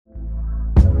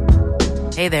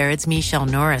Hey there, it's Michelle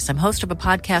Norris. I'm host of a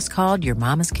podcast called Your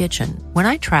Mama's Kitchen. When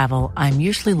I travel, I'm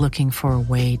usually looking for a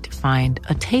way to find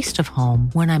a taste of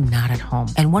home when I'm not at home.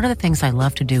 And one of the things I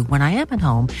love to do when I am at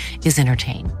home is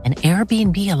entertain. And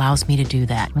Airbnb allows me to do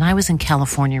that. When I was in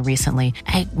California recently,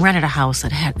 I rented a house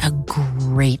that had a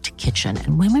great kitchen.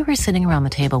 And when we were sitting around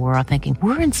the table, we were all thinking,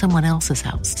 we're in someone else's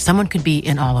house. Someone could be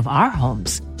in all of our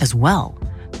homes as well.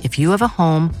 If you have a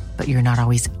home, but you're not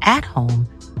always at home,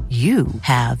 you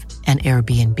have an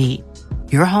Airbnb.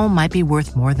 Your home might be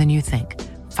worth more than you think.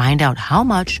 Find out how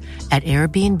much at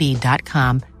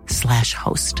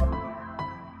airbnb.com/host.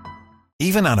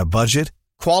 Even on a budget,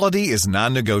 quality is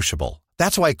non-negotiable.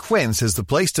 That's why Quince is the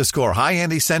place to score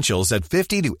high-end essentials at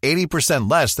 50 to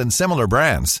 80% less than similar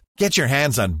brands. Get your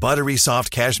hands on buttery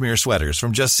soft cashmere sweaters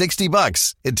from just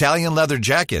 $60, Italian leather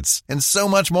jackets, and so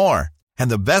much more. And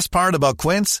the best part about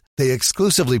Quince, they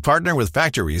exclusively partner with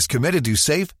factories committed to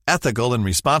safe, ethical, and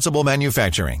responsible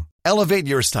manufacturing. Elevate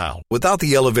your style without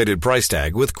the elevated price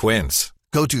tag with Quince.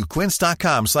 Go to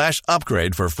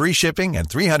quince.com/upgrade for free shipping and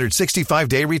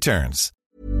 365-day returns.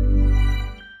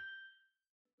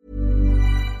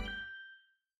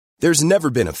 There's never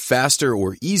been a faster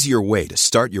or easier way to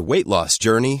start your weight loss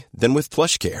journey than with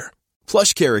PlushCare.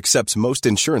 PlushCare accepts most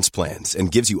insurance plans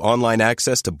and gives you online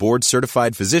access to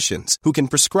board-certified physicians who can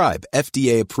prescribe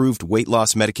FDA-approved weight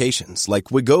loss medications like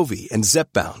Wegovy and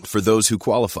Zepbound for those who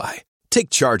qualify. Take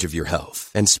charge of your health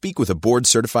and speak with a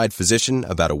board-certified physician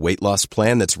about a weight loss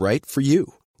plan that's right for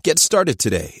you. Get started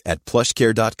today at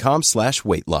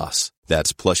plushcare.com/weight loss.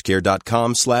 That's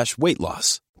plushcare.com/weight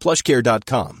loss.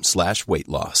 plushcare.com/weight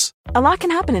loss. A lot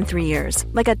can happen in 3 years,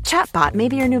 like a chatbot may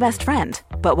be your new best friend.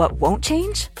 But what won't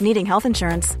change? Needing health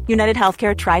insurance. United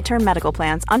Healthcare Tri-Term Medical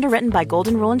Plans, underwritten by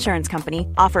Golden Rule Insurance Company,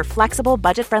 offer flexible,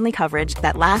 budget-friendly coverage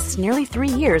that lasts nearly 3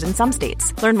 years in some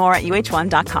states. Learn more at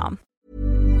uh1.com.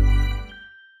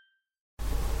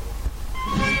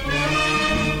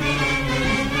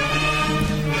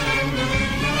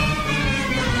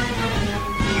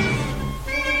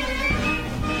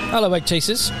 Hello, Egg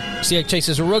Chasers. It's the Egg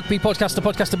Chasers, a rugby podcast, a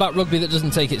podcast about rugby that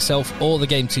doesn't take itself or the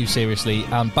game too seriously.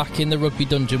 I'm back in the rugby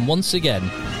dungeon once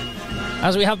again,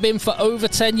 as we have been for over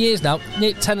 10 years now,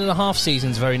 10 and a half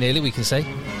seasons, very nearly, we can say.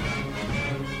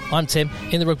 I'm Tim,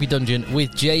 in the rugby dungeon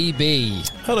with JB.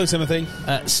 Hello, Timothy.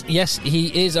 Yes,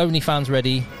 he is OnlyFans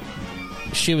ready,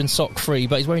 shoe and sock free,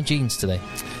 but he's wearing jeans today.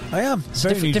 I am. It's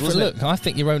a different look. I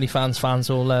think your OnlyFans fans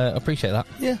will appreciate that.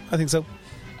 Yeah, I think so.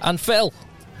 And Phil.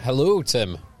 Hello,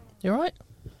 Tim. You all right?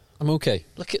 I'm okay.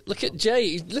 Look at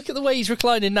Jay. Look at the way he's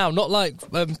reclining now. Not like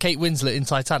Kate Winslet in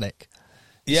Titanic.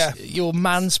 Yeah. You're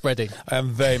man-spreading. I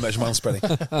am very much man-spreading.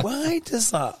 Why has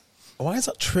that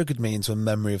triggered me into a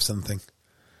memory of something?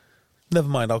 Never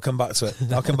mind, I'll come back to it.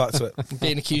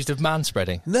 Being accused of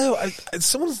man-spreading? No,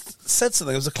 someone said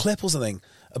something. There was a clip or something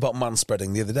about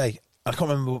man-spreading the other day. I can't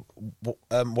remember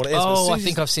what it is. Oh, I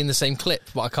think I've seen the same clip,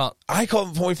 but I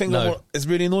can't put my finger on what is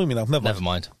really annoying me now. Never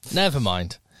mind.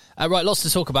 Right, lots to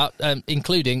talk about,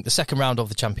 including the second round of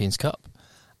the Champions Cup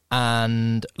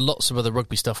and lots of other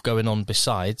rugby stuff going on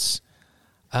besides,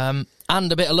 and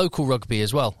a bit of local rugby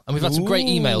as well. And we've had some great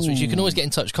emails, which you can always get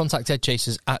in touch. Contact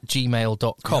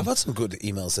edchasers@gmail.com. We've had some good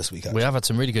emails this week, actually. We have had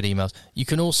some really good emails. You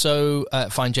can also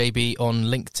find JB on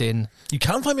LinkedIn. You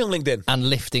can find me on LinkedIn. And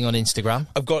lifting on Instagram.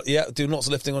 Doing lots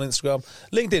of lifting on Instagram.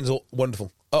 LinkedIn's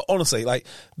wonderful. Honestly,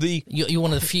 You're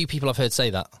one of the few people I've heard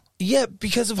say that. Yeah,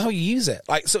 because of how you use it.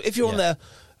 So if you're on there,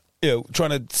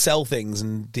 trying to sell things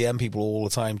and DM people all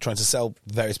the time, trying to sell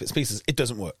various bits and pieces, it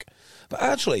doesn't work. But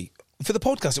actually, for the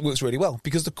podcast, it works really well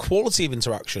because the quality of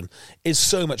interaction is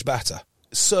so much better.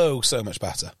 So much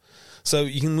better. So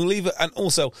you can leave it, and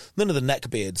also none of the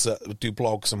neckbeards that do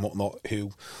blogs and whatnot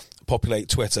who populate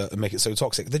Twitter and make it so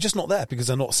toxic, they're just not there because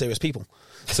they're not serious people.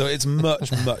 So it's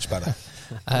much, much better.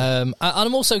 And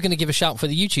I'm also going to give a shout for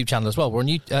the YouTube channel as well. We're on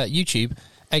YouTube,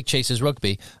 Egg Chasers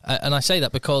Rugby, and I say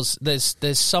that because there's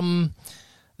some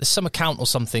account or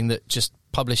something that just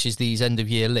publishes these end of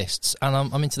year lists, and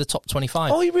I'm into the top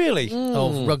 25. Oh, really?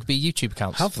 Of rugby YouTube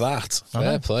accounts. Have that.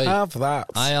 Fair play. Have that.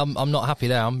 I'm not happy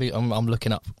there. I'm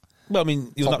looking up. Well, I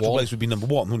mean, your natural place would be number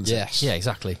one, wouldn't it? Yes. Yeah,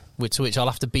 exactly. Which I'll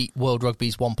have to beat World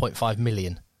Rugby's 1.5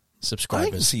 million subscribers.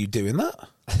 I can see you doing that.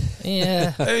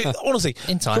 Yeah. Honestly,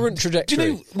 in time. Current trajectory. Do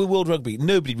you know, with World Rugby,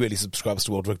 nobody really subscribes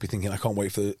to World Rugby thinking, I can't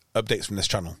wait for updates from this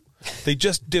channel. They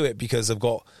just do it because they've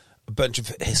got a bunch of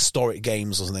historic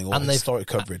games or something, or historic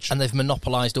coverage. And they've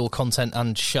monopolised all content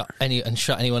and shut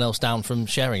anyone else down from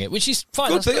sharing it, which is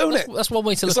fine. Good, they own it. That's one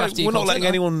way to look after your We're not content. letting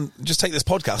anyone just take this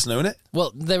podcast and own it.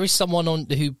 Well, there is someone on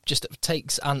who just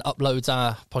takes and uploads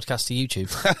our podcast to YouTube.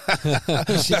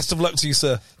 Best of luck to you,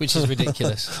 sir. Which is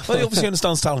ridiculous. Well, he obviously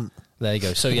understands talent. There you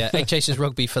go. So, yeah, Egg Chasers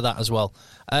Rugby for that as well.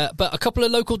 But a couple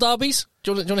of local derbies.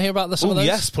 Do you want to hear about some of those?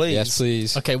 Yes, please. Yes,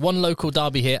 please. Okay, one local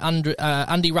derby here. Andy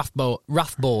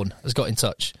Rathborn has got in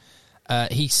touch.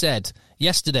 He said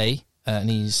yesterday,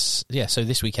 so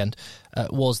this weekend,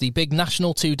 was the big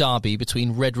National 2 derby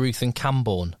between Redruth and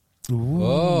Camborne.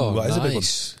 Oh, that is a big one.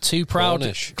 nice. Two proud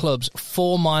Cornish. clubs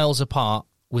 4 miles apart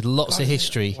with lots of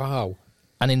history Wow.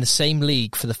 and in the same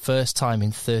league for the first time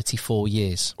in 34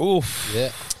 years. Oof.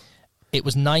 Yeah. It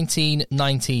was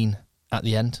 1919 at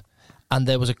the end, and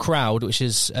there was a crowd which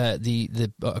is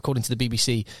according to the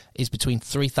BBC is between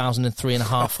 3,000 and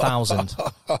 3,500.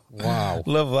 Wow.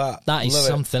 Love that. That is Love it.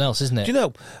 something else, isn't it? Do you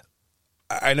know,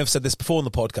 I know I've said this before on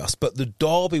the podcast, but the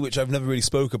derby, which I've never really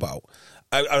spoke about,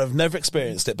 I've never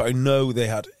experienced it, but I know they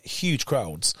had huge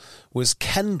crowds, was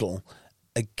Kendal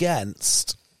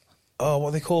against, what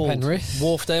are they called? Penrith.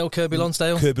 Wharfdale, Kirby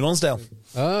Lonsdale. Kirby Lonsdale.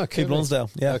 Ah, Kirby Lonsdale,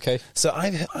 yeah. Okay. So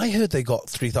I heard they got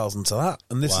 3,000 to that,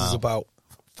 and this is about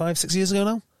 5-6 years ago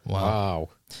now. Wow.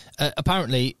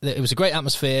 Apparently, it was a great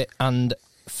atmosphere, and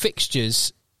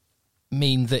fixtures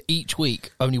mean that each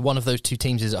week only one of those two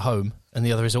teams is at home and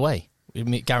the other is away,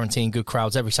 guaranteeing good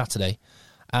crowds every Saturday.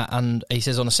 And he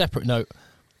says on a separate note,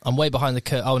 I'm way behind the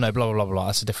curve. Oh, no, blah, blah, blah, blah.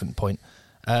 That's a different point.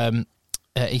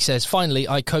 He says, finally,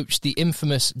 I coached the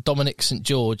infamous Dominic St.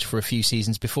 George for a few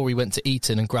seasons before he went to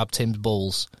Eton and grabbed Tim's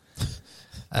balls.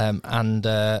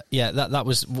 That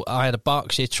was... I had a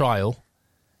Berkshire trial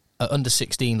at under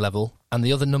 16 level, and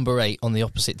the other number 8 on the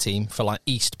opposite team for like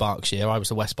East Berkshire. I was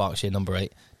the West Berkshire number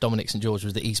 8. Dominic St. George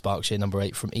was the East Berkshire number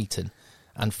 8 from Eton.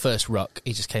 And first ruck,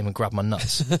 he just came and grabbed my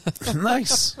nuts.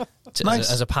 Nice.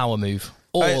 As a power move.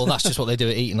 Or that's just what they do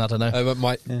at Eton, I don't know.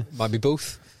 Might be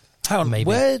both. Hang on, Maybe.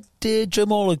 where did Joe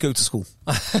Marler go to school?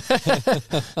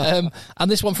 And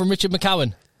this one from Richard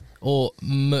McCowan. Or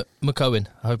McCowan.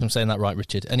 I hope I'm saying that right,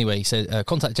 Richard. Anyway, he said,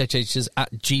 contact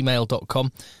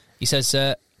eggchasers@gmail.com. He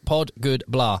says, pod, good,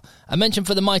 blah. A mention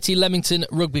for the mighty Leamington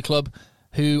Rugby Club,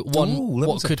 who won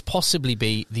what could possibly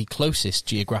be the closest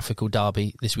geographical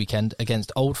derby this weekend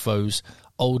against old foes,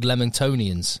 Old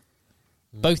Leamingtonians.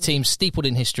 Both teams steepled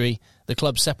in history, the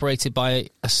club separated by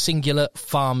a singular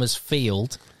farmer's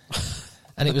field,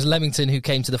 and it was Leamington who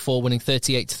came to the fore, winning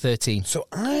 38-13. So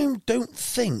I don't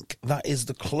think that is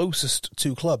the closest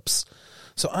two clubs.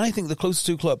 So I think the closest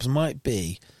two clubs might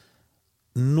be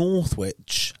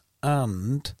Northwich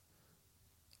and...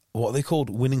 what are they called?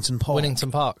 Winnington Park.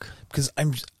 Winnington Park. Because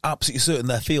I'm absolutely certain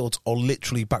their fields are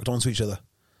literally backed onto each other.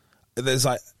 There's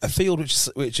like a field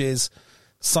which is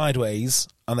sideways,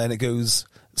 and then it goes.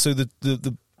 So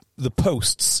the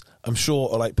posts, I'm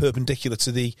sure, are like perpendicular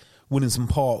to the Winnington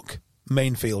Park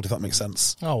main field, if that makes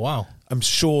sense. Oh, wow. I'm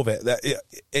sure of it.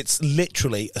 It's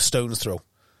literally a stone's throw.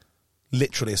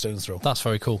 Literally a stone's throw. That's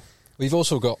very cool. We've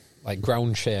also got like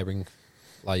ground sharing,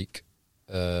 like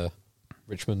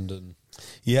Richmond and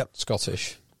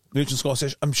Scottish. Richmond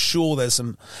Scottish. I'm sure there's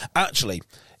some. Actually,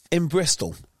 in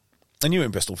Bristol, and you were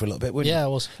in Bristol for a little bit, weren't you? Yeah, I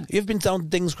was. You've been down to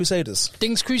Dings Crusaders.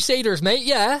 Dings Crusaders, mate,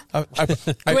 yeah.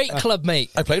 Great club,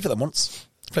 mate. I played for them once.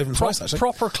 Played for them twice, actually.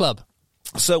 Proper club.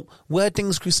 So, where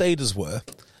Dings Crusaders were,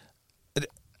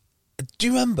 do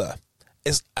you remember?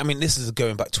 This is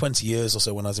going back 20 years or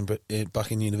so when I was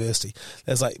back in university.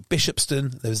 There's like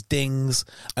Bishopston, there's Dings,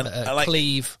 and like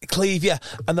Cleve. Cleve, yeah.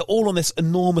 And they're all on this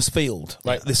enormous field,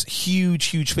 right? Yeah. This huge,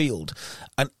 huge field.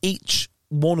 And each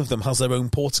one of them has their own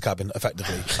porter cabin,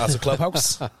 effectively, as a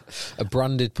clubhouse. A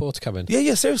branded porter cabin?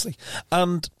 Yeah, seriously.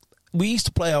 And we used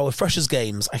to play our freshers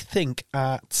games, I think,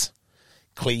 at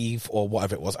Cleve or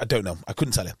whatever it was. I don't know. I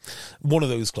couldn't tell you. One of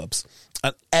those clubs.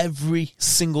 And every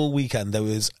single weekend there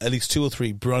was at least 2 or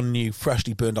 3 brand new,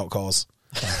 freshly burned out cars.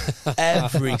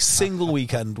 Every single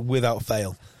weekend without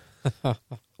fail.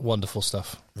 Wonderful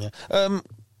stuff. Yeah.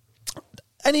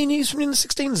 Any news from the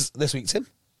 16s this week, Tim?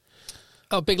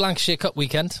 Oh, big Lancashire Cup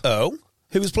weekend. Oh?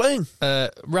 Who was playing?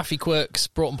 Raffy Quirks,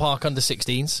 Broughton Park under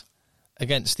 16s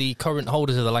against the current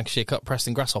holders of the Lancashire Cup,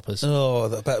 Preston Grasshoppers.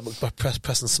 Oh,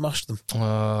 Preston smashed them.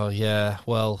 Oh, yeah.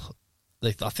 Well,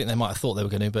 I think they might have thought they were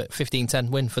going to, but 15-10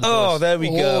 win for the boys. Oh, there we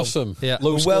go. Awesome. Yeah.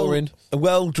 Low scoring. A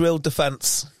well-drilled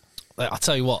defence. I'll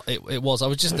tell you what, it was.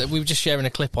 We were just sharing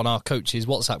a clip on our coach's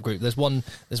WhatsApp group. There's one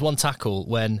tackle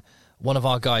when one of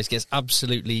our guys gets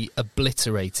absolutely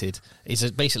obliterated. It's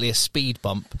basically a speed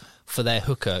bump for their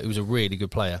hooker, who's a really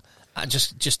good player, and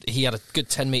just he had a good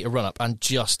 10-metre run-up and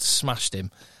just smashed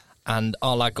him, and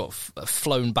our lad got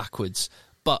flown backwards.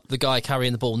 But the guy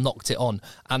carrying the ball knocked it on,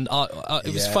 and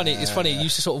it was funny. It's funny. You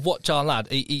used to sort of watch our lad.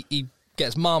 He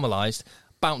gets marmalised,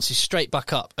 bounces straight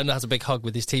back up, and has a big hug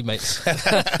with his teammates.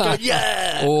 Going,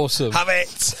 yeah, awesome, have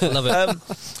it, love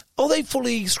it. Are they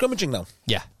fully scrummaging now?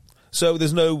 Yeah. So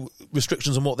there's no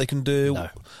restrictions on what they can do. No.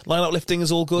 Line-out lifting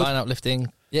is all good. Line-out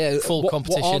lifting. Yeah, full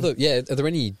competition. Are there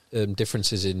any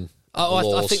differences in?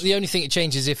 I think the only thing it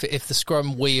changes if the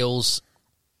scrum wheels.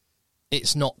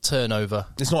 It's not turnover.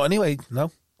 It's not anyway,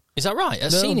 no. Is that right?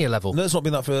 At senior level? No, it's not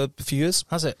been that for a few years.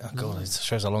 Has it? Oh, God, it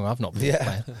shows how long I've not been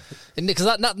playing. Because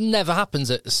that never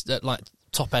happens at like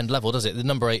top-end level, does it? The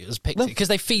number 8 has picked it. Because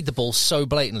they feed the ball so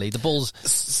blatantly. The ball's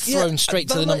thrown straight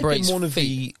to the number 8's one of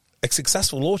feet. the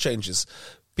successful law changes.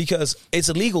 Because it's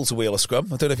illegal to wheel a scrum.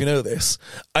 I don't know if you know this,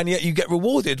 and yet you get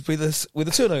rewarded with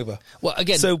a turnover. Well,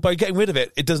 again, so by getting rid of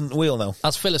it, it doesn't wheel now.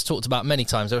 As Phil has talked about many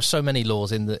times, there are so many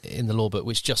laws in the law book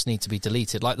which just need to be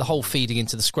deleted. Like the whole feeding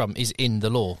into the scrum is in the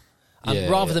law,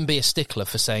 and rather than be a stickler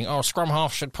for saying, "Oh, scrum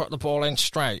half should put the ball in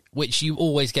straight," which you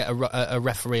always get a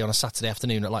referee on a Saturday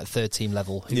afternoon at like third team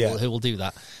level who will do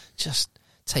that. Just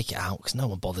take it out because no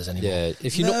one bothers anymore. Yeah,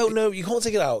 if you no, you can't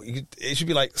take it out. It should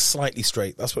be like slightly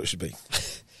straight. That's what it should be.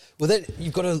 Well, then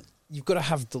you've got to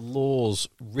have the laws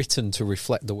written to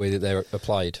reflect the way that they're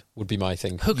applied. Would be my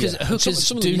thing. Hookers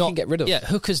some do you not can get rid of. Yeah,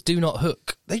 hookers do not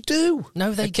hook. They do.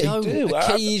 No, they don't. They do.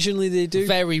 Occasionally they do.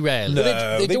 Very rarely. No,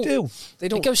 they do. They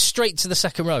don't. It goes straight to the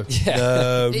second row. Yeah.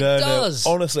 No, It no, does.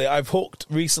 No. Honestly, I've hooked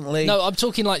recently. No, I'm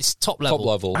talking like top level. Top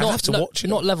level. I have to watch it.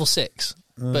 Not level 6,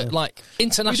 but like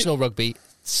international rugby,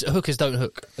 hookers don't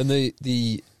hook. And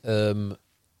the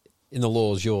in the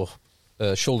laws, your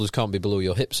shoulders can't be below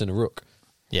your hips in a rook.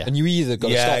 Yeah, and you either got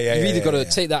to stop. You either got to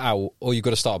take that out, or you've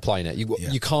got to start applying it.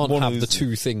 You can't One have of the those-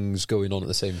 two things going on at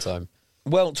the same time.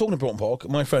 Well, talking of Broughton Park,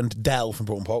 my friend Dell from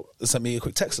Broughton Park sent me a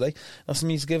quick text today, asking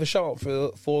me to give a shout out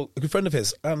for a good friend of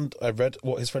his, and I've read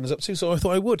what his friend is up to, so I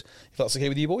thought I would, if that's okay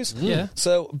with you boys. Yeah.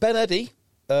 So Ben Eddy,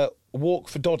 Walk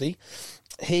for Doddy,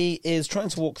 he is trying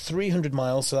to walk 300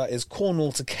 miles, so that is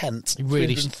Cornwall to Kent,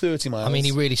 330 miles. I mean,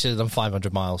 he really should have done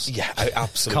 500 miles. Yeah,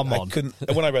 absolutely. Come on. I couldn't,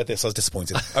 when I read this, I was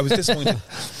disappointed. I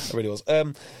really was.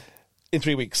 In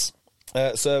 3 weeks.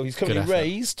 So he's currently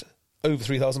raised over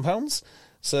 £3,000.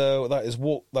 So that is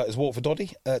walk for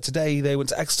Doddy. Today they went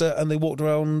to Exeter and they walked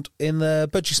around in their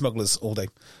budgie smugglers all day.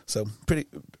 So pretty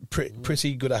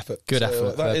good effort. Good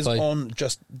effort. That is on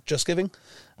Just Giving,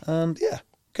 and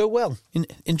go well.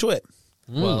 Enjoy it.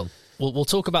 Well, we'll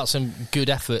talk about some good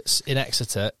efforts in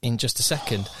Exeter in just a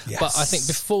second. Yes. But I think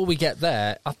before we get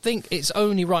there, I think it's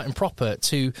only right and proper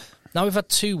to... Now we've had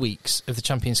 2 weeks of the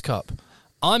Champions Cup.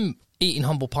 I'm eating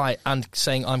humble pie and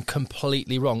saying I'm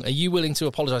completely wrong. Are you willing to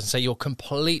apologise and say you're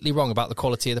completely wrong about the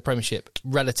quality of the Premiership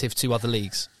relative to other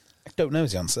leagues? I don't know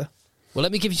is the answer. Well,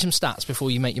 let me give you some stats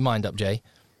before you make your mind up, Jay.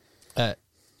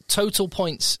 Total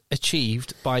points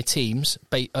achieved by teams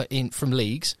from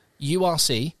leagues,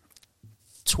 URC...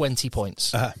 20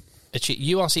 points.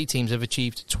 URC teams have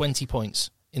achieved 20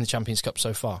 points in the Champions Cup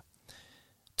so far.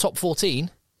 Top 14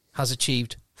 has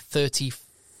achieved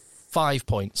 35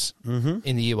 points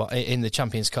in the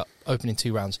Champions Cup opening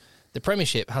 2 rounds. The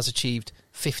Premiership has achieved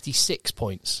 56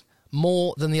 points,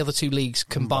 more than the other 2 leagues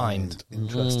combined.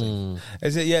 Interesting.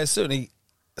 It's certainly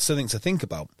something to think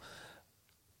about.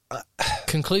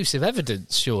 Conclusive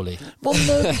evidence, surely. Well,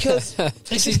 no, because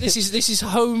this is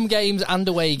home games and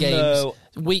away games. No.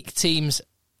 Weak teams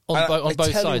on both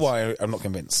sides. I tell you why I'm not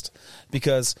convinced.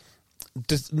 Because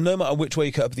no matter which way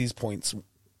you cut up these points,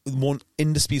 one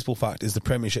indisputable fact is the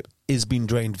Premiership is being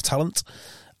drained of talent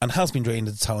and has been drained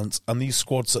of talent, and these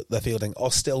squads that they're fielding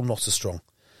are still not as strong.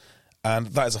 And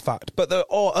that is a fact. But there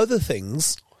are other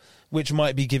things which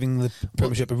might be giving the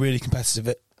Premiership a really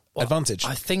competitive advantage.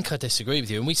 I think I disagree with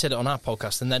you, and we said it on our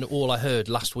podcast, and then all I heard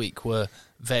last week were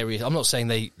various... I'm not saying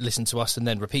they listened to us and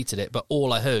then repeated it, but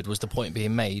all I heard was the point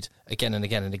being made again and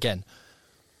again and again.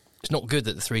 It's not good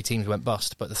that the 3 teams went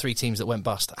bust, but the 3 teams that went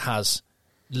bust has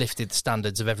lifted the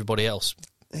standards of everybody else,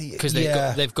 because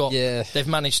they've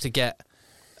managed to get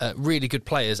really good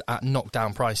players at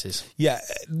knockdown prices. Yeah,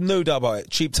 no doubt about it.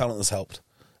 Cheap talent has helped.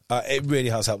 It really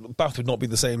has helped. Bath would not be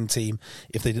the same team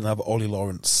if they didn't have Ollie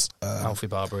Lawrence, Alfie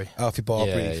Barbary,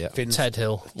 Finn, Ted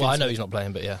Hill. Well, I know he's not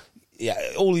playing, but yeah. Yeah,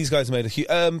 all these guys made a huge...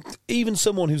 even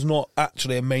someone who's not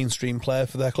actually a mainstream player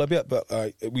for their club yet, but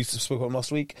we spoke about him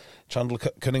last week, Chandler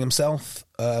Cunningham himself.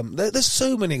 There's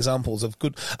so many examples of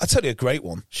good... I'll tell you a great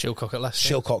one. Shilcock at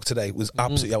Leicester. Shilcock today was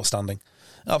absolutely outstanding.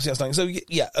 Absolutely outstanding. So,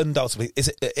 yeah, undoubtedly,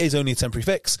 it is only a temporary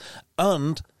fix,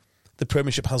 and the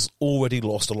Premiership has already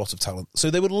lost a lot of talent.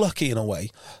 So they were lucky in a way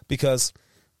because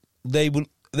they've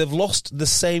lost the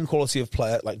same quality of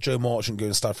player, like Joe Marchant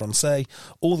going to Stade Francais.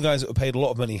 All the guys that were paid a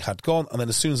lot of money had gone, and then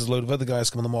as soon as a load of other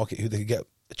guys come on the market who they could get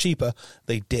cheaper,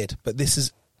 they did. But this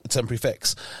is a temporary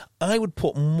fix. I'd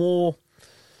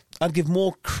give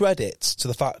more credit to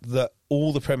the fact that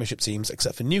all the Premiership teams,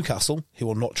 except for Newcastle, who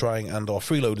are not trying and are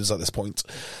freeloaders at this point,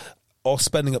 are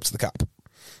spending up to the cap.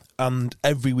 And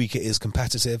every week it is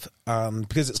competitive, and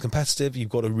because it's competitive, you've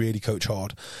got to really coach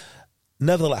hard.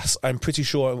 Nevertheless, I'm pretty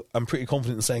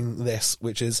confident in saying this,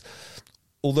 which is,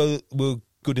 although we're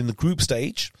good in the group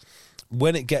stage,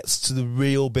 when it gets to the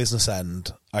real business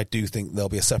end, I do think there'll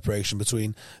be a separation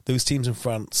between those teams in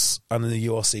France and in the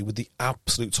URC with the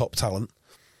absolute top talent,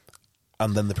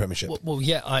 and then the Premiership. Well,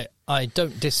 yeah, I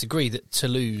don't disagree that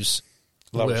Toulouse...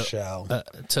 La Rochelle.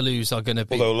 Toulouse are going to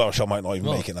be... Although La Rochelle might not even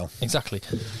make it now. Exactly.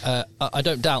 I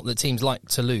don't doubt that teams like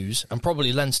Toulouse, and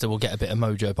probably Leinster will get a bit of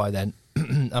mojo by then,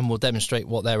 and will demonstrate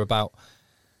what they're about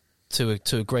to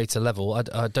a greater level. I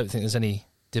don't think there's any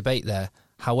debate there.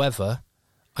 However,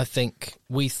 I think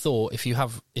we thought, if you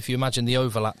imagine the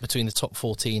overlap between the top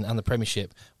 14 and the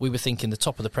Premiership, we were thinking the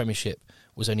top of the Premiership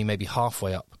was only maybe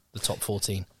halfway up the top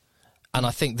 14. And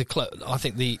I think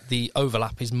the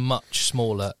overlap is much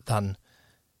smaller than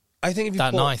I think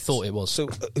I thought it was. So,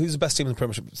 who's the best team in the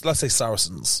Premiership? Let's say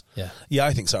Saracens. Yeah,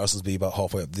 I think Saracens will be about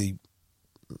halfway up the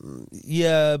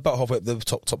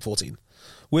top 14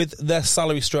 with their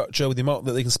salary structure, with the amount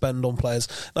that they can spend on players.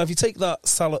 Now, if you take that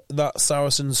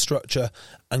Saracens structure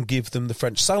and give them the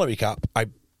French salary cap, I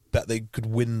bet they could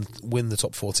win the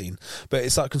top 14. But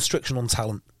it's that constriction on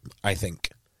talent, I think.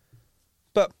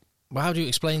 But how do you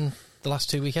explain the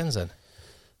last 2 weekends then?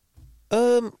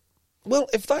 Well,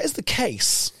 if that is the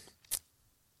case,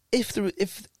 if the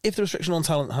restriction on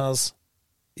talent has,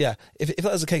 if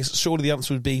that is the case, surely the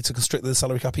answer would be to constrict the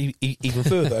salary cap even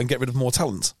further and get rid of more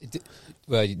talent.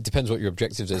 Well, it depends what your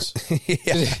objective is.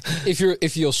 If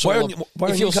your sole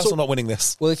why are Newcastle not winning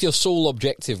this? Well, if your sole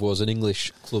objective was an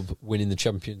English club winning the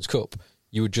Champions Cup,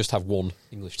 you would just have one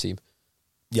English team.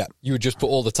 Yeah, you would just put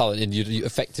all the talent in. You'd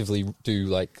effectively do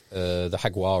like the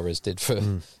Jaguares did for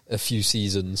a few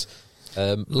seasons.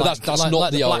 That's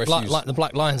not the RFUs. Like the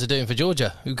Black Lions are doing for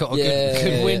Georgia, who got a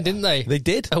good win, didn't they? They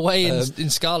did. Away in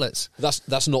Scarlets.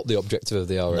 That's not the objective of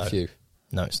the RFU.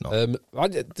 No, it's not.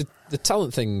 The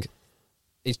talent thing,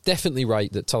 it's definitely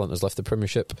right that talent has left the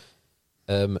Premiership.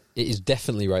 It is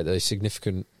definitely right that a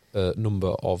significant number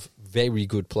of very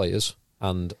good players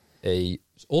and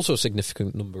also a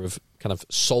significant number of kind of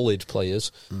solid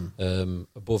players,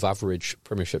 above average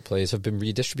Premiership players, have been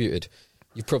redistributed.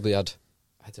 You've probably had,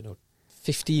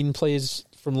 15 players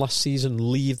from last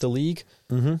season leave the league,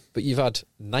 but you've had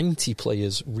 90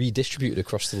 players redistributed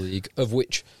across the league, of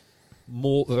which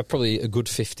probably a good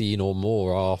 15 or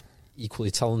more are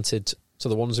equally talented to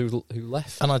the ones who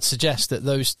left. And I'd suggest that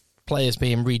those players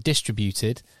being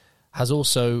redistributed has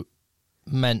also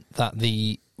meant that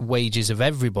the wages of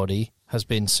everybody has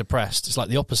been suppressed. It's like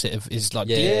the opposite of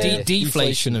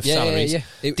deflation of salaries.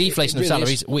 Deflation of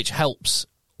salaries, which helps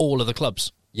all of the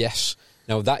clubs. Yes.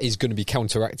 Now, that is going to be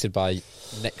counteracted by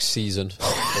next season,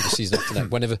 or the season after next,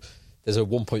 whenever there's a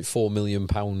 £1.4 million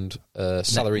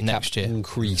salary cap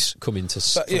increase coming from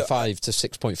 5 to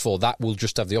 6.4. That will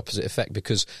just have the opposite effect,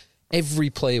 because every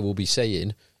player will be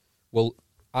saying, well,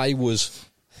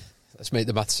 let's make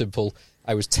the math simple,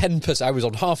 I was 10%, I was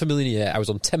on $500,000 a year, I was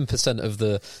on 10% of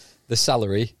the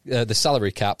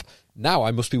salary cap. Now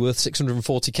I must be worth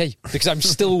 640k because I'm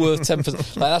still worth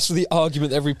 10%. That's the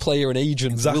argument every player and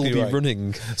agent will be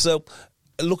running. So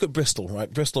look at Bristol,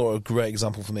 right? Bristol are a great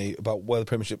example for me about where the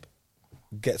Premiership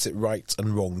gets it right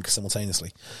and wrong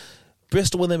simultaneously.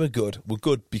 Bristol, when they were good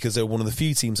because they were one of the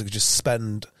few teams that could just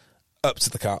spend up to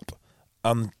the cap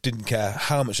and didn't care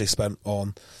how much they spent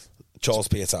on Charles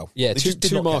Piutau. Yeah,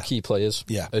 two marquee players.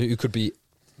 Yeah, you could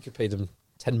pay them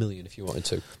 10 million if you wanted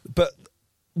to. But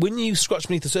when you scratch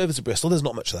beneath the surface of Bristol, there's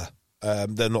not much there.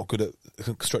 They're not good at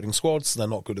constructing squads. They're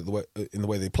not good at in the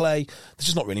way they play. There's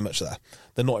just not really much there.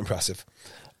 They're not impressive.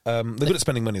 They're good at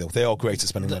spending money, though. They are great at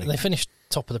spending money. They finished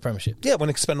top of the Premiership. Yeah, when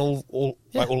they spend all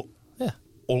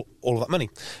of that money.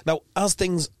 Now, as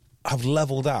things have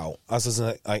levelled out, as is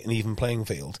an even playing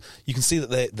field, you can see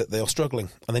that they are struggling.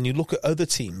 And then you look at other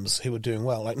teams who are doing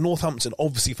well. Like Northampton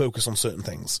obviously focus on certain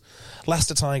things.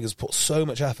 Leicester Tigers put so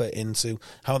much effort into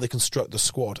how they construct the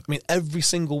squad. I mean, every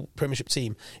single Premiership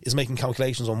team is making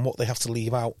calculations on what they have to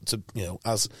leave out to,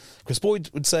 as Chris Boyd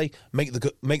would say, make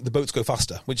the boats go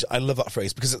faster, which I love that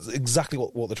phrase because it's exactly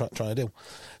what they're trying to do.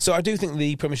 So I do think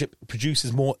the Premiership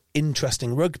produces more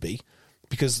interesting rugby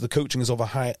because the coaching is of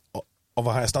a of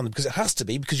a higher standard, because it has to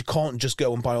be, because you can't just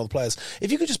go and buy all the players.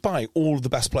 If you could just buy all of the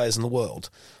best players in the world,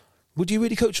 would you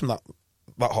really coach them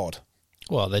that hard?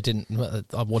 Well, they didn't.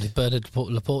 I wanted Bernard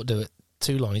Laporte do it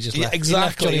too long. He just left,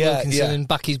 exactly. He left Johnny Wilkinson and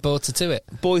Backy's Borta to it.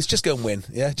 Boys, just go and win.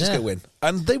 Yeah, just go win.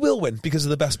 And they will win because of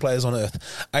the best players on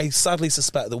earth. I sadly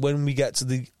suspect that when we get to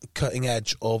the cutting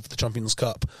edge of the Champions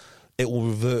Cup, it will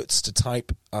revert to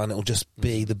type, and it'll just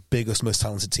be the biggest, most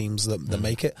talented teams that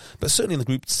make it. But certainly in the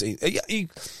group stage,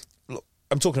 look,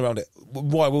 I'm talking around it.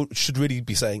 What I should really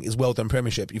be saying is, well done,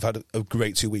 Premiership. You've had a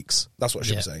great 2 weeks. That's what I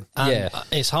should be saying. And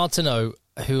it's hard to know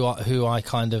who I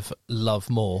kind of love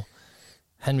more,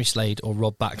 Henry Slade or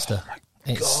Rob Baxter.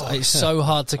 It's so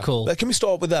hard to call. Can we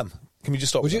start with them? Can we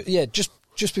just start with them? Yeah, just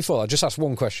before that, just ask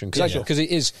one question, because it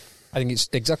is, I think it's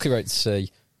exactly right to say,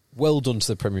 well done to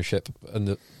the Premiership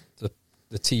and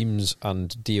the teams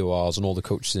and DORs and all the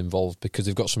coaches involved, because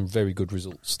they've got some very good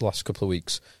results the last couple of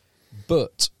weeks.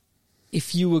 But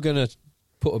if you were going to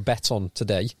put a bet on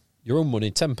today, your own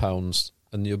money, £10,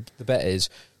 and the bet is,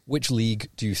 which league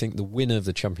do you think the winner of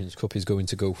the Champions Cup is going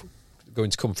to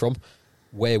come from?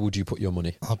 Where would you put your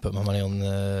money? I'll put my money on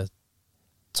the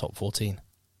top 14.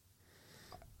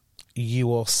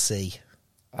 URC.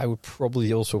 I would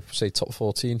probably also say top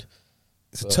 14.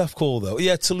 It's a tough call, though.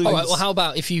 Yeah, Toulouse. All right, well, how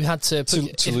about if you had to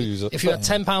Toulouse? If you had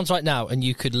 £10 right now and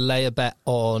you could lay a bet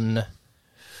on,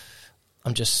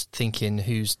 I'm just thinking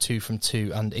who's 2 from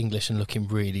 2 and English and looking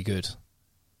really good.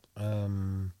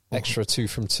 Extra 2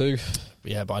 from 2.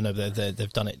 Yeah, but I know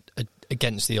they've done it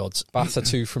against the odds. Bath are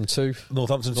 2 from 2.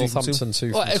 Northampton 2 from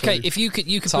 2. Right, okay, if you could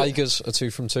Tigers are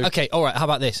 2 from 2. Okay, all right. How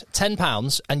about this?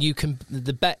 £10, and you can.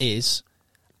 The bet is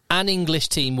an English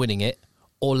team winning it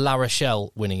or La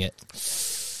Rochelle winning it.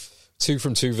 2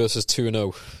 from 2 versus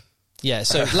 2-0. Yeah,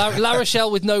 so La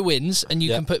Rochelle with no wins, and you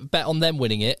can bet on them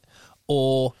winning it,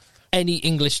 or any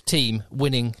English team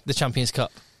winning the Champions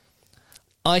Cup.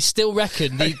 I still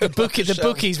reckon the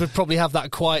bookies would probably have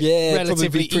that quite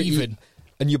relatively even.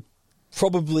 And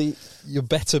your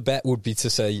better bet would be to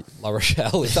say La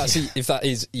Rochelle if that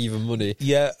is even money.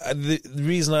 Yeah, the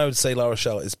reason I would say La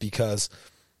Rochelle is because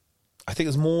I think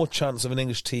there's more chance of an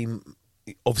English team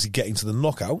obviously getting to the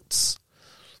knockouts.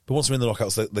 But once they're in the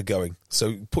knockouts, they're going.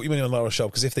 So put your money on La Rochelle,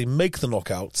 because if they make the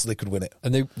knockouts, they could win it.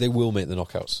 And they will make the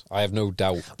knockouts. I have no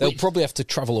doubt. They'll probably have to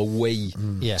travel away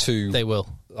to they will.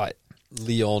 Like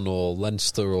Lyon or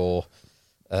Leinster or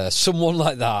someone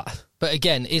like that. But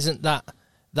again,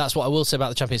 that's what I will say about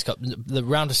the Champions Cup. The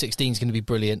round of 16 is going to be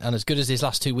brilliant, and as good as these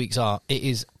last 2 weeks are, it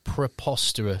is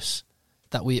preposterous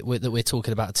that we're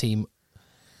talking about a team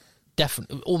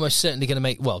definitely, almost certainly going to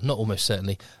make, well, not almost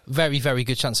certainly, very, very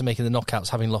good chance of making the knockouts,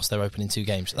 having lost their opening 2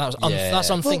 games. That's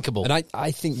unthinkable. And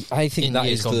I think that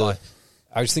is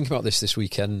I was thinking about this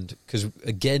weekend, because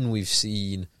again we've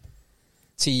seen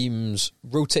teams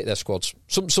rotate their squads.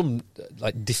 Some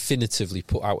like definitively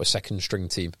put out a second string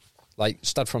team. Like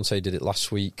Stade Francais did it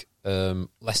last week.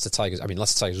 Leicester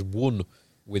Tigers won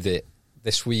with it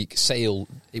this week. Sale,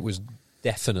 it was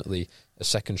definitely a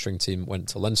second string team, went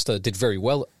to Leinster, did very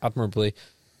well, admirably,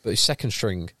 but his second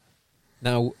string.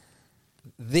 Now,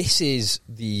 this is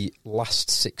the last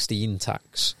 16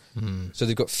 tax. So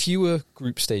they've got fewer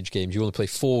group stage games. You only play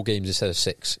 4 games instead of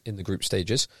 6 in the group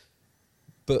stages.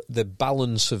 But the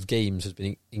balance of games has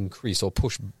been increased or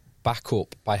pushed back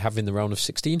up by having the round of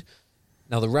 16.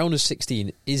 Now, the round of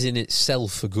 16 is in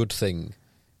itself a good thing,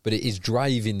 but it is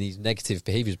driving these negative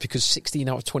behaviours, because 16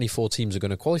 out of 24 teams are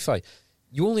going to qualify.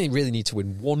 You only really need to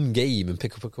win 1 game and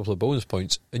pick up a couple of bonus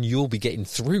points, and you'll be getting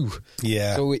through.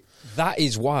 Yeah. So that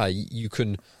is why you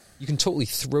can totally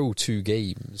throw 2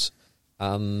 games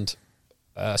and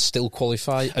still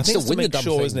qualify and still win the damn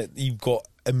thing. Isn't it? You've got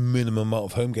a minimum amount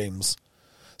of home games,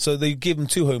 so they give them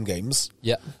 2 home games.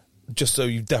 Yeah. Just so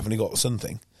you've definitely got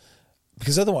something,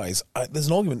 because otherwise, there's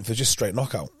an argument for just straight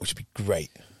knockout, which would be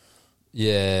great.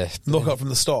 Yeah. Knockout from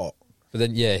the start. But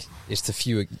then, it's the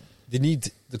fewer.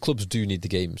 The clubs do need the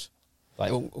games.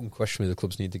 Like, unquestionably, the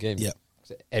clubs need the games. Yeah.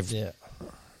 It'd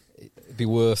be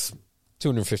worth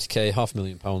 £250,000,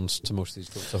 £500,000 to most of these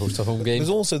clubs to host a home game. There's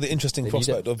also the interesting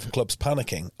prospect of clubs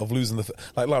panicking, of losing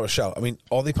like La Rochelle. I mean,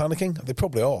 are they panicking? They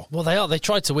probably are. Well, they are. They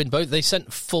tried to win both. They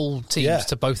sent full teams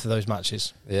to both of those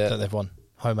matches that they've won,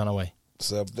 home and away.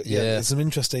 So there's some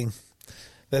interesting.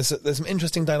 There's some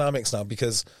interesting dynamics now,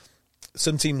 because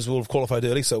some teams will have qualified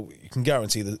early, so you can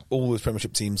guarantee that all those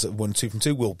Premiership teams that have won 2 from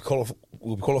 2 will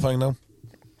be qualifying now.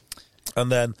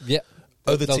 And then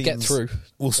other they'll teams get through.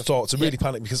 Will start to really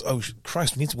panic, because, oh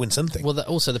Christ, we need to win something. Well,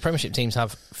 also the Premiership teams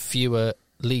have fewer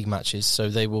league matches, so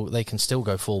they can still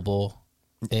go full bore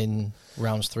in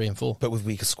rounds 3 and 4. but with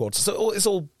weaker squads. So it's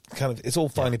all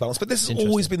finely balanced. But this has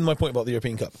always been my point about the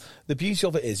European Cup. The beauty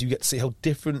of it is you get to see how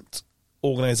different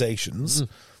organisations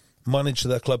manage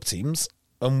their club teams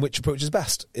and which approach is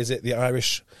best. Is it the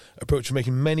Irish approach of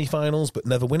making many finals but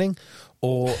never winning?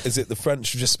 Or is it the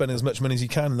French just spending as much money as you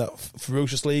can in that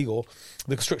ferocious league? Or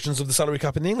the constrictions of the salary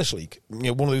cap in the English league? One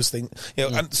of those things.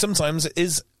 And sometimes it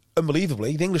is,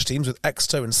 unbelievably, the English teams with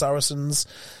Exeter and Saracens.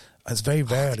 It's very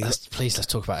rarely. Please, let's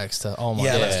talk about Exeter. Oh, my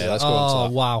Yeah, God. let's do that. Let's go on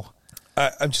to that. Wow.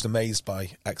 I'm just amazed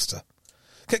by Exeter.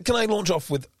 Can I launch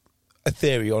off with a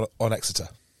theory on Exeter?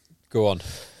 Go on.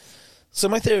 So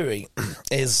my theory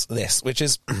is this, which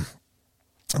is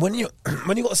when you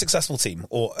got a successful team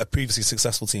or a previously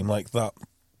successful team like that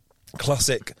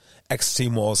classic Exeter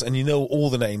team was, and you know all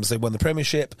the names, they won the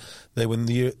Premiership, they won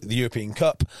the European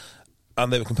Cup,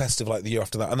 and they were competitive like the year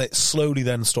after that, and it slowly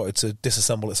then started to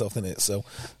disassemble itself in it. So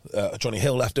Johnny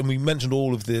Hill left, and we mentioned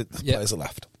all of the players that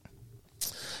left.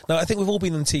 Now I think we've all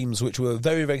been in teams which were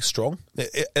very, very strong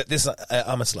at this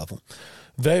amateur level,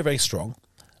 very, very strong.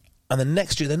 And then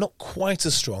next year, they're not quite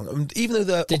as strong. And even though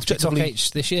they're objectively...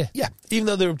 H this year? Yeah. Even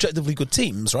though they're objectively good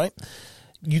teams, right?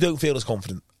 You don't feel as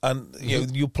confident. And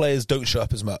your players don't show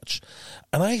up as much.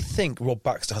 And I think Rob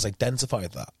Baxter has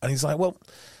identified that. And he's like, well,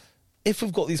 if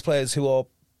we've got these players who are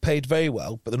paid very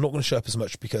well, but they're not going to show up as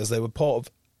much because they were part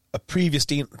of a previous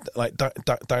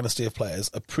dynasty of players,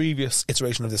 a previous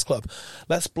iteration of this club,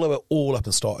 let's blow it all up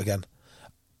and start again.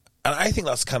 And I think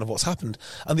that's kind of what's happened.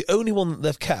 And the only one that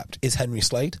they've kept is Henry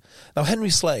Slade. Now, Henry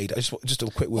Slade, just a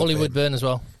quick word. Ollie Woodburn as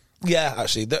well. Yeah,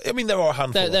 actually. There are a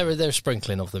handful. They're a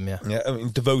sprinkling of them, yeah. Yeah, I mean,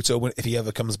 Devoto, if he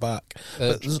ever comes back.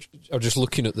 I'm just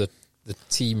looking at the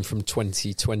team from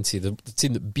 2020, the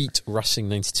team that beat Racing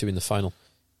 92 in the final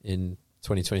in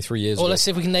 2023 years ago. Let's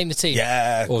see if we can name the team.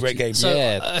 Yeah, great game. So,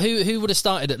 who would have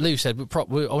started at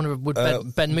Loosehead? I wonder, would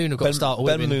Ben Moon have got started?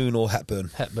 Ben Moon or Hepburn?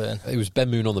 Hepburn. It was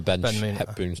Ben Moon on the bench. Ben Moon.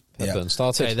 Hepburn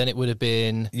started. Okay, then it would have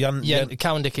been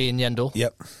Cowan-Dickie and Yendall.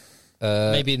 Yep.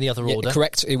 Maybe in the other order.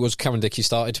 Correct. It was Cowan-Dickie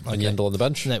started and Yendall on the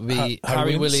bench. And it would be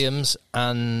Harry Williams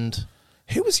and...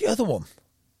 Who was the other one?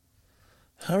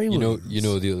 Harry Williams. You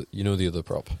know the other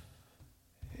prop.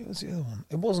 Who was the other one?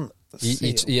 It wasn't...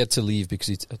 He had to leave because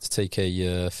he had to take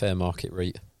a fair market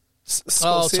rate.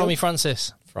 Tommy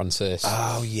Francis.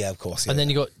 Oh yeah, of course. Yeah. And then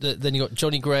you got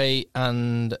Johnny Gray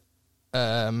and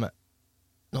not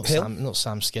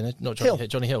Sam Skinner, not Johnny Hill.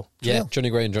 Johnny Hill. Yeah, Johnny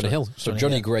Gray and Johnny Hill. So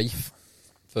Johnny Gray,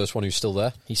 first one who's still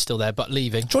there. He's still there, but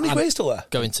leaving. Johnny Gray's still there.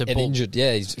 Going to injured.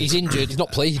 Yeah, he's injured. He's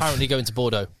not played. Apparently going to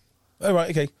Bordeaux. Oh right,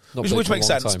 okay. Which makes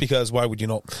sense because why would you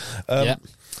not? Yeah.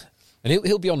 And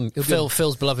he'll be on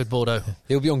Phil's beloved Bordeaux.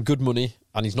 He'll be on good money,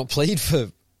 and he's not played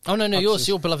for. Oh no,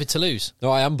 you're beloved Toulouse.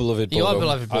 No, I am beloved Bordeaux. You are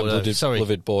beloved Bordeaux. Sorry,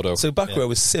 beloved Bordeaux. So back row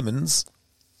was Simmons.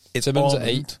 It's Simmons Armand.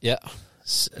 At 8. Yeah.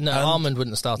 No, Armand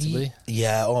wouldn't have started, would he?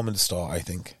 Yeah, Armand start. I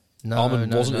think. No,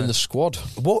 Armand wasn't in the squad.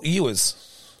 What Ewers?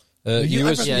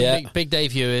 Ewers, yeah. Big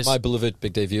Dave Ewers. My beloved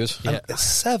Big Dave Ewers. Yeah.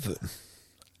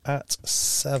 At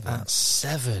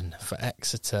 7 for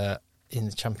Exeter in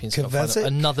the Champions Cup. Kovacic?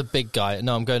 Another big guy.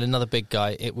 No, I'm going another big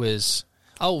guy. It was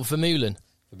Vermeulen.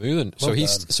 So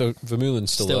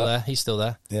Vermeulen's still there. He's still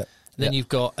there. Yeah. Then you've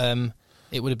got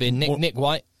it would have been Nick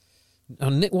White.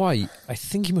 And Nick White, I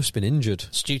think he must have been injured.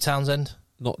 Stu Townsend.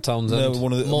 Not Townsend. No,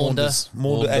 one of the Maunder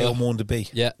A or Maunder B.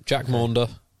 Yeah, Jack Maunder.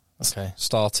 Okay.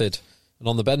 Started. And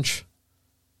on the bench?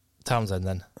 Townsend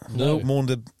then. No.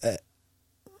 Maunder.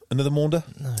 Another Maunder?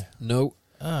 No.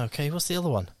 Oh, okay. What's the other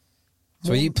one?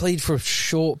 So he played for a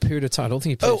short period of time. I don't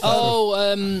think he played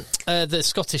the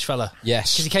Scottish fella.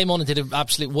 Yes. Because he came on and did an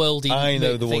absolute worldy I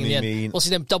know the one in you mean. What's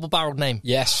his name? Double-barreled name.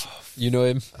 Yes. You know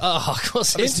him. Oh,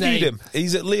 what's his name? Him.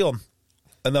 He's at Lyon.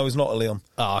 And no, he's not at Lyon.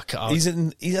 Oh, I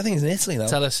think he's in Italy now.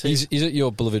 Tell us. He's at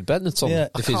your beloved Benetton,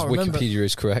 if his Wikipedia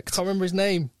is correct. I can't remember his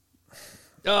name.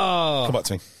 Oh. Come back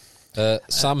to me.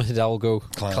 Sam Hidalgo.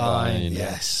 Klein.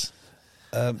 Yes.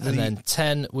 And then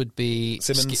 10 would be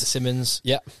Simmons.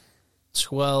 Yeah.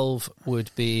 12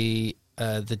 would be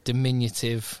the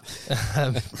diminutive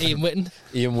Ian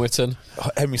Whitten.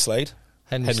 Henry Slade.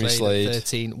 Henry Slade.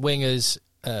 13. Wingers,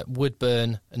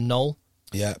 Woodburn and Knoll.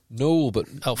 Yeah. No, but...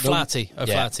 Flatty.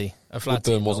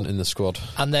 Woodburn wasn't in the squad.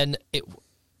 And then it...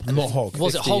 Not Hogg.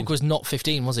 Was 15. It Hogg was not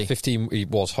 15, was he? 15, he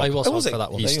was Hogg. He was Hogg for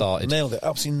that one. He started. Nailed it.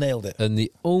 Absolutely nailed it. And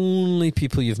the only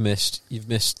people you've missed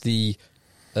the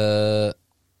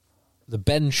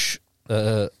bench,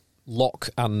 lock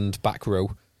and back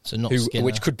row. So not Skinner.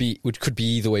 Which could be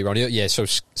either way around. Yeah, so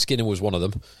Skinner was one of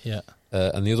them. Yeah.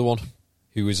 And the other one,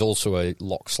 who is also a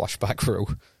lock/back row,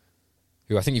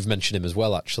 who I think you've mentioned him as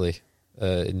well, actually,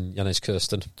 in Yannis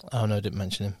Kirsten. Oh, no, I didn't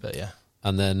mention him, but yeah.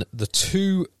 and then the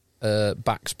two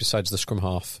backs besides the scrum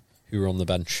half who were on the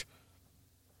bench.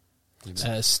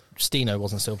 Steno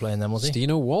wasn't still playing then, was he?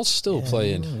 Steno was still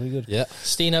playing. Really good. Yeah.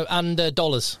 Steno and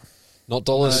Dollars. Not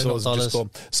Dollars. No, not Dollars. Just gone.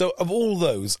 So of all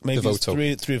those, maybe there's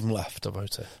three of them left.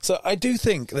 Devoto. So I do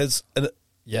think there's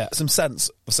some sense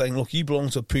of saying, look, you belong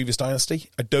to a previous dynasty.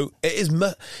 It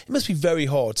must be very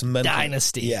hard to mentally...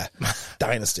 Dynasty. Yeah,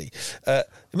 dynasty. It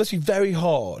must be very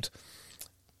hard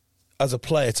as a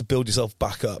player to build yourself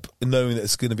back up, knowing that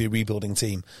it's going to be a rebuilding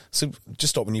team. So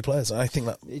just stop with new players. I think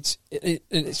that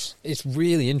it's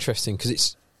really interesting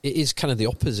because it is kind of the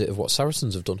opposite of what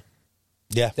Saracens have done.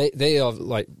 Yeah, they are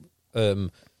like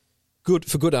good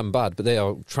for good and bad, but they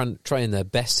are trying their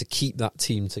best to keep that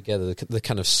team together, the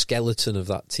kind of skeleton of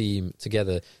that team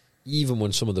together, even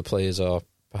when some of the players are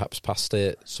perhaps past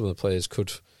it. Some of the players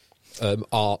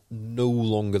are no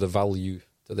longer the value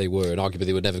that they were, and arguably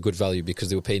they were never good value because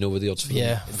they were paying over the odds for them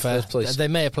in the first place. They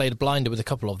may have played a blinder with a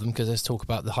couple of them because there's talk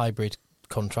about the hybrid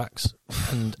contracts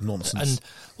and nonsense.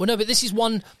 Well, no, but this is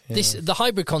one. The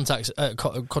hybrid contracts.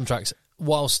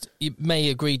 Whilst you may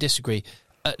agree, disagree,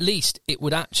 at least it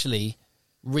would actually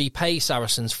repay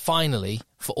Saracens finally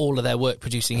for all of their work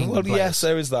producing England players. Yes,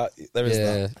 there is that. There is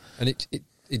that, and it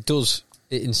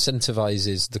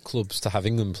incentivises the clubs to have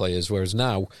England players, whereas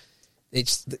now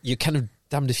you're kind of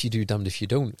damned if you do, damned if you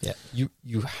don't. Yeah. You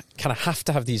kind of have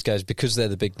to have these guys because they're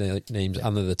the big names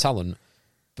and they're the talent,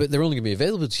 but they're only going to be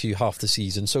available to you half the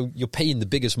season, so you're paying the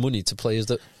biggest money to players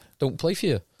that don't play for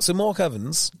you. So Mark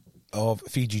Evans of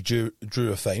Fiji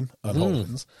Drua fame and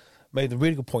Hollands made the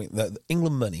really good point that the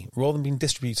England money, rather than being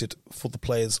distributed for the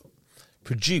players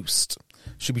produced,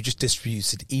 should be just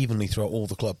distributed evenly throughout all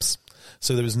the clubs.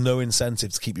 So there is no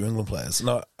incentive to keep your England players.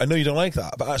 Now, I know you don't like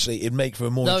that, but actually it'd make for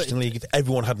a more interesting league if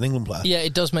everyone had an England player. Yeah,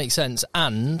 it does make sense,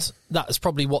 and that's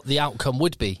probably what the outcome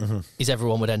would be, is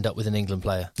everyone would end up with an England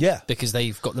player. Yeah. Because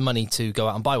they've got the money to go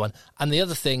out and buy one. And the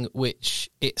other thing, which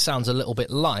it sounds a little bit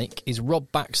like, is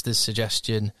Rob Baxter's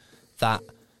suggestion that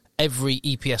every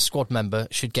EPS squad member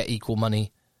should get equal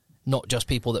money, not just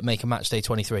people that make a matchday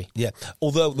 23. Yeah,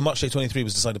 although the matchday 23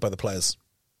 was decided by the players.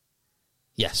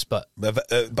 Yes, but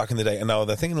back in the day, and now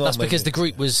they're thinking. Well, that's because the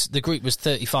group was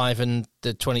 35 and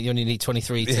the 20. You only need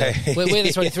 23. We're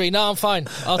the 23. No, I'm fine.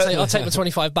 I'll take the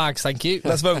 25 bags. Thank you.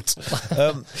 Let's vote.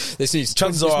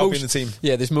 Chances are I'll be in the team.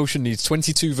 Yeah, this motion needs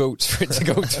 22 votes for it to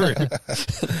go through.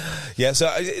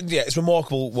 It's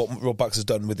remarkable what Rob Baxter's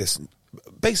done with this.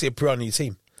 Basically, a brand new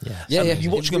team. Yeah.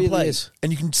 You watch them play,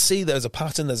 and you can see there's a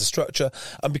pattern, there's a structure,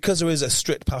 and because there is a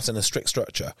strict pattern, a strict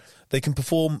structure, they can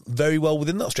perform very well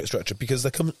within that strict structure because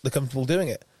they're comfortable doing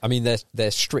it. I mean,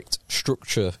 their strict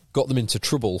structure got them into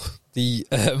trouble. The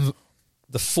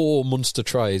 4 Munster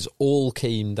tries all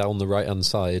came down the right hand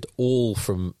side, all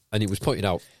from, and it was pointed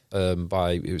out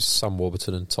it was Sam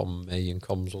Warburton and Tom May in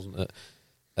comms, wasn't it?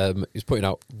 It was pointed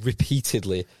out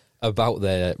repeatedly about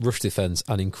their rush defence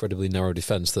and incredibly narrow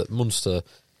defence that Munster,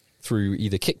 through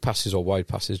either kick passes or wide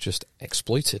passes, just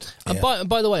exploited. And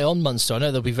by the way, on Munster, I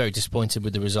know they'll be very disappointed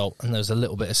with the result, and there's a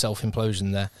little bit of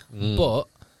self-implosion there. But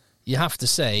you have to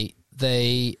say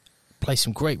they play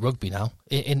some great rugby now,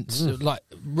 like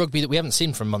rugby that we haven't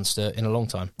seen from Munster in a long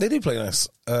time. They do play nice.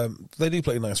 They do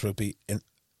play nice rugby.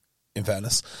 In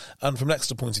fairness, and from an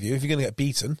extra point of view, if you're going to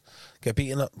get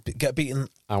beaten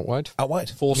out wide.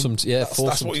 Force them.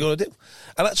 That's what you got to do.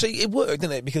 And actually, it worked,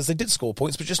 didn't it? Because they did score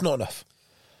points, but just not enough.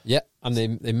 Yeah, and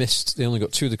they missed. They only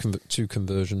got two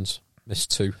conversions.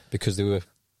 Missed 2 because they were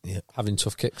having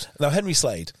tough kicks. Now, Henry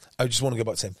Slade, I just want to go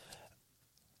back to him.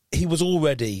 He was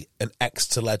already an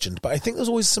Exeter legend, but I think there's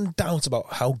always some doubt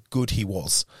about how good he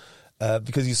was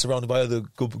because he's surrounded by other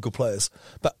good players.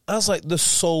 But as like the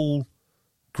sole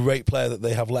great player that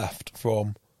they have left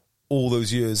from all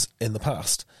those years in the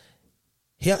past,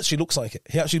 he actually looks like it.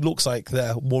 He actually looks like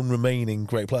their one remaining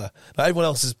great player. Now, everyone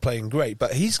else is playing great,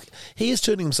 but he is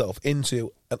turning himself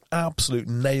into an absolute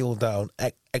nailed-down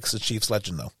Exeter Chiefs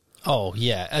legend now. Oh,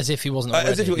 yeah, as if he wasn't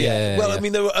already. I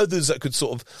mean, there were others that could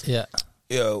sort of... Yeah.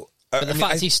 But the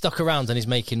fact he's stuck around and he's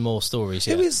making more stories,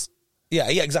 It is... Yeah,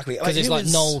 exactly. Because it's like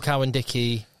Noel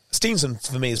Cowan-Dickey... Steenson,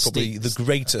 for me, is probably the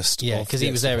greatest. Yeah, because he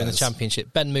was there in the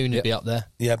Championship. Ben Moon would be up there.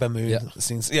 Yeah, Ben Moon.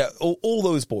 Yeah, all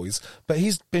those boys. But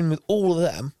he's been with all of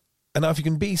them. And now if you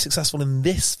can be successful in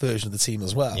this version of the team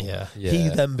as well, he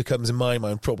then becomes, in my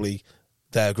mind, probably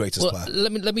their greatest player.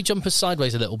 Let me jump us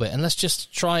sideways a little bit, and let's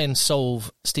just try and solve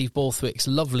Steve Borthwick's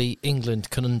lovely England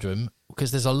conundrum,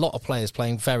 because there's a lot of players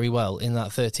playing very well in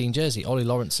that 13 jersey. Ollie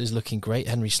Lawrence is looking great.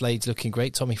 Henry Slade's looking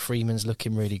great. Tommy Freeman's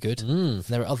looking really good. And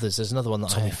there are others. There's another one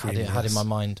that I had in my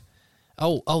mind.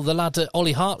 Oh, the lad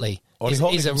Ollie Hartley.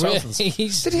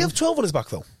 Did he have 12 on his back,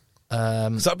 though?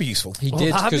 That'd be useful. He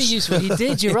did. That'd be useful. He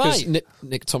did, you're right.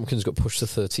 Nick Tompkins got pushed to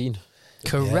 13.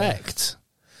 Correct.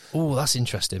 Oh, that's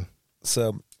interesting.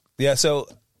 So Exeter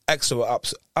were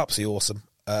absolutely awesome.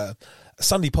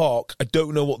 Sandy Park, I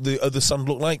don't know what the other stand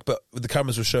looked like, but the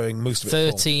cameras were showing most of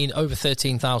it. Over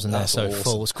 13,000 there, so awesome.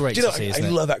 full. It's great Do you know, to see, I isn't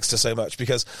it? love Exeter so much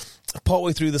because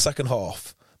partway through the second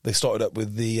half, they started up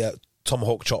with the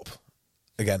tomahawk chop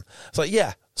again. It's like,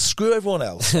 yeah, screw everyone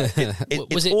else.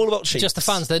 It's all about cheats. Just the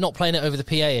fans, they're not playing it over the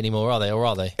PA anymore, are they? Or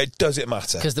are they? It doesn't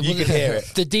matter. Because you can hear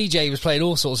it. The DJ was playing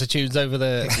all sorts of tunes over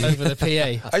the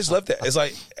PA. I just loved it. It's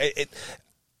like,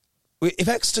 if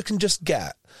Exeter can just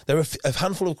get... There are a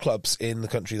handful of clubs in the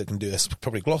country that can do this.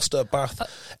 Probably Gloucester, Bath,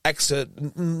 Exeter,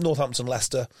 Northampton,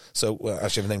 Leicester. So,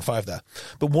 actually, I've named 5 there.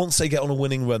 But once they get on a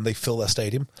winning run, they fill their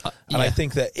stadium. And I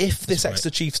think that if this Exeter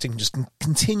Chiefs team just can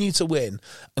continue to win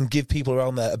and give people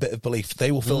around there a bit of belief,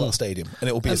 they will fill that stadium, and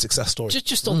it will be a success story.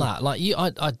 Just on that, like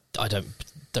I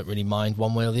don't really mind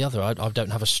one way or the other. I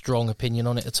don't have a strong opinion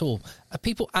on it at all. Are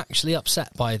people actually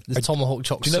upset by the tomahawk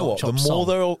chop? Do you know what?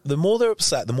 The more they're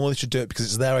upset, the more they should do it because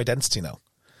it's their identity now.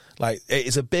 Like, it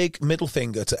is a big middle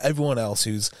finger to everyone else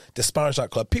who's disparaged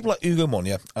that club. People like Ugo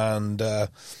Monya and...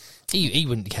 He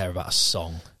wouldn't care about a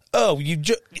song. Oh, are you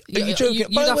joking? You'd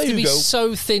have to be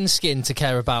so thin-skinned to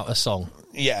care about a song.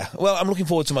 Yeah. Well, I'm looking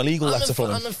forward to my legal letter from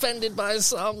him. I'm offended by a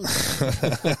song.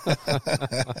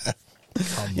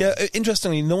 Yeah,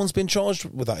 interestingly, no one's been charged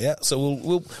with that yet. So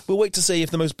we'll wait to see if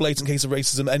the most blatant case of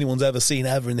racism anyone's ever seen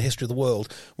ever in the history of the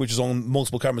world, which is on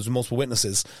multiple cameras with multiple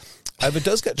witnesses, ever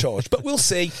does get charged. But we'll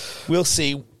see,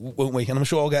 won't we? And I'm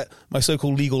sure I'll get my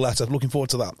so-called legal letter. Looking forward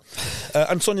to that.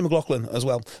 And Sonia McLaughlin as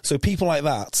well. So people like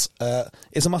that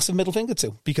is a massive middle finger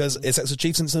to, because it's Exeter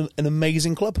Chiefs and it's an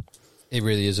amazing club. It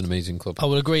really is an amazing club. I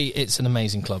will agree, it's an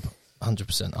amazing club.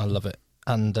 100%. I love it.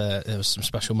 And there was some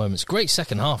special moments. Great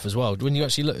second half as well. When you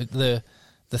actually look at the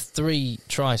 3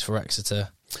 tries for Exeter.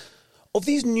 Of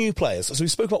these new players, so we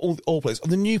spoke about all players,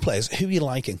 of the new players, who are you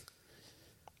liking?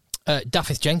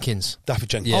 Daffith Jenkins.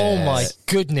 Yes. Oh my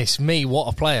goodness me,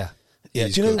 what a player. Yeah,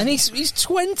 do you know? And he's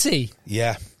 20.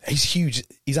 Yeah, he's huge.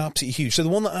 He's absolutely huge. So the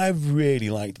one that I've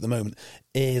really liked at the moment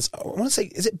is, I want to say,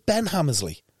 is it Ben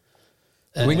Hammersley?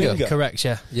 Winger. Correct,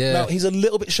 yeah. Now, he's a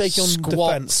little bit shaky on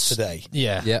defence today.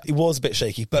 Yeah. He was a bit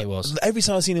shaky, but he was. Every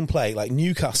time I've seen him play, like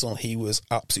Newcastle, he was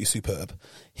absolutely superb.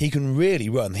 He can really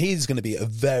run. He's going to be a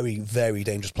very, very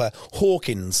dangerous player.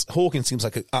 Hawkins seems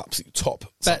like an absolute top.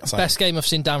 Best game I've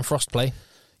seen Dan Frost play.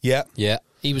 Yeah.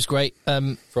 He was great.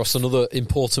 Frost, another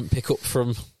important pickup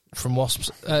from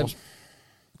Wasps.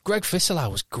 Greg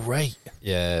Fisselau was great.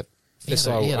 Yeah.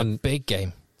 Fisselau he had a big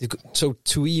game. So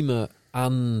Tuima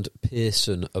and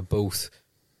Pearson are both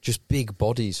just big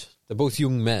bodies. They're both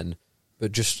young men,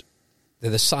 but they're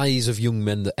the size of young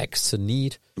men that Exeter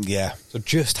need. Yeah. So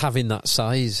just having that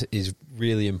size is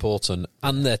really important,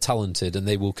 and they're talented, and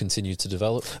they will continue to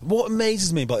develop. What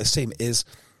amazes me about this team is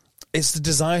it's the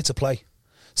desire to play.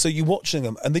 So you're watching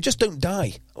them, and they just don't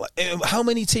die. Like, how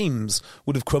many teams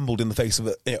would have crumbled in the face of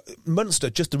it? Munster,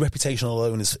 just the reputation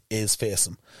alone is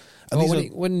fearsome.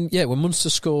 And when Munster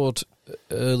scored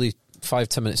early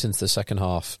 5-10 minutes into the second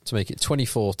half to make it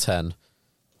 24-10,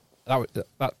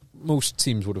 that most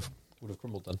teams would have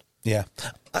crumbled then. Yeah,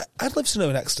 I'd love to know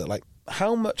in Exeter, like,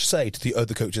 how much say do the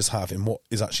other coaches have in what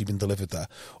is actually been delivered there,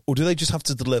 or do they just have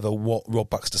to deliver what Rob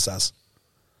Baxter says?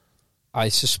 I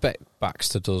suspect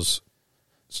Baxter does.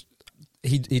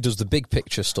 He does the big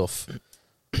picture stuff,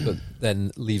 but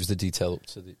then leaves the detail up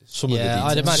to some of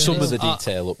the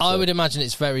detail. I would imagine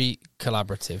it's very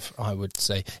collaborative. I would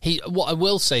say what I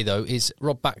will say though is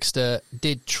Rob Baxter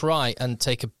did try and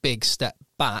take a big step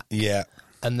back. Yeah.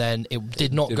 And then it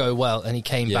did not go well, and he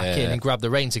came back in and grabbed the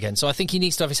reins again. So I think he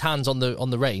needs to have his hands on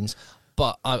the reins.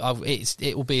 But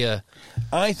it will be a...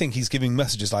 I think he's giving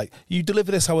messages like, you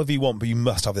deliver this however you want, but you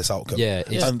must have this outcome. Yeah,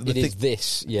 it is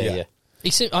this. Yeah.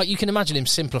 You can imagine him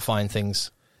simplifying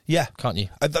things. Yeah. Can't you?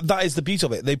 That is the beauty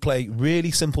of it. They play really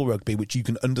simple rugby, which you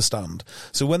can understand.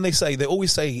 So when they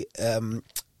always say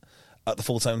at the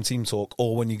full-time team talk,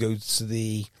 or when you go to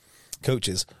the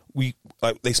coaches,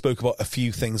 they spoke about a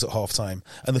few things at half-time.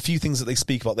 And the few things that they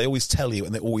speak about, they always tell you,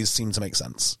 and they always seem to make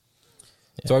sense.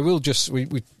 Yeah. So I will just...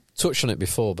 We touched on it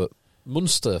before, but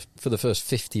Munster, for the first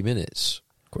 50 minutes,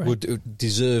 would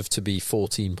deserve to be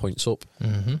 14 points up.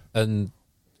 Mm-hmm. And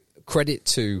credit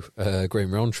to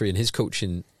Graham Rowntree and his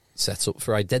coaching setup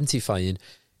for identifying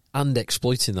and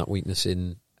exploiting that weakness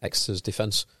in Exeter's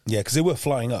defence. Yeah, because they were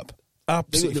flying up.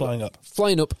 Absolutely flying up.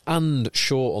 Flying up and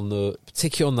short,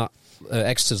 particularly on that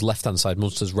Exeter's left-hand side,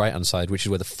 Munster's right-hand side, which is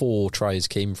where the 4 tries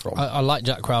came from. I like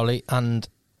Jack Crowley, and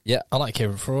Yeah, I like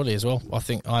Kieran Frawley as well. I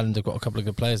think Ireland have got a couple of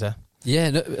good players there. yeah,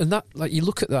 and that, like, you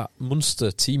look at that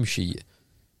Munster team sheet,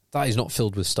 that is not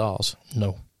filled with stars.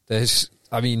 No.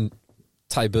 Tyburn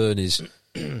is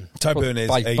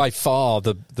by far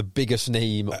the biggest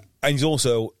name, and he's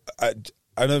also, I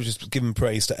know, just giving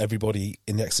praise to everybody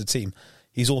in the Exeter team.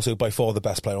 He's also by far the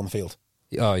best player on the field.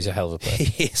 Oh, he's a hell of a player.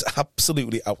 He is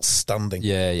absolutely outstanding.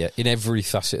 Yeah. In every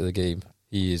facet of the game,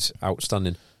 he is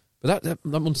outstanding. But that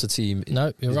Munster team,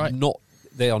 no, you're right.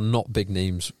 They are not big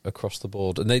names across the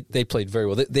board, and they played very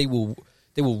well. They will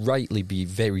rightly be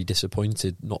very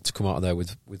disappointed not to come out of there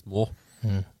with more.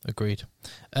 Agreed.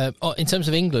 In terms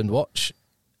of England watch,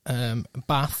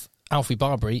 Bath, Alfie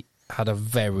Barbary had a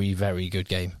very, very good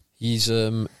game. He's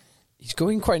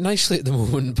going quite nicely at the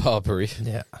moment, Barbary.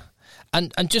 Yeah.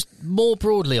 And just more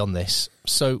broadly on this,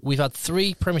 so we've had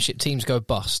 3 Premiership teams go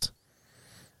bust.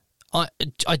 I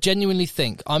genuinely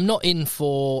think, I'm not in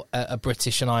for a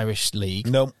British and Irish league.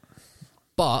 No.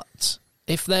 But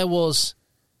if there was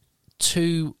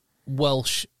 2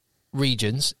 Welsh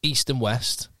regions, East and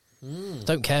West,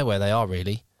 don't care where they are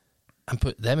really, and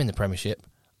put them in the Premiership,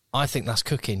 I think that's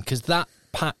cooking, because that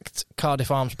packed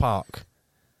Cardiff Arms Park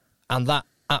and that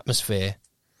atmosphere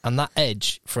and that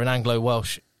edge for an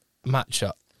Anglo-Welsh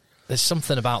matchup, there's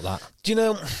something about that. Do you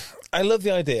know, I love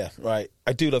the idea, right?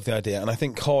 I do love the idea, and I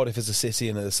think Cardiff as a city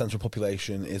and a central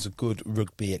population is a good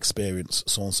rugby experience,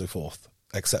 so on and so forth,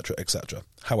 etc., etc.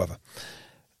 However,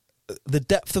 the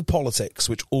depth of politics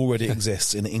which already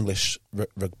exists in English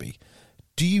rugby,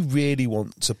 do you really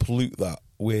want to pollute that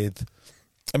with...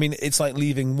 I mean, it's like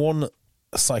leaving one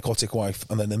psychotic wife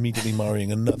and then immediately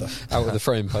marrying another. Out of the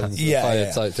frame, fire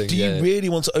type thing. Do you really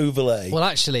want to overlay? Well,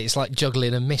 actually, it's like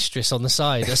juggling a mistress on the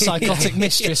side, a psychotic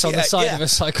mistress on the side of a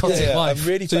psychotic wife. I'm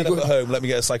really fed up at home, let me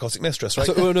get a psychotic mistress, right?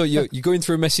 So, you're going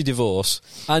through a messy divorce,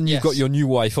 and you've got your new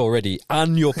wife already,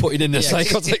 and you're putting in a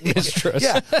psychotic mistress.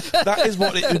 Yeah, that is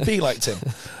what it would be like, Tim.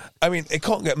 I mean, it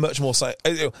can't get much more...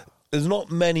 There's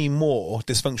not many more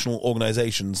dysfunctional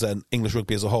organisations than English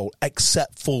rugby as a whole,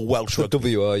 except for Welsh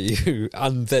rugby. WRU,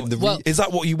 and then is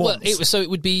that what you want? Well, it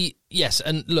would be, yes,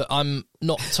 and look, I'm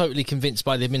not totally convinced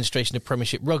by the administration of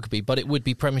Premiership Rugby, but it would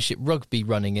be Premiership Rugby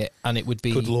running it, and it would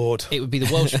be... Good Lord. It would be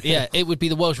the Welsh... yeah, it would be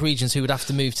the Welsh regions who would have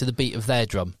to move to the beat of their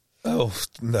drum. Oh,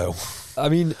 no. I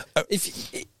mean,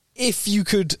 if you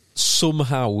could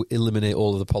somehow eliminate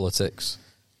all of the politics,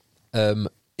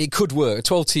 it could work. A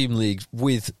 12-team league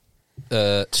with...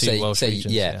 Welsh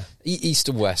regions, East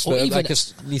and West, or but even, like a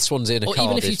Swansea and a or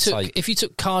Cardiff. Even if you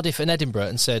took Cardiff and Edinburgh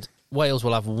and said Wales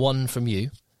will have 1 from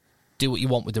you, do what you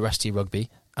want with the rest of your rugby,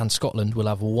 and Scotland will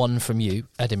have 1 from you,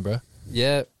 Edinburgh,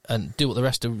 and do what you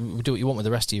want with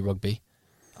the rest of your rugby.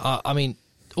 I mean,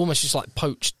 almost just like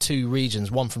poach 2 regions,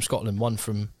 1 from Scotland, 1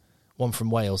 from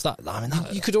Wales.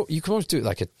 You could always do it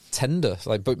like a tender,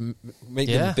 but make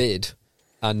them bid,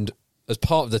 and as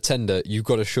part of the tender, you've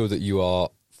got to show that you are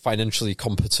financially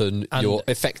competent, you're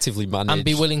effectively managed, and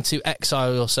be willing to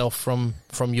exile yourself from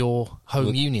your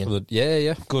home union.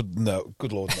 Good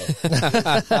Lord, no.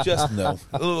 Just no.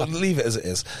 Leave it as it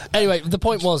is. Anyway, the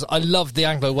point was, I loved the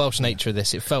Anglo-Welsh nature of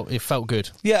this. It felt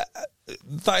good. Yeah,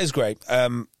 that is great.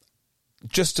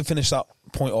 Just to finish that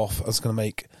point off, I was going to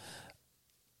make...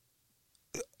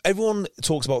 Everyone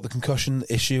talks about the concussion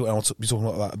issue, and I'll be talking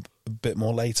about that a bit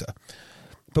more later.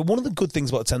 But one of the good things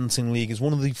about the 10-team league is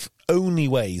one of the only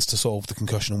ways to solve the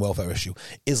concussion and welfare issue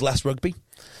is less rugby.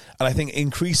 And I think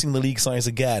increasing the league size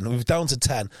again, we're down to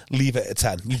 10, leave it at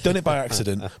 10. You've done it by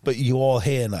accident, but you are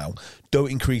here now.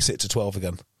 Don't increase it to 12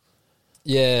 again.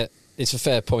 Yeah, it's a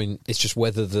fair point. It's just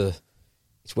whether the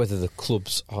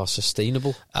clubs are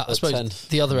sustainable. I suppose 10.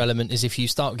 The other element is if you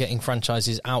start getting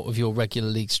franchises out of your regular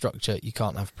league structure, you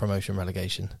can't have promotion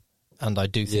relegation. And I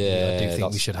do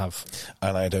think we should have.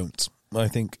 And I don't. I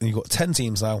think you've got 10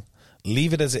 teams now.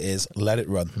 Leave it as it is. Let it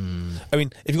run. I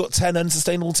mean, if you've got 10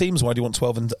 unsustainable teams, why do you want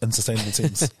 12 unsustainable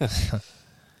teams?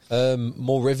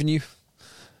 More revenue.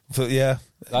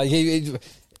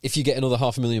 If you get another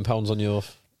 £500,000 on your...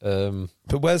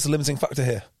 But where's the limiting factor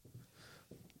here?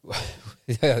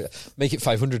 Make it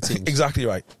 500 teams. Exactly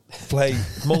right. Play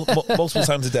multiple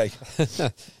times a day.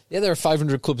 Yeah, there are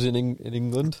 500 clubs in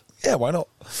England. Yeah, why not?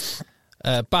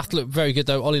 Bath looked very good,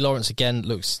 though. Ollie Lawrence, again,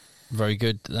 looks... very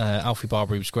good. Alfie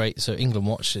Barbary was great. So England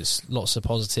watch, it's lots of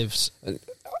positives.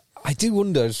 I do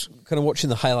wonder, I was kind of watching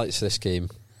the highlights of this game.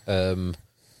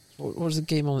 What was the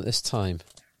game on at this time?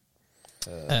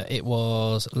 It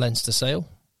was Leinster Sale.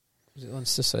 Was it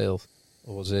Leinster Sale?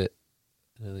 Or was it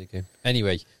an early game?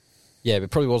 Anyway, yeah,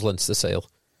 it probably was Leinster Sale.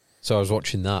 So I was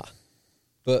watching that.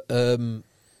 But I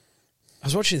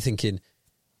was watching it thinking,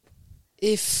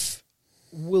 if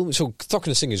So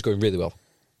Thockenham Singer's going really well.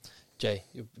 Jay,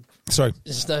 Sorry.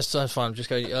 That's fine. I'm just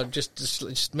going.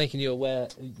 Just making you aware.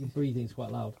 Your breathing's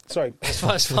quite loud. Sorry. It's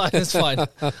fine. It's fine. I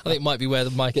think it might be where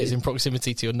the mic is in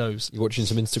proximity to your nose. You're watching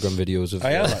some Instagram videos of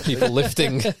I am, people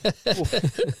lifting.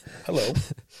 Hello.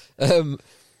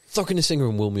 Thockenham Singer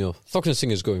and Wilmore. Thockenham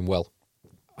Singer's going well.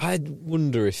 I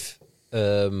wonder if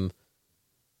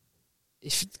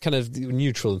kind of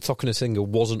neutral and Thockenham Singer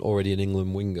wasn't already an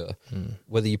England winger,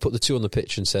 whether you put the two on the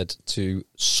pitch and said to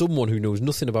someone who knows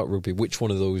nothing about rugby which one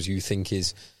of those you think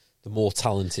is the more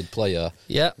talented player,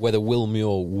 whether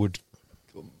Wilmore would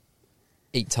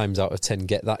 8 times out of 10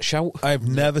 get that shout. I've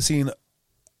never seen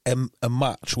a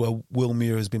match where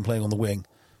Wilmore has been playing on the wing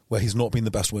where he's not been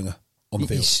the best winger on the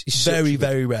field. He's very,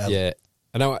 very rare. Yeah.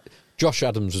 And now Josh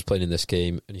Adams was playing in this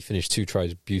game and he finished 2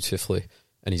 tries beautifully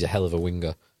and he's a hell of a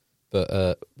winger.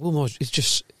 But Wilmore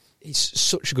he's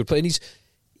such a good player. And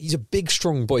he's a big,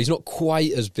 strong boy. He's not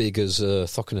quite as big as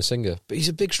Thockenham Singer, but he's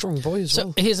a big, strong boy as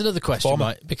well. Here's another question,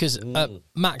 right? Because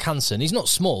Mac Hansen, he's not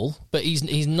small, but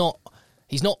he's not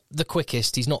the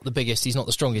quickest. He's not the biggest. He's not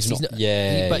the strongest.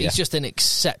 He's just an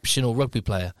exceptional rugby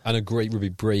player and a great rugby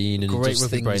brain and great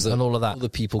rugby brain and all of that. Other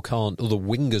people can't. Other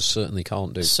wingers certainly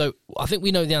can't do. So I think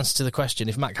we know the answer to the question.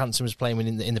 If Mac Hansen was playing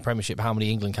in the Premiership, how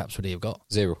many England caps would he have got?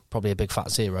 0. Probably a big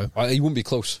fat 0. He wouldn't be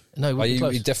close. No, he wouldn't be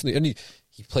close. He definitely. And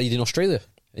he played in Australia.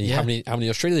 How many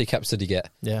Australia caps did he get?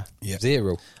 Yeah.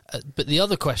 0. But the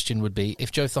other question would be,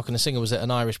 if Joe Thockenham Singer was at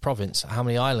an Irish province, how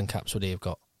many island caps would he have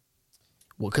got?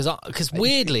 Because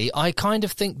weirdly, I kind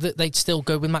of think that they'd still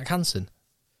go with Mac Hansen.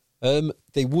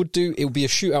 They would do. It would be a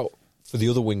shootout for the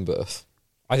other wing berth.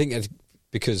 I think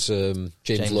because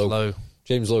James Lowe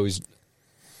is.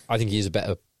 I think he is a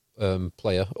better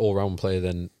player, all-round player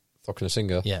than Thockenham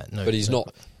Singer. Yeah, no, but he's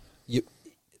not.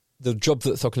 The job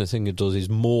that Thockenham Singer does is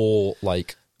more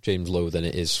like James Lowe than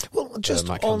it is. Well, just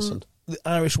Mac on Hansen. The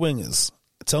Irish wingers,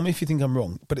 tell me if you think I'm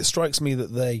wrong, but it strikes me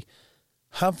that they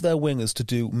have their wingers to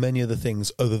do many other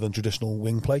things other than traditional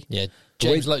wing play. Yeah,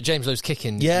 James Lowe's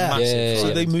kicking. Massive.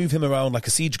 So they move him around like a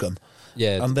siege gun.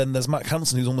 Yeah, and then there's Mac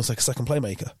Hansen, who's almost like a second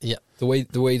playmaker. Yeah, the way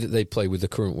that they play with the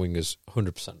current wingers,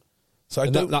 100%. So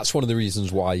that's one of the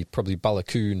reasons why probably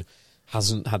Balakoon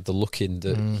hasn't had the look in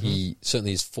that he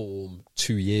certainly his form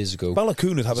 2 years ago.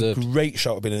 Balakoon would have a great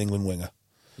shot at being an England winger.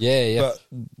 Yeah. But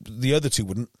the other two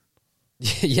wouldn't.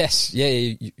 Yes,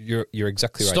 you're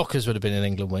exactly right. Stockers would have been an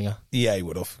England winger. Yeah, he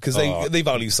would have, because they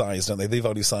value size, don't they? They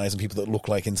value size and people that look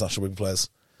like international rugby players.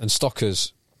 And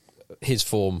Stockers, his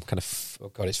form kind of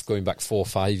it's going back 4 or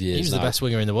 5 years. He was now. the best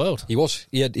winger in the world. He was.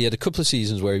 He had a couple of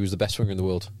seasons where he was the best winger in the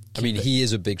world. I mean, he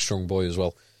is a big, strong boy as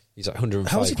well. He's like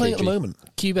 105 How is he playing at the moment?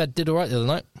 Cubed did all right the other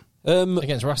night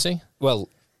against Racing. Well,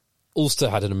 Ulster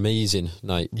had an amazing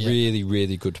night. Yeah. Really,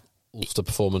 really good Ulster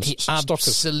performance. He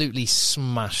absolutely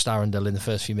smashed Arundel in the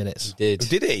first few minutes. He did.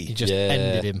 Did he? He just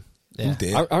ended him.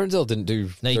 Yeah. Arundel didn't do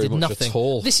very much nothing at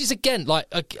all. This is again like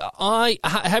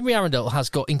Henry Arundel has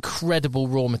got incredible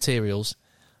raw materials,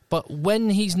 but when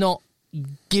he's not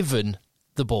given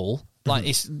the ball,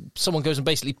 like someone goes and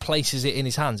basically places it in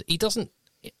his hands, he doesn't.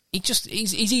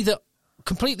 He's either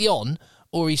completely on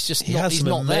or he's just he not, has he's some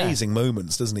not amazing there.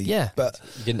 moments, doesn't he? Yeah, but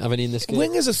you didn't have any in this game.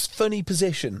 Wing is a funny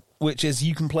position, which is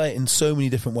you can play it in so many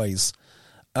different ways,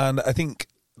 and I think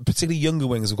particularly younger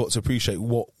wingers have got to appreciate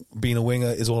what being a winger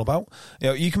is all about. You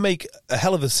know, you can make a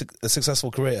hell of a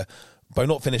successful career by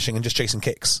not finishing and just chasing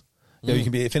kicks. You know, you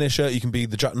can be a finisher, you can be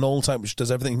the Jack Knoll type, which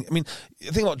does everything. I mean,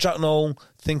 think about Jack Knoll,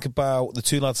 think about the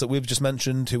two lads that we've just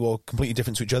mentioned who are completely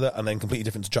different to each other and then completely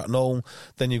different to Jack Knoll.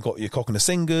 Then you've got your Cock and the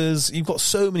Singers. You've got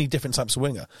so many different types of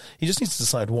winger. He just needs to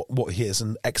decide what he is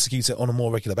and execute it on a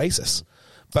more regular basis.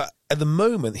 But at the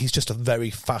moment, he's just a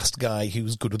very fast guy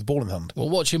who's good with the ball in hand. Well,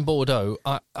 watching Bordeaux,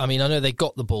 I mean, I know they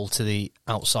got the ball to the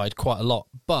outside quite a lot,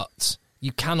 but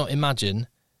you cannot imagine,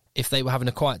 if they were having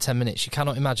a quiet 10 minutes, you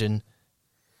cannot imagine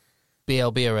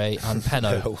BLBRA and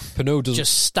Penaud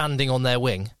just standing on their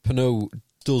wing. Penaud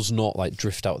does not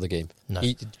drift out of the game. No.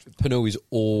 Penaud is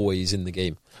always in the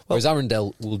game. Whereas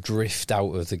Arundel will drift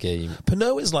out of the game.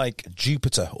 Penaud is like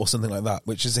Jupiter or something like that,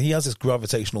 which is he has this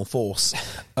gravitational force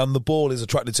and the ball is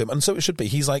attracted to him. And so it should be.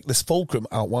 He's like this fulcrum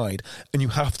out wide and you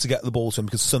have to get the ball to him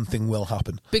because something will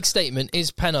happen. Big statement.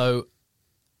 Is Penaud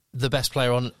the best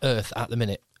player on earth at the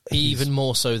minute? Even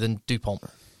more so than Dupont?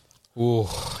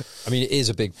 Oh, I mean, it is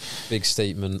a big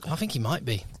statement. I think he might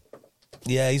be.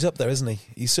 Yeah, he's up there, isn't he?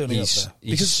 He's certainly up there.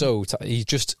 He's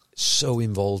just so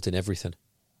involved in everything.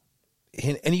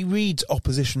 And he reads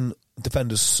opposition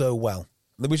defenders so well.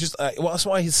 Which is that's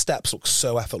why his steps look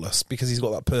so effortless, because he's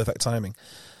got that perfect timing.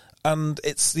 And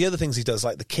it's the other things he does,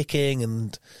 like the kicking,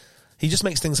 and He just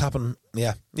makes things happen.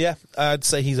 Yeah, I'd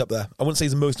say he's up there. I wouldn't say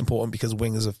he's the most important because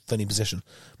wing is a funny position,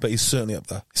 but he's certainly up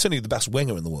there. He's certainly the best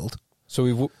winger in the world. So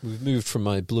we've moved from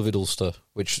my beloved Ulster,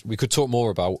 which we could talk more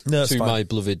about, to fine. my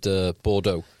beloved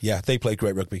Bordeaux. Yeah, they play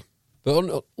great rugby. But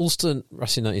on Ulster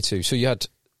Racing 92, so you had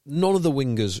none of the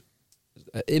wingers.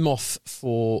 Imhoff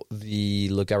for the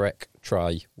Le Garrec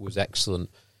try was excellent,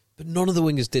 but none of the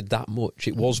wingers did that much.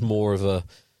 It was more of a,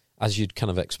 as you'd kind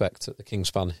of expect at the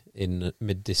Kingspan in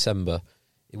mid-December,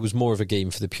 it was more of a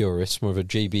game for the purists, more of a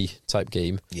JB type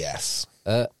game. Yes.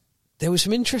 There were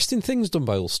some interesting things done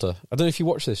by Ulster. I don't know if you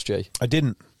watched this, Jay. I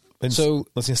didn't. So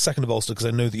let's see a second of Ulster because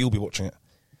I know that you'll be watching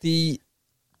it.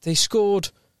 They scored.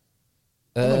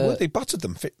 They battered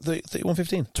them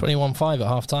 31-15. 21-5 at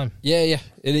half time. Yeah.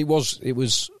 And it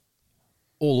was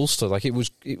all Ulster. Like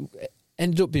it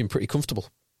ended up being pretty comfortable.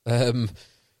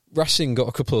 Racing got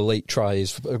a couple of late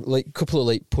tries, couple of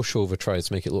late pushover tries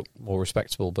to make it look more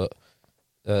respectable, but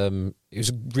it was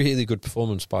a really good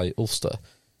performance by Ulster.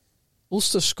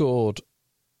 Ulster scored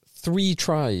 3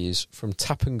 tries from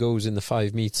tap and goes in the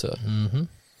 5 metre. Mm-hmm.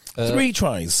 3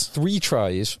 tries? 3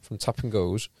 tries from tap and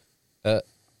goes,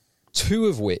 2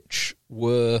 of which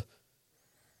were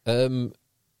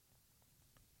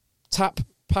tap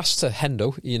pass to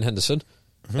Ian Henderson,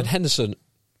 and Henderson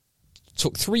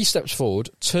took 3 steps forward,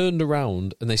 turned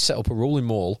around, and they set up a rolling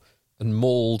maul and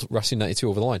mauled Racing 92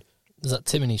 over the line. Was that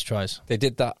Timoney's tries? They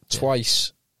did that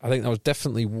twice. I think that was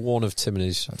definitely one of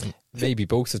Timoney's, maybe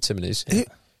both of Timoney's.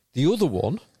 The other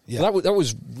one, that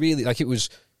was really, it was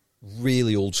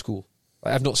really old school.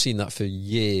 I've not seen that for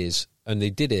years, and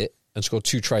they did it and scored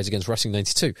 2 tries against Racing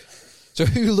 92. So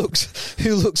who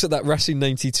looks at that Racing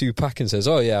 92 pack and says,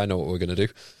 "Oh yeah, I know what we're going to do.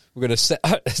 We're going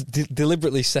to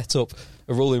deliberately set up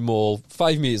a rolling maul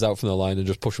 5 meters out from the line and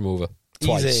just push them over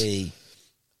twice." Easy.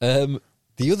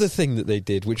 The other thing that they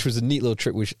did, which was a neat little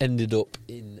trick, which ended up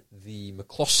in the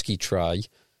McCloskey try,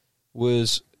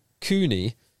 was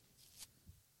Cooney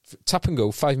tap and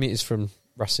go 5 meters from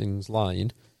Racing's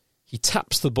line. He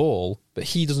taps the ball, but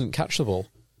he doesn't catch the ball.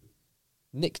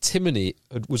 Nick Timoney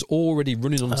was already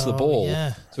running onto the ball,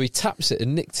 so he taps it,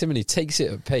 and Nick Timoney takes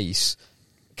it at pace,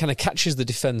 kind of catches the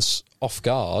defence off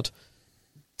guard,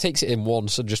 takes it in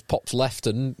once and just pops left,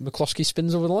 and McCloskey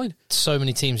spins over the line. So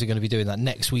many teams are going to be doing that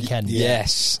next weekend.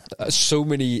 Yes. So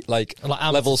many, like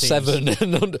level teams. 7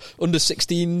 and under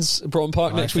 16s Broughton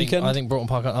Park next weekend. I think Broughton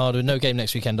Park are no game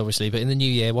next weekend, obviously, but in the new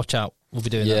year, watch out. We'll be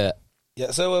doing that.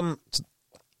 Yeah, so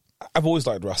I've always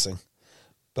liked Racing,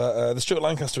 but the Stuart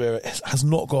Lancaster era has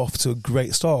not got off to a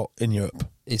great start in Europe.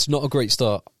 It's not a great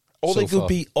start. Are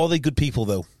they good people,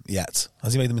 though, yet?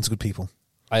 Has he made them into good people?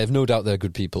 I have no doubt they're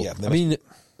good people. Yeah, I mean,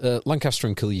 Lancaster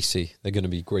and Khaleesi, they're going to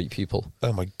be great people.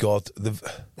 Oh my God, the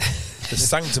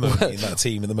sanctimony in that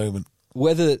team at the moment.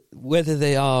 Whether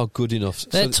they are good enough,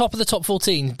 they're top of the top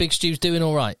 14. Big Stew's doing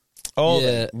all right. Oh,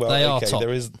 yeah, they are top.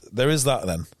 There is that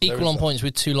then. Equal on points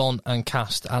with Toulon and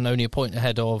Cast, and only a point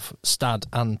ahead of Stad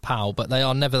and Pau, but they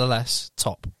are nevertheless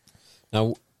top.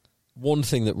 Now, one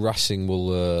thing that Racing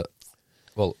will,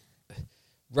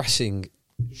 Racing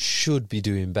should be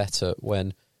doing better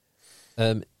when,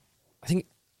 I think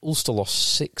Ulster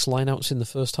lost 6 lineouts in the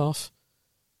first half.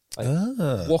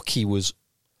 Woki was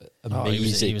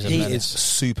amazing. He is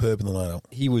superb in the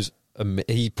lineout.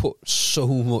 He put so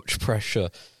much pressure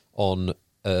on.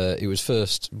 It was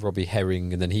first Robbie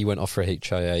Herring, and then he went off for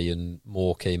HIA, and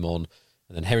Moore came on,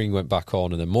 and then Herring went back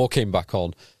on, and then Moore came back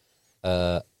on.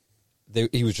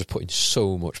 He was just putting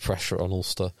so much pressure on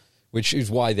Ulster, which is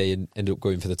why they ended up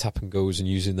going for the tap and goes and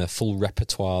using their full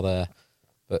repertoire there.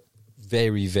 But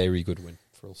very, very good win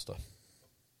for Ulster.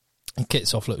 And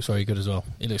Kitsoff looks very good as well.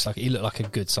 He looked like a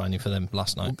good signing for them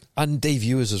last night. And Dave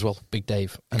Ewers as well. Big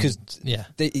Dave. Because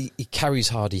he carries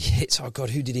hard, he hits. Oh God,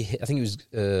 who did he hit? I think it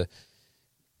was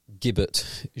Gilbert,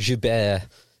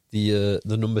 the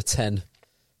number 10.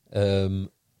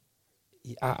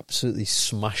 He absolutely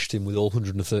smashed him with all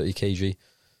 130 kg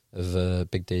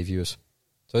of Big Dave Ewers.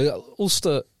 So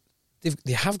Ulster,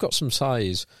 they have got some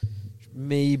size,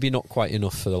 maybe not quite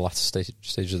enough for the latter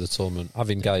stage of the tournament.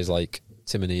 Having guys like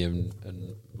Timoney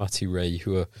and Matty Ray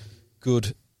who are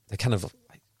good, they're kind of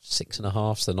like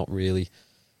 6.5, they're not really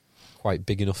quite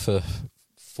big enough for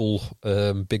full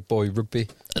big boy rugby.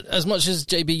 As much as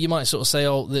JB, you might sort of say,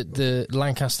 the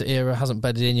Lancaster era hasn't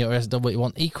bedded in yet or hasn't done what you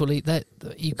want. Equally,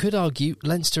 you could argue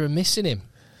Leinster are missing him.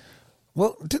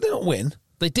 Well, did they not win?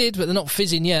 They did, but they're not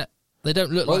fizzing yet. They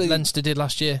don't look like Leinster did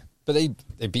last year. But they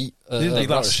beat... they beat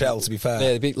La Rochelle, to be fair. Yeah,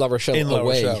 they beat La Rochelle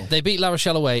away. Rochelle. They beat La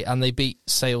Rochelle away, and they beat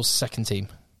Sale's second team.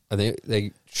 And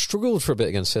they struggled for a bit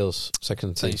against Sale's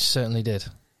second team. They certainly did.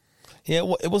 Yeah,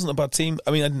 well, it wasn't a bad team.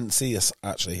 I mean, I didn't see this,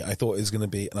 actually. I thought it was going to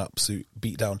be an absolute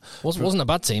beatdown. Wasn't a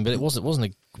bad team, but it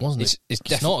wasn't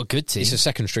it's not a good team. It's a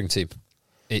second-string team.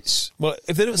 Well,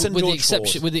 if they don't send with George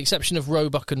Ford... With the exception of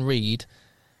Roebuck and Reed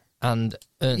and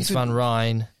Ernst van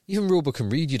Rijn... Even Roebuck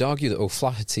and Reed, you'd argue that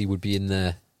O'Flaherty would be in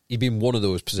there. He'd be in one of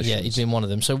those positions. Yeah, he'd be in one of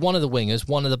them. So one of the wingers,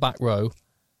 one of the back row,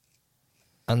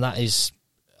 and that is,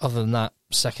 other than that,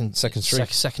 second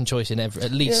choice in every,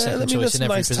 at least second choice in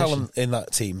every nice position. talent in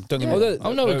that team. Don't get me wrong.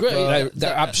 Oh no, great.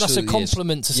 That's a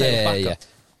compliment to say backup. Yeah.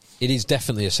 It is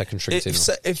definitely a second string team.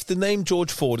 If the name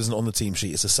George Ford isn't on the team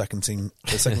sheet, it's a second string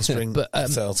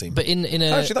Sale team. But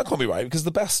actually, that can't be right because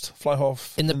the best fly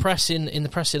half in the press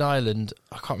in Ireland,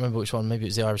 I can't remember which one. Maybe it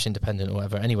was the Irish Independent or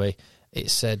whatever. Anyway,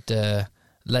 it said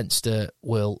Leinster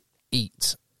will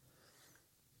eat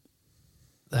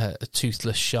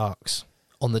toothless sharks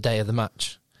on the day of the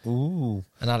match. Ooh.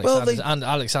 And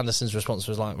Alex Anderson's response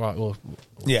was like, right, well,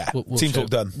 we'll team talk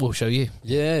done. We'll show you.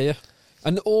 Yeah.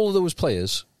 And all of those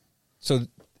players, so it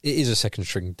is a second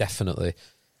string, definitely,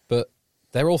 but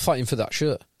they're all fighting for that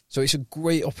shirt. So it's a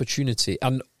great opportunity,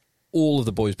 and all of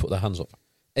the boys put their hands up.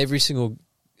 Every single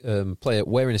player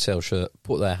wearing a Sale shirt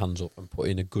put their hands up and put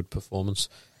in a good performance.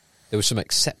 There were some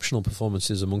exceptional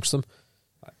performances amongst them.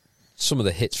 Some of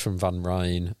the hits from Van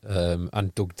Rijn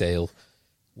and Doug Dale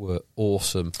were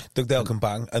awesome. Doug Dale can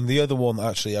bang. And the other one,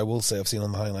 actually, I will say I've seen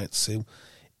on the highlights too,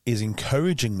 is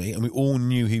encouraging me, and we all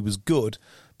knew he was good,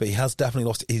 but he has definitely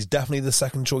lost. He's definitely the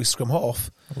second choice scrum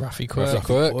half. Rafi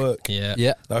Quirk.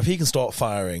 Yeah. Now, if he can start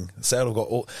firing, Sale have got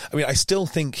all... I mean, I still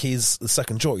think he's the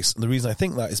second choice, and the reason I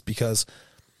think that is because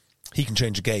he can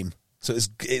change a game. So it's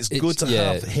good to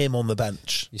have him on the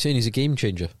bench. You're saying he's a game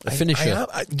changer? A finisher?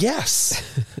 Yes.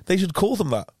 They should call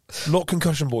them that. Not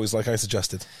concussion boys, like I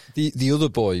suggested. The other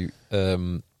boy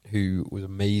who was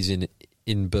amazing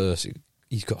in burst,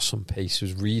 he's got some pace,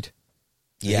 was Reed.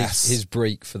 Yes. His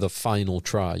break for the final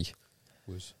try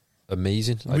was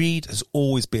amazing. Reed has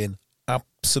always been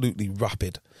absolutely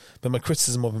rapid. But my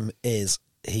criticism of him is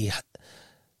he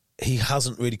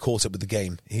hasn't really caught up with the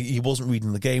game. He wasn't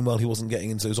reading the game well. He wasn't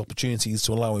getting into those opportunities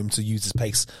to allow him to use his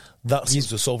pace. That seems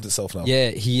to have solved itself now.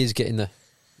 Yeah, he is getting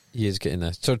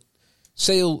there. So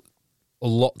Sale, a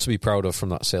lot to be proud of from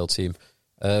that Sale team.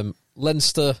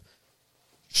 Leinster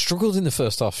struggled in the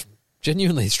first half.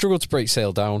 Genuinely struggled to break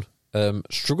Sale down.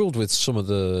 Struggled with some of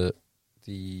the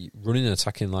running and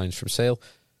attacking lines from Sale,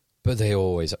 but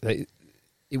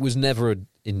it was never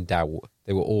in doubt.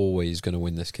 They were always going to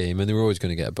win this game, and they were always going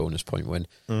to get a bonus point win.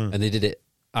 And they did it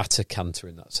at a canter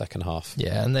in that second half.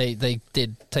 Yeah, and they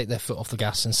did take their foot off the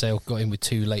gas, and Sale got in with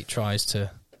 2 late tries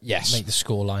to make the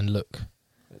scoreline look.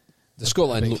 The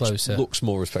scoreline looks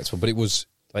more respectable, but it was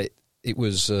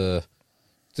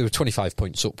they were 25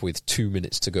 points up with 2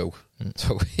 minutes to go.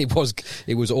 So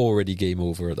it was already game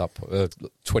over at that point,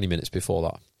 20 minutes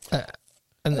before that.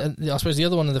 And I suppose the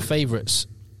other one of the favourites,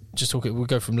 we'll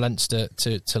go from Leinster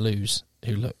to Toulouse,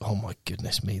 who look, oh my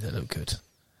goodness me, they look good.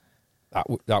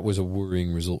 That was a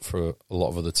worrying result for a lot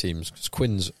of other teams, because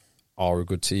Quins are a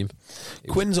good team.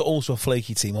 Quins are also a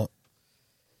flaky team,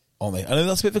 aren't they? I know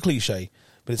that's a bit of a cliche,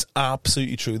 but it's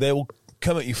absolutely true. They will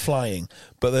come at you flying,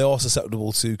 but they are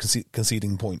susceptible to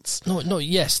conceding points.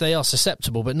 Yes, they are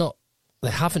susceptible, but they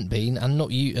haven't been, and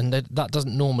not you, and that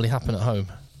doesn't normally happen at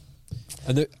home.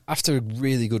 And after a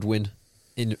really good win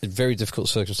in very difficult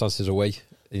circumstances away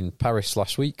in Paris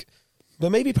last week.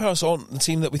 But maybe Paris aren't the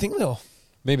team that we think they are.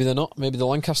 Maybe they're not. Maybe the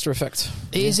Lancaster effect.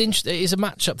 It is interesting. It is a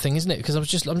matchup thing, isn't it? Because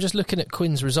I'm just looking at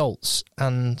Quinn's results,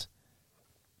 and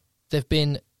they've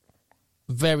been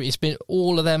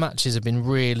all of their matches have been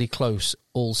really close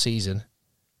all season,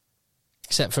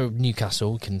 except for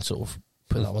Newcastle. We can sort of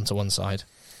put that one to one side,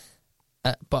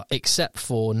 but except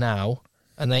for now.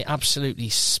 And they absolutely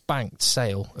spanked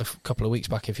Sale a couple of weeks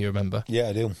back, if you remember. Yeah,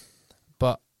 I do.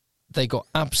 But they got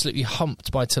absolutely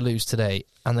humped by Toulouse today,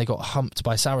 and they got humped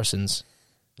by Saracens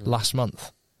last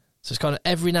month. So it's kind of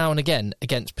every now and again,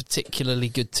 against particularly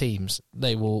good teams,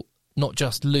 they will not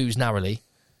just lose narrowly,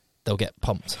 they'll get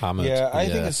pumped. Hammered. Yeah, I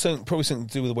think it's probably something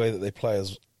to do with the way that they play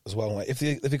as well. Like if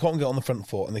they can't get on the front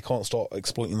foot and they can't start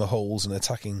exploiting the holes and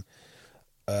attacking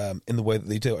in the way that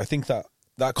they do, I think that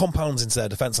compounds into their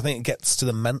defence. I think it gets to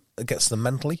them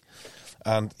mentally,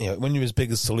 and when you're as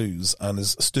big as Toulouse and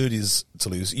as sturdy as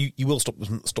Toulouse, you will stop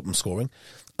them scoring,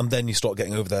 and then you start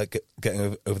getting over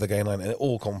the game line, and it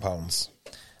all compounds.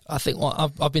 I think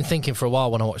what I've been thinking for a while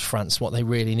when I watch France, what they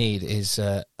really need is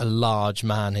a large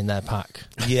man in their pack.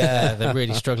 Yeah, they're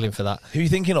really struggling for that. Who are you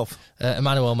thinking of?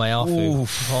 Emmanuel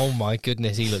Meafu. Oh my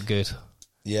goodness, he looked good.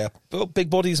 Yeah, but big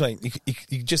bodies, mate.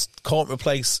 You just can't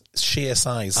replace sheer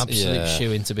size. Absolute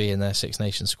shoe-in to be in their Six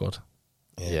Nations squad.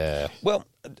 Yeah. Well,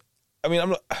 I mean, I'm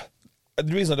not.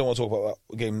 The reason I don't want to talk about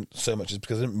that game so much is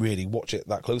because I didn't really watch it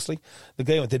that closely. The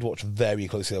game I did watch very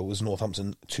closely though was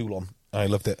Northampton-Toulon. I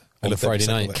loved it. I loved Friday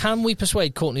night. Can we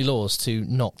persuade Courtney Laws to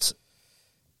not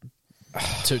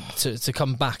to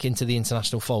come back into the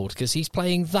international fold because he's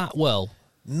playing that well?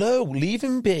 No, leave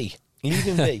him be. Leave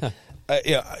him be.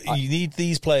 You need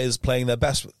these players playing their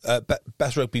best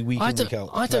rugby week in, week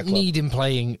out. I don't need him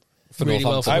playing for really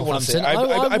well for Northampton.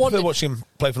 I prefer watching him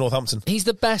play for Northampton. He's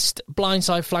the best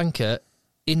blindside flanker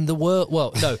in the world.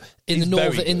 Well, no, in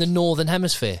the northern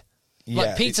hemisphere. Yeah,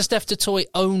 like Peter Steph Toy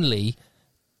only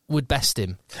would best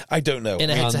him. I don't know. In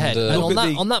a head-to-head.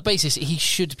 And on that basis, he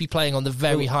should be playing on the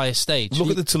very highest stage. Look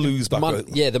at the Toulouse back row.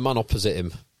 The man opposite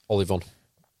him, Olivon,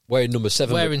 wearing number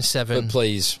 7. But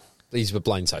plays. He's a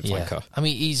blindside flanker. I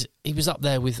mean, he was up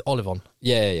there with Olivon.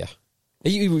 Yeah.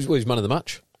 He was man of the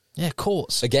match. Yeah, of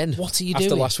course. Again, what are you doing?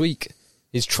 After last week,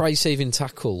 his try-saving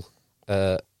tackle,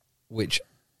 which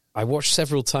I watched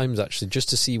several times actually, just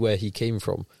to see where he came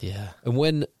from. Yeah. And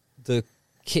when the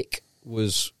kick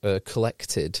was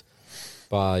collected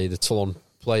by the Toulon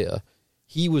player,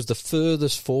 he was the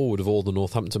furthest forward of all the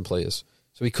Northampton players.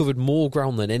 So he covered more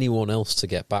ground than anyone else to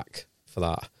get back for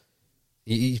that.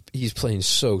 He's playing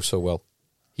so well.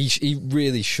 He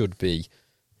really should be,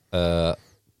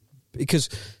 because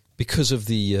of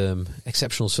the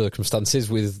exceptional circumstances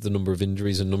with the number of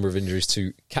injuries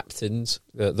to captains,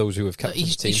 those who have captained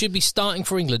the team. He should be starting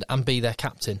for England and be their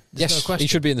captain. There's no question. He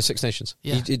should be in the Six Nations.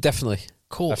 Yeah. He definitely. Of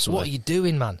course. Definitely. What are you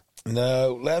doing, man?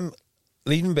 No,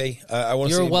 leave him be. I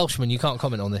want. You're a Welshman. You can't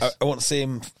comment on this. I want to see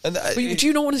him. Do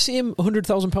you not want to see him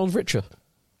 £100,000 richer?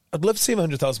 I'd love to see him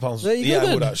 £100,000. Yeah,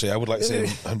 I would actually. I would like to see him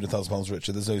 £100,000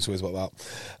 richer. There's no two ways about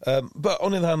that. But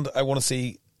on the other hand, I want to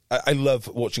see. I love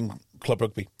watching club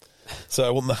rugby, so I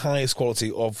want the highest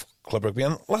quality of club rugby.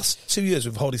 And last 2 years,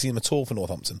 we've hardly seen him at all for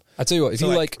Northampton. I tell you what, if you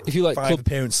like 5 club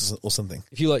appearances or something.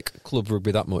 If you like club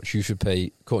rugby that much, you should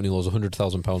pay Courtney Laws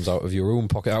 £100,000 out of your own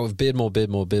pocket, out of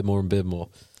Beardmore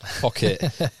pocket,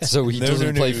 so he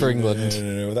doesn't play for England.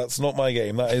 No, that's not my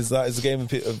game. That is a game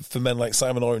for men like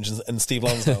Simon Orange and Steve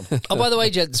Lansdowne. Oh, by the way,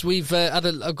 gents,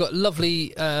 I've got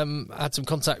lovely had some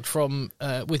contact from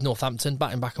with Northampton,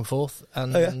 batting back and forth,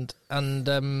 and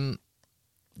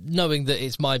knowing that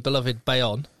it's my beloved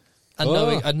Bayonne.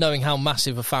 And knowing how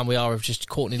massive a fan we are of just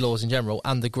Courtney Laws in general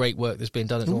and the great work that's being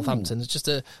done at Northampton, it's just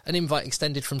an invite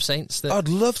extended from Saints. I'd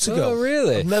love to go. Oh,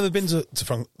 really? I've never been to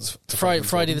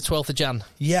Friday the 12th of Jan.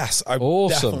 Yes, I would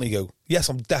definitely go. Yes,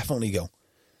 I'll definitely go.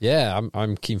 Yeah,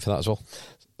 I'm keen for that as well.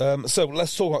 So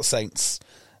let's talk about Saints.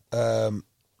 Where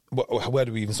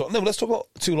do we even start? No, let's talk about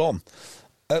Toulon.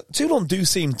 Toulon do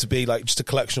seem to be like just a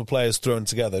collection of players thrown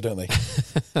together, don't they?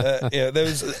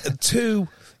 There's 2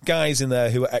 guys in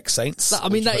there who are ex-Saints. I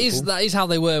mean, that is how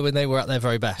they were when they were at their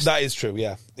very best. That is true,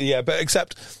 yeah. But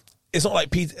except it's not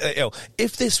like Pete.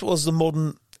 If this was the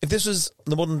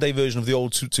modern day version of the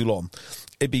old Toulon,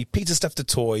 it'd be Peter Steph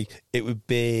Toy. It would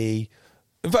be.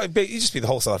 In fact, it'd just be the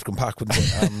whole South African pack, wouldn't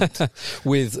it?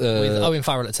 With Owen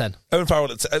Farrell at 10. Owen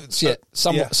Farrell at 10.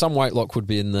 Sam Whitelock would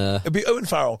be in there. It'd be Owen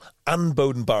Farrell and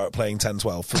Bowden Barrett playing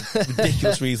 10-12 for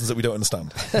ridiculous reasons that we don't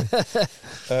understand.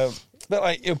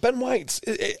 But Ben White,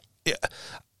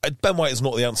 Ben White is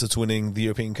not the answer to winning the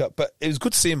European Cup, but it was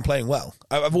good to see him playing well.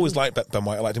 I've always liked Ben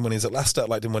White. I liked him when he was at Leicester. I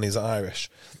liked him when he was at Irish.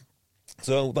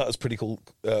 So that was pretty cool.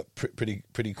 Pretty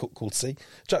cool to see.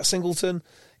 Jack Singleton,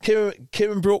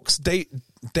 Kieran Brooks,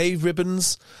 Dave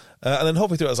Ribbons, and then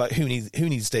halfway through I was like, who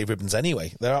needs Dave Ribbons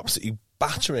anyway? They're absolutely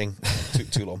battering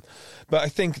Toulon. But I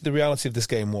think the reality of this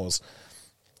game was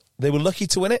they were lucky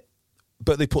to win it,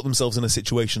 but they put themselves in a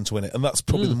situation to win it, and that's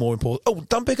probably the more important. Oh,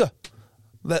 Dan Biggar,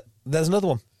 there's another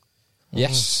one.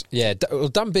 Yes, yeah.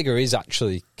 Dan Biggar is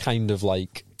actually kind of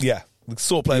like the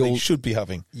sort of player they should be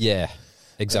having. Yeah,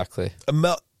 exactly.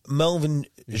 Melvin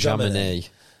Jaminet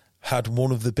had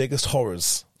one of the biggest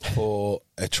horrors for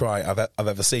a try I've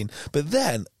ever seen, but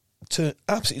then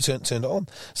absolutely turned it on.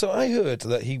 So I heard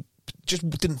that he just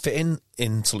didn't fit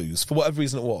in Toulouse for whatever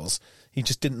reason it was. He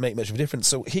just didn't make much of a difference.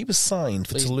 So he was signed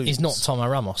for Toulouse. He's not Tomo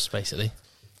Ramos, basically,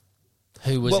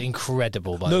 who was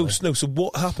incredible, by the way. No, so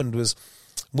what happened was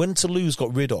when Toulouse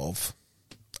got rid of,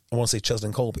 I want to say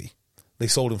Cheslin Colby, they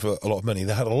sold him for a lot of money.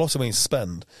 They had a lot of money to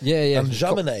spend. Yeah. And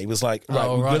Jaminet was like, we're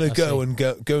going to go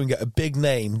and get a big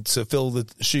name to fill the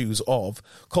shoes of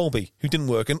Colby, who didn't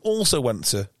work and also went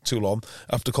to Toulon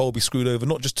after Colby screwed over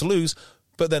not just Toulouse,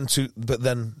 but then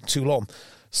Toulon.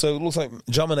 So it looks like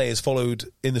Jaminet has followed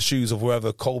in the shoes of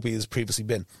wherever Colby has previously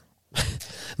been.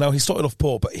 Now, he started off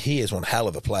poor, but he is one hell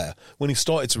of a player. When he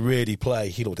started to really play,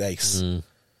 he looked ace.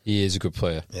 He is a good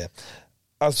player. Yeah.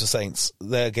 as for Saints,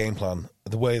 their game plan,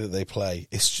 the way that they play,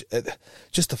 is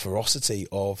just the ferocity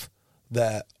of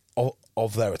their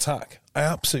attack. I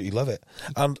absolutely love it.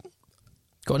 And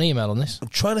got an email on this? I'm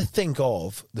trying to think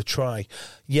of the try.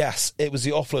 Yes, it was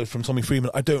the offload from Tommy Freeman.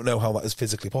 I don't know how that is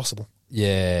physically possible.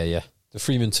 Yeah. The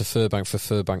Freeman to Furbank for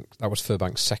Furbank. That was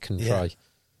Furbank's second try.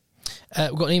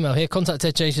 We've got an email here,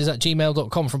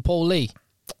 contactedchasers@gmail.com from Paul Lee.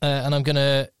 And I'm going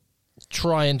to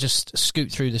try and just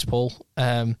scoot through this, Paul.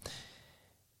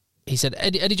 He said,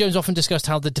 Eddie Jones often discussed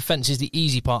how the defence is the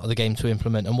easy part of the game to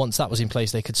implement, and once that was in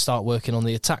place, they could start working on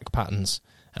the attack patterns.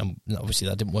 And obviously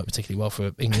that didn't work particularly well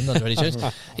for England under Eddie Jones.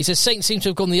 He says, Saints seem to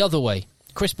have gone the other way.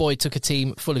 Chris Boyd took a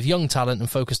team full of young talent and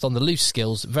focused on the loose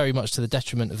skills, very much to the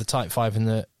detriment of the tight five in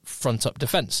the front-up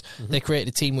defence. Mm-hmm. They created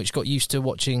a team which got used to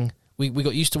watching... We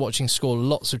got used to watching score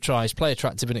lots of tries, play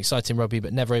attractive and exciting rugby,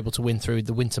 but never able to win through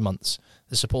the winter months.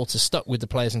 The supporters stuck with the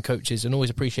players and coaches and always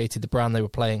appreciated the brand they were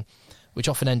playing, which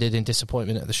often ended in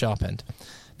disappointment at the sharp end.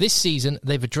 This season,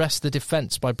 they've addressed the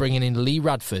defence by bringing in Lee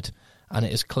Radford, and it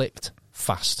has clicked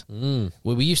fast. We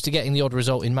were used to getting the odd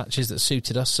result in matches that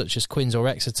suited us, such as Quins or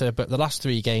Exeter, but the last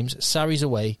 3 games, Sarries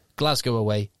away, Glasgow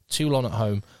away, Toulon at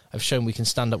home, have shown we can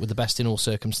stand up with the best in all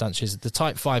circumstances. The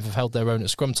tight five have held their own at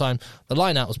scrum time. The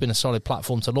line-out has been a solid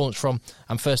platform to launch from,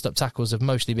 and first-up tackles have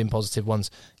mostly been positive ones,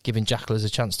 giving Jackalers a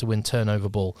chance to win turnover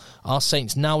ball. Are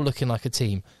Saints now looking like a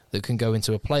team that can go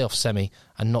into a playoff semi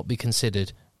and not be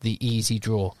considered the easy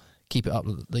draw? Keep it up,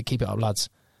 lads.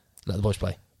 Let the boys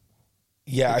play.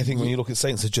 Yeah, I think when you look at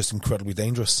Saints, they're just incredibly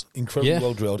dangerous. Incredibly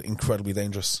well drilled, incredibly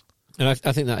dangerous. And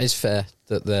I think that is fair,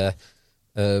 that they're...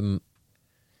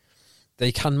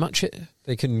 they can match it.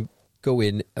 They can go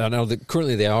in. I know that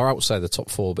currently they are outside the top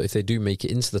 4, but if they do make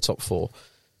it into the top 4,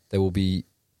 they will be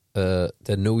they're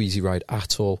no easy ride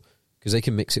at all, because they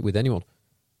can mix it with anyone.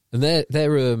 And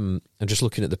they're I'm just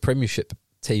looking at the Premiership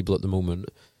table at the moment.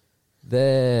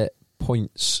 Their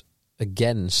points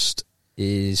against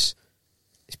is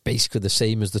basically the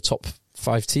same as the top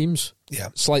 5 teams. Yeah,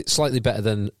 slightly better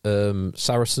than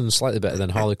Saracens, slightly better than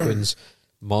Harlequins.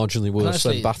 Marginally worse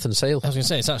than Bath and Sale. I was going to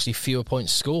say, it's actually fewer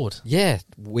points scored. Yeah,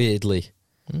 weirdly.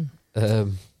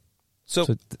 So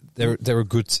they're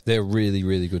a really,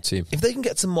 really good team. If they can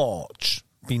get to March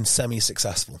being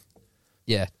semi-successful.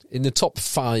 Yeah, in the top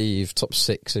 5, top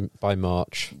 6 by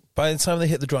March. By the time they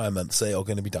hit the dry months, they are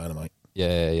going to be dynamite.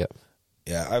 Yeah.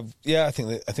 I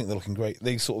think they're looking great.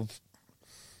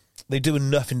 They do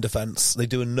enough in defence. They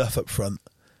do enough up front.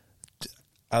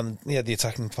 And, the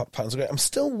attacking patterns are great. I'm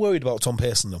still worried about Tom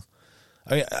Pearson, though.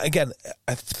 I mean, again,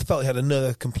 I felt he had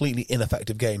another completely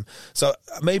ineffective game. So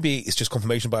maybe it's just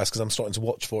confirmation bias because I'm starting to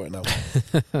watch for it now.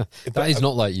 That is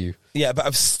not like you. Yeah, but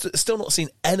I've still not seen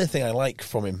anything I like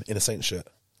from him in a Saints shirt.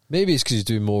 Maybe it's because he's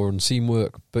doing more unseen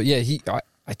work. But yeah,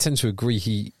 I tend to agree.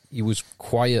 He was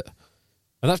quiet.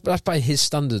 And that's by his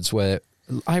standards, where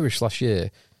Irish last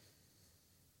year,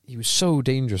 he was so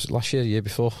dangerous. Last year, the year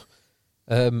before.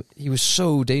 He was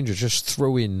so dangerous, just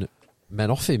throwing men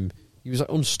off him. He was like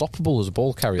unstoppable as a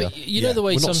ball carrier. But you know the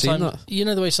way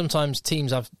sometimes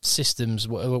teams have systems,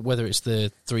 whether it's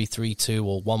the 3-3-2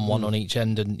 or 1-1 on each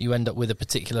end, and you end up with a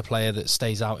particular player that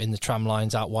stays out in the tram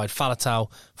lines out wide.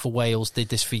 Falatau for Wales did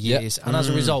this for years, and as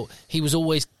a result, he was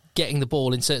always getting the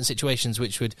ball in certain situations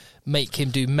which would make him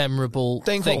do memorable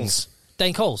things.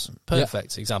 Dane Coles,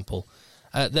 perfect example.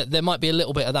 There might be a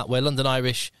little bit of that where London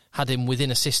Irish had him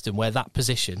within a system where that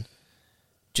position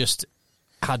just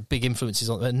had big influences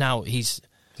on. But now he's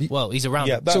around.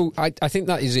 Yeah, so I think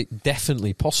that is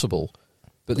definitely possible.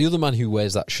 But the other man who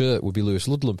wears that shirt would be Lewis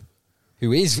Ludlam,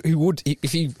 who would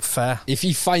if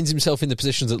he finds himself in the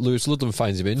positions that Lewis Ludlam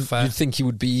finds him in, you'd think he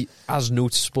would be as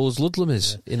noticeable as Ludlam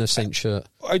is in a Saints shirt.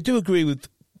 I do agree with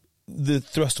the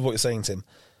thrust of what you're saying, Tim.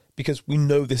 Because we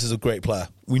know this is a great player.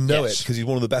 We know it because he's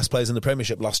one of the best players in the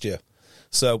Premiership last year.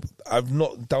 So I'm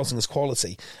not doubting his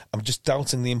quality. I'm just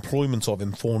doubting the employment of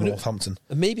him for Northampton.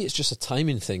 And maybe it's just a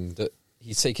timing thing that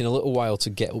he's taken a little while to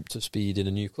get up to speed in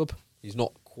a new club. He's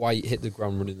not quite hit the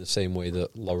ground running the same way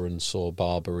that Lawrence or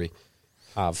Barbary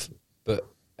have. But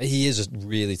he is a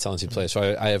really talented player,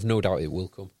 so I have no doubt it will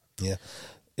come. Yeah.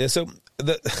 So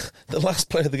the last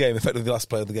player of the game, effectively the last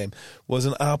player of the game, was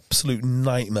an absolute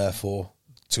nightmare for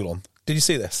Toulon. Did you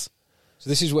see this? So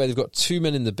this is where they've got 2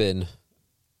 men in the bin,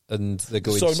 and they're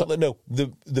going. Sorry,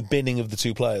 the binning of the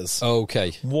 2 players. Oh,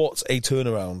 okay. What a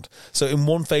turnaround! So in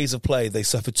one phase of play, they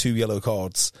suffered 2 yellow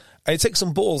cards, and it takes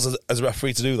some balls as a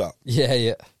referee to do that.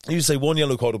 Yeah. You say 1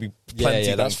 yellow card will be plenty.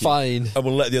 Yeah, that's fine, and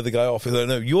we'll let the other guy off.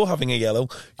 No, you're having a yellow.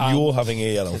 You're having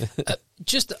a yellow.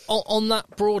 Just on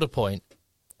that broader point,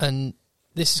 and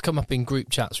this has come up in group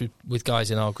chats with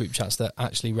guys in our group chats that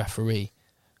actually referee.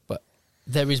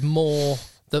 there is more.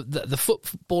 The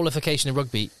footballification of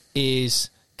rugby is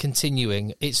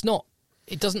continuing. It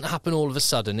doesn't happen all of a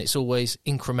sudden. It's always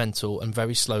incremental and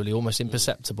very slowly, almost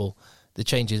imperceptible, the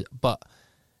changes. But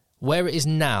where it is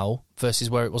now versus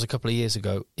where it was a couple of years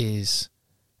ago it's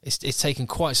taken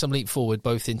quite some leap forward,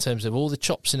 both in terms of all the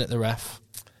chops in at the ref,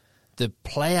 the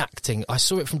play acting. I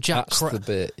saw it from Jack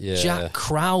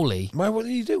Crowley. Why? What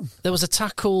did he do? There was a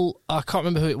tackle. I can't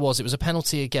remember who it was. It was a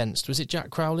penalty against. Was it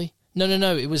Jack Crowley? No.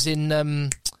 It was in.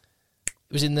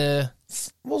 It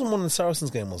wasn't one in the Saracens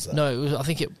game, was it? No, it was. I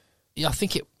think it.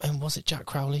 Was it Jack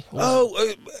Crowley?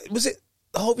 Was it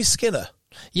Harvey Skinner?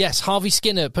 Yes, Harvey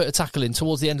Skinner put a tackle in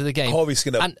towards the end of the game. Harvey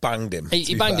Skinner banged him.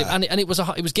 He banged him, and it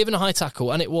was given a high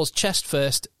tackle, and it was chest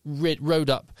first, rode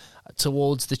up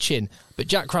towards the chin. But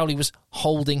Jack Crowley was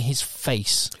holding his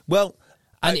face. Well,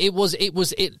 and it was,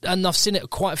 and I've seen it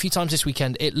quite a few times this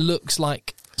weekend. It looks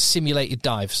like simulated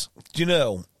dives. Do you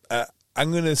know?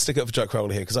 I'm going to stick up for Jack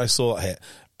Crowley here because I saw that hit,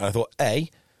 and I thought,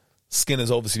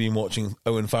 Skinner's obviously been watching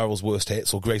Owen Farrell's worst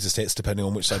hits or greatest hits, depending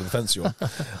on which side of the fence you're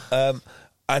on.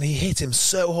 And he hit him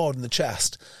so hard in the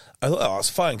chest. I thought, that's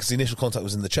fine, because the initial contact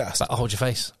was in the chest. But hold your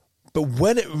face. But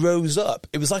when it rose up,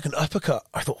 it was like an uppercut.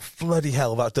 I thought, bloody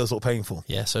hell, that does look painful.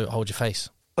 Yeah, so hold your face.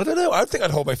 I don't know. I don't think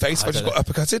I'd hold my face if I just got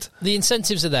uppercutted. The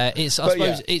incentives are there. I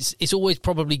suppose it's always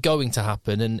probably going to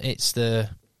happen, and it's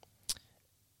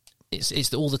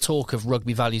all the talk of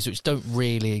rugby values which don't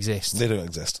really exist. They don't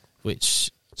exist.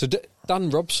 So Dan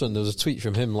Robson, there was a tweet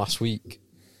from him last week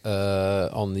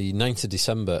on the 9th of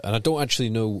December, and I don't actually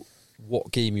know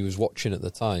what game he was watching at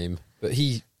the time, but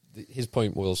his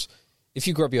point was, if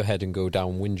you grab your head and go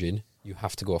down whinging, you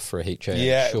have to go off for a HA.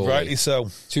 Yeah, surely. Rightly so.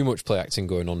 Too much play acting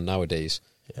going on nowadays.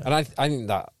 Yeah. And I think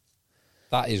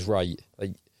that is right.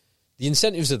 Like, the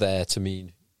incentives are there to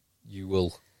mean you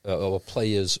will, or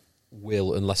players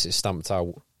will, unless it's stamped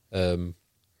out,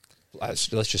 let's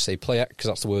just say play act, because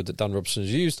that's the word that Dan Robson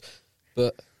has used.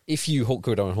 But if you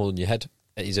go down holding your head,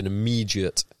 it is an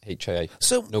immediate HIA.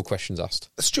 So, no questions asked.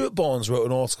 Stuart Barnes wrote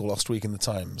an article last week in the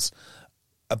Times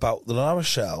about the La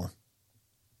Rochelle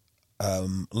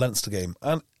Leinster game,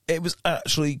 and it was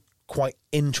actually quite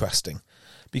interesting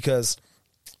because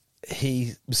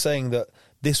he was saying that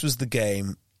this was the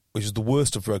game which is the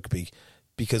worst of rugby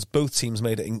because both teams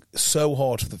made it so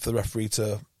hard for the referee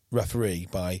to referee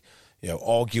by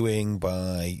arguing,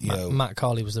 by Matt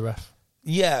Carley was the ref.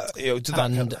 Yeah,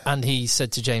 and he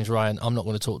said to James Ryan, "I'm not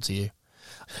going to talk to you."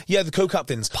 Yeah, the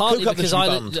co-captains. Partly because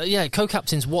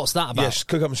co-captains. What's that about? Yes,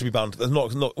 co-captains should be banned.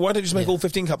 Not. Why don't you just make all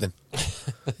 15 captain?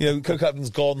 Co-captain's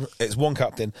gone. It's one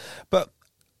captain. But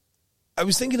I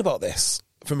was thinking about this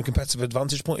from a competitive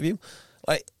advantage point of view.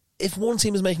 Like, if one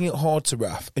team is making it hard to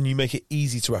ref and you make it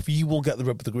easy to ref, you will get the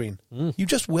rub of the green. You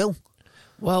just will.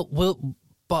 Well,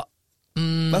 but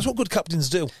that's what good captains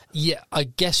do. Yeah, I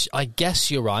guess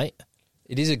you're right.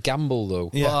 It is a gamble, though.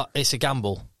 Yeah. But it's a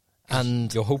gamble.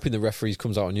 And you're hoping the referee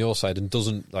comes out on your side and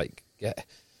doesn't get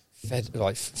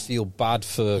fed, feel bad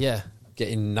for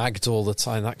getting nagged all the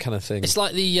time, that kind of thing. It's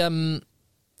like the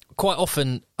quite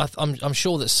often I'm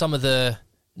sure that some of the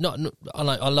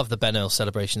I love the Ben Earl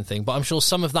celebration thing, but I'm sure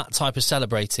some of that type of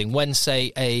celebrating, when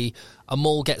say a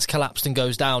maul gets collapsed and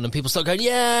goes down, and people start going,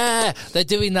 yeah, they're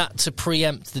doing that to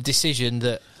preempt the decision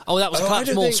that that was a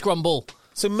collapsed maul, scrum ball.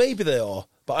 So maybe they are,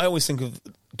 but I always think of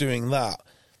doing that,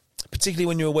 particularly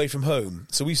when you're away from home.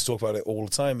 So we used to talk about it all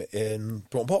the time in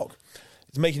Broughton Park.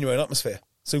 It's making your own atmosphere.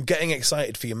 So getting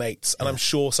excited for your mates, and I'm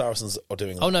sure Saracens are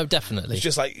doing that. Oh, no, definitely. It's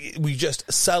just like, we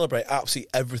just celebrate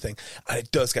absolutely everything, and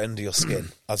it does get under your skin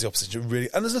as the opposition, really.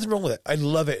 And there's nothing wrong with it. I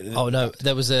love it. Oh, no,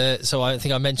 there was so I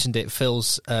think I mentioned it,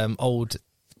 Phil's old,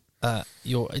 do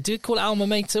you call it alma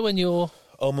mater when you're...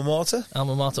 Alma mater?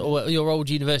 Alma mater, or your old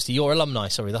university, your alumni,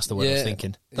 sorry, that's the word I was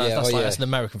thinking. That's an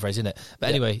American phrase, isn't it? But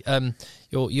anyway,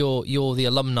 you're the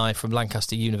alumni from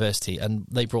Lancaster University, and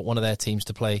they brought one of their teams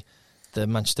to play the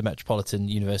Manchester Metropolitan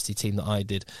University team that I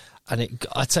did. And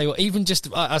I tell you what, even just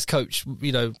as coach,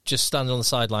 just standing on the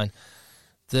sideline,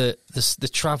 the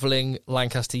travelling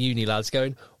Lancaster Uni lads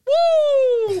going,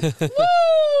 woo!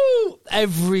 Woo!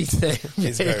 Everything.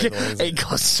 It's very annoying, it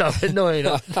got so annoying.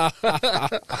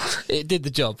 It did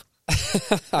the job.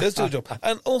 It does do the job.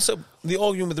 And also, the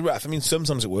arguing with the ref, I mean,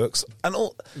 sometimes it works. And,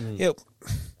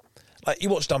 like, you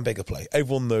watch Dan Biggar play.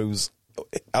 Everyone knows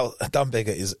Dan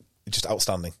Biggar is just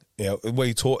outstanding. Where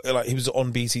he talk, like, he was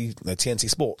on TNT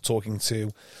Sport talking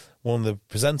to one of the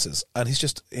presenters, and he's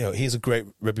just, he's a great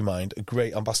rugby mind, a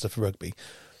great ambassador for rugby.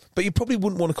 But you probably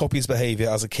wouldn't want to copy his behaviour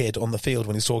as a kid on the field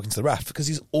when he's talking to the ref, because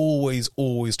he's always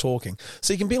talking.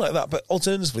 So you can be like that. But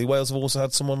alternatively, Wales have also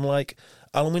had someone like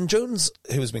Alan Wynne-Jones,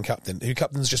 who has been captain, who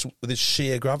captains just with his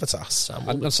sheer gravitas. Sam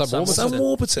Warburton. Sam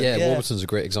Warburton. Yeah, Warburton's a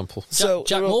great example.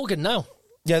 Jack Morgan now.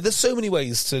 Yeah, there's so many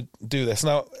ways to do this.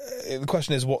 Now, the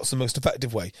question is, what's the most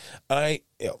effective way? I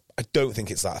don't think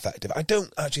it's that effective.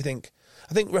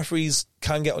 I think referees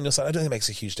can get on your side. I don't think it makes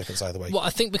a huge difference either way. Well,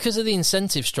 I think because of the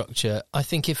incentive structure, I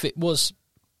think if it was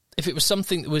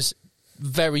something that was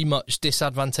very much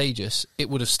disadvantageous, it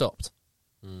would have stopped.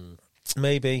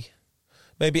 Maybe.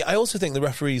 I also think the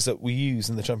referees that we use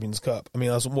in the Champions Cup, I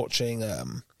mean, I was watching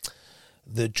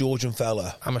the Georgian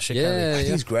fella. Amateur I think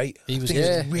he's great. He was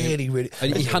really...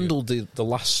 And he handled the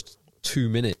last 2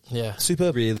 minutes. Yeah.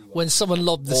 Superb. Really When someone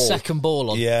lobbed the second ball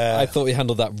on. Yeah. I thought he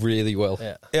handled that really well.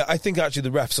 Yeah, I think actually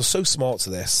the refs are so smart to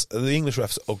this. The English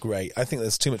refs are great. I think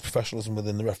there's too much professionalism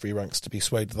within the referee ranks to be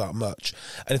swayed that much.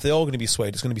 And if they are going to be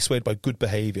swayed, it's going to be swayed by good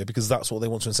behaviour, because that's what they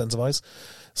want to incentivise.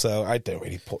 So I don't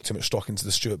really put too much stock into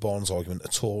the Stuart Barnes argument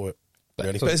at all,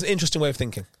 really. But it's an interesting way of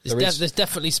thinking. There's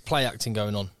definitely play acting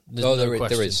going on.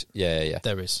 There is. Yeah.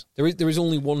 There is. There is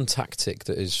only one tactic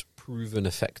that is proven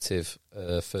effective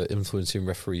for influencing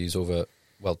referees over,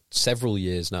 several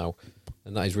years now,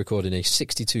 and that is recording a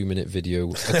 62-minute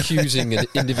video accusing an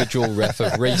individual ref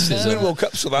of racism. World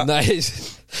Cups for that. And that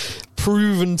is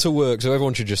proven to work, so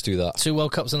everyone should just do that. 2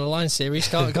 World Cups in a line series.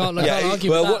 Can't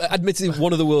argue with that. Admittedly,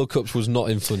 one of the World Cups was not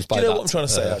influenced by that. Do you know what I'm trying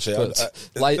to say,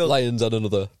 actually? Lions had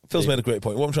another. Phil's made a great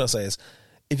point. What I'm trying to say is,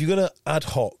 if you're going to ad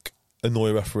hoc annoy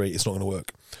a referee, it's not going to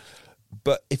work.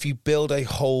 But if you build a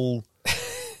whole...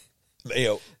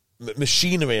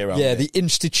 machinery around it. The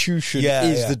institution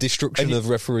is the destruction of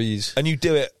referees. And you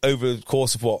do it over the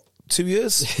course of, 2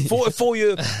 years? a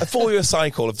four-year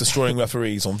cycle of destroying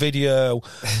referees on video.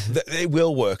 It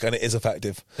will work, and it is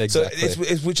effective. Exactly. So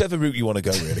it's whichever route you want to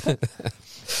go, really.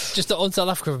 Just on South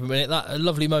Africa for a minute, that a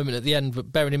lovely moment at the end,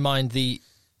 but bearing in mind the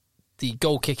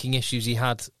goal-kicking issues he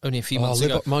had only a few months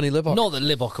ago. Marnie Libbok. Not that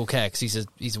Libbok will care, because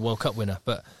he's a World Cup winner,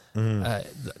 but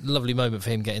lovely moment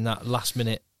for him getting that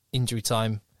last-minute injury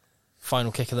time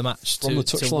final kick of the match to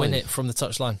win it from the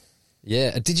touchline.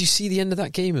 Yeah, did you see the end of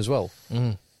that game as well?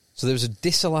 So there was a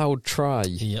disallowed try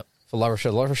for La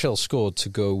Rochelle. La Rochelle scored to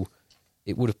go.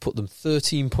 It would have put them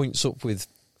 13 points up with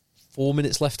 4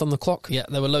 minutes left on the clock. Yeah,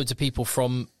 there were loads of people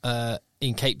from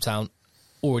in Cape Town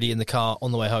already in the car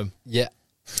on the way home. Yeah.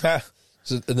 So,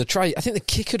 and the try, I think the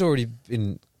kick had already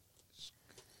been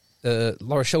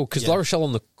La Rochelle, because La Rochelle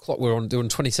on the clock were on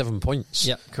 27 points.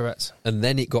 Yeah, correct. And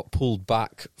then it got pulled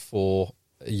back for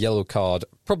a yellow card,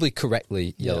 probably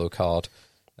correctly yellow card.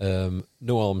 No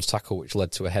arms tackle, which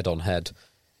led to a head-on-head.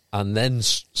 And then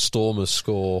Stormers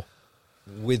score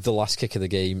with the last kick of the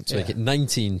game to make it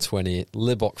 19-20.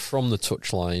 Libbok from the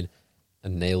touchline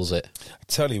and nails it. I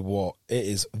tell you what, it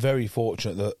is very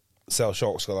fortunate that Sale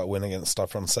Sharks got that win against Stade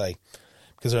Francais,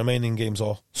 because the remaining games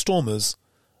are Stormers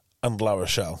and La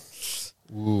Rochelle.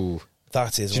 Ooh.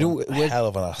 That is a hell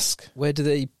of an ask. Where do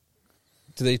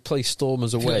they play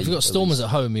Stormers away? If you've got Stormers at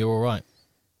home, you're all right.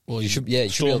 Well, you should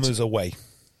Stormers away.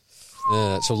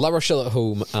 So La Rochelle at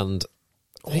home, and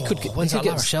when's that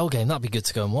La Rochelle game? That'd be good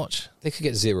to go and watch. They could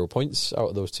get 0 points out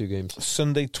of those 2 games.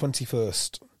 Sunday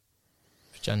 21st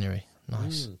January.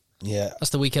 Nice. Yeah, that's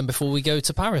the weekend before we go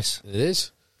to Paris. It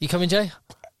is. You coming, Jay?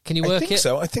 Can you work it?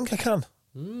 I think I can.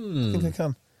 I think I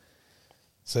can.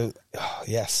 So,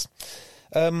 yes.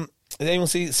 Did anyone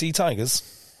see Tigers?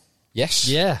 Yes.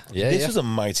 Yeah. This was a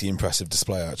mighty impressive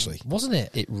display, actually. Wasn't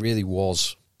it? It really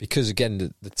was. Because,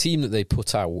 again, the team that they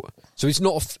put out... So it's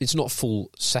not full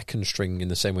second string in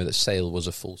the same way that Sale was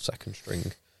a full second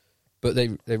string. But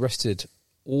they rested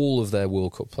all of their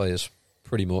World Cup players,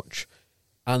 pretty much.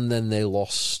 And then they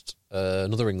lost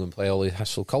another England player, Ollie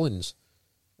Hassel-Collins,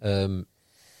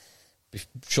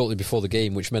 shortly before the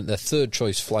game, which meant their third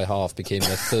choice fly half became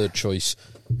their third choice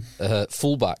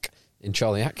fullback in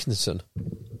Charlie Atkinson.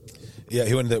 Yeah,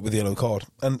 he ended up with the yellow card.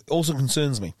 And it also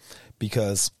concerns me,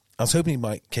 because I was hoping he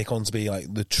might kick on to be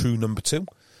like the true number 2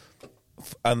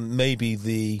 and maybe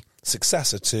the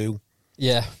successor to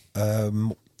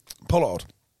Pollard.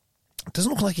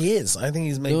 Doesn't look like he is. I think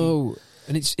he's maybe... No,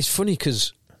 and it's funny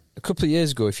because a couple of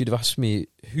years ago, if you'd have asked me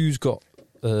who's got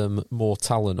more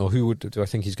talent, or do I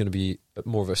think he's going to be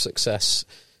more of a success,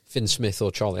 Finn Smith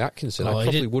or Charlie Atkinson, I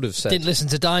probably would have said... Didn't listen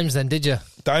to Dimes then, did you?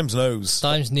 Dimes knows.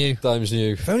 Dimes knew.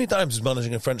 If only Dimes was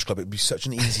managing a French club, it would be such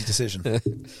an easy decision.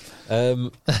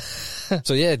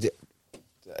 So, yeah,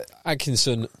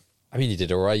 Atkinson, I mean, he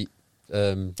did all right.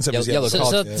 Yellow was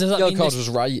card. does that Yellow mean card was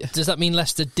right. Does that mean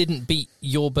Leicester didn't beat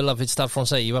your beloved Stade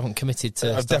Francais? You haven't committed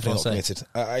to I've Stade definitely Francais?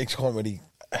 not committed. I can't really.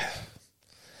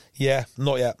 Yeah,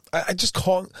 not yet. I just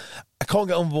can't. I can't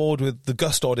get on board with the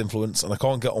Gustard influence, and I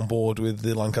can't get on board with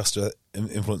the Lancaster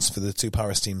influence for the two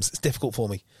Paris teams. It's difficult for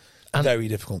me. Very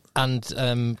difficult. And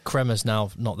Kremer's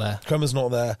now not there. Kremer's not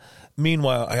there.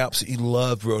 Meanwhile, I absolutely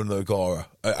love Ronan O'Gara.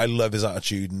 I love his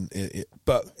attitude,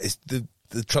 but it's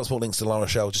the transport links to La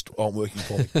Rochelle just aren't working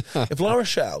for me. If La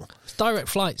Rochelle... It's direct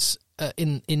flights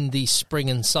in the spring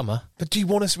and summer. But do you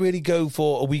want us to really go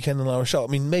for a weekend in La Rochelle? I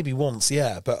mean, maybe once,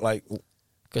 yeah, but like...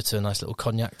 Go to a nice little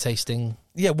cognac tasting.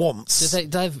 Yeah, once.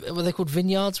 Were they called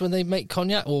vineyards when they make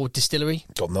cognac, or distillery?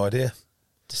 Got no idea.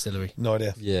 Distillery. No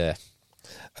idea. Yeah.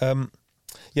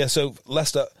 Yeah, so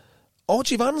Leicester...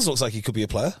 Archie Vans looks like he could be a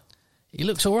player. He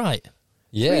looks all right.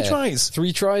 Yeah. 3 tries.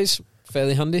 3 tries.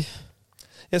 Fairly handy.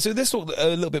 Yeah, so this looked a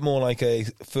little bit more like a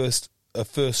first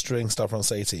string Stade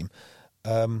Francais team.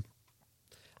 I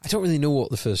don't really know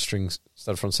what the first string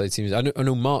Stade Francais team is. I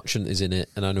know Marchant is in it,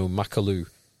 and I know Macalou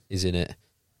is in it.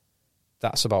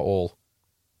 That's about all.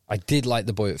 I did like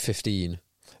the boy at 15.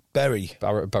 Barret,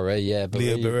 yeah.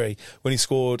 Leo Barret, when he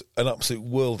scored an absolute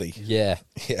worldie. Yeah.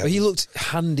 But he looked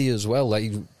handy as well,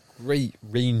 like great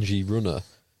rangy runner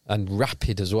and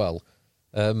rapid as well.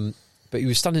 But he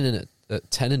was standing in at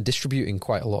 10 and distributing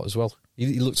quite a lot as well.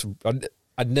 He looked...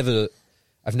 I've never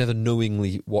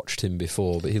knowingly watched him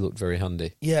before, but he looked very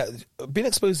handy. Yeah, being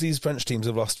exposed to these French teams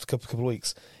over the last couple of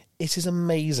weeks, it is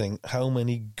amazing how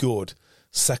many good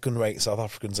second-rate South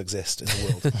Africans exist in the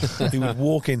world. Who would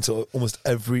walk into almost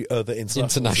every other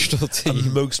international team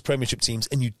and most Premiership teams,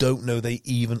 and you don't know they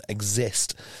even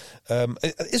exist.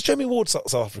 Is Jeremy Ward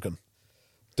South African?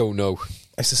 Don't know.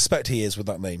 I suspect he is with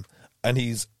that name, and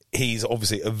he's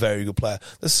obviously a very good player.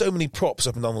 There's so many props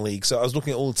up and down the league. So I was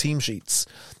looking at all the team sheets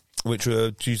which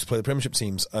were due to play the Premiership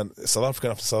teams, and South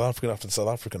African after South African after South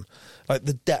African. Like,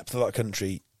 the depth that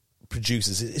country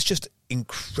produces, it's just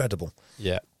incredible.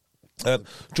 Yeah.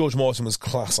 George Morton was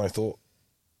class, I thought,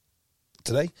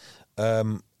 today.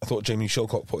 I thought Jamie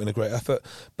Shilcock put in a great effort.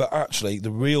 But actually, the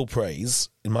real praise,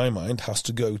 in my mind, has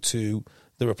to go to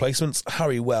the replacements.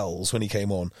 Harry Wells, when he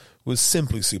came on, was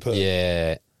simply superb.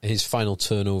 Yeah, his final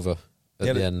turnover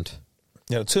at the end.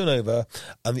 Yeah, turnover.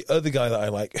 And the other guy that I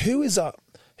like, who's that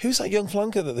young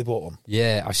flanker that they brought on?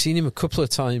 Yeah, I've seen him a couple of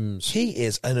times. He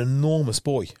is an enormous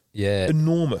boy. Yeah.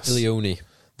 Enormous. Ilioni.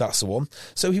 That's the one.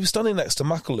 So he was standing next to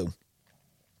Macalou.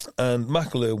 And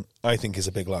Macalou, I think, is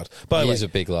a big lad. He is a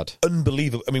big lad.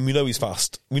 Unbelievable. I mean, we know he's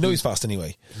fast. He's fast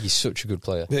anyway. He's such a good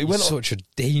player. Yeah, he's such a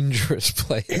dangerous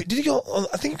player. Did he go on?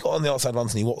 I think he got on the outside of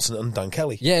Anthony Watson and Dan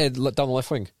Kelly. Yeah, down the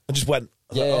left wing. And just went,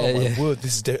 yeah, oh my word,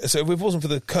 this is different. So if it wasn't for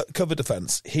the cover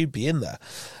defence, he'd be in there.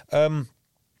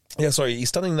 He's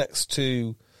standing next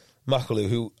to Macalou,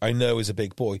 who I know is a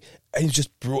big boy. And he's just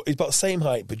he's about the same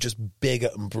height, but just bigger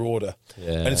and broader.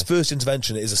 Yeah. And his first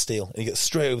intervention is a steal. And he gets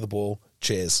straight over the ball.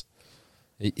 Cheers.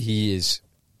 He's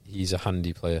a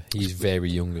handy player. He's very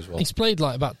young as well. He's played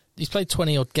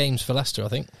 20 odd games for Leicester, I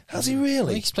think. Has he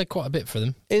really? He's played quite a bit for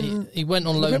them. He went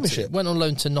on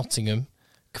loan to Nottingham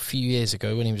a few years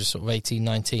ago when he was just sort of 18,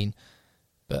 19.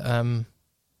 But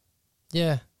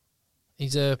yeah,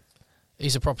 he's a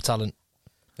proper talent.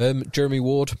 Jeremy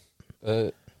Ward,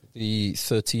 the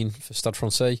 13 for Stade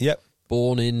Francais. Yep.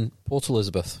 Born in Port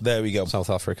Elizabeth. There we go.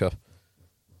 South Africa.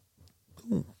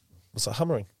 Ooh, what's that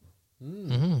hammering?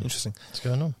 Mm-hmm. Interesting. What's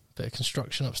going on? Bit of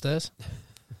construction upstairs.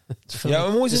 Yeah,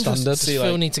 I'm always interested to see. Does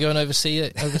Phil need to go and oversee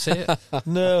it?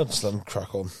 No, just let him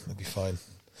crack on. It'll be fine.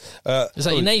 Is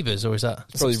that your neighbours or is that?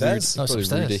 It's probably upstairs? Rudy. Oh, it's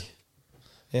upstairs. Rudy.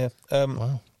 Yeah.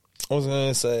 Wow. I was going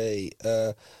to say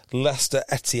Leicester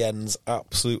Etienne's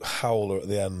absolute howler at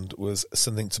the end was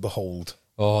something to behold.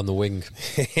 Oh, on the wing.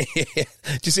 Do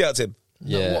you see that, Tim?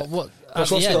 Yeah. What?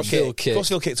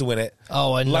 Crossfield kick to win it.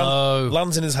 Oh, I know.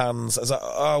 Lands in his hands.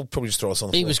 I'll probably just throw us on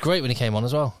the He floor. was great when he came on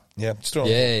as well. Yeah, just throw on.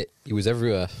 Yeah, he was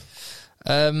everywhere.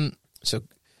 So,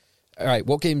 all right,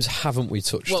 what games haven't we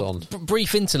touched on?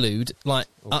 Brief interlude. Like,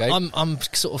 okay. I'm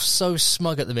sort of so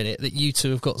smug at the minute that you two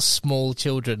have got small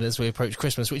children as we approach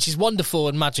Christmas, which is wonderful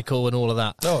and magical and all of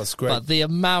that. Oh, it's great. But the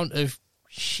amount of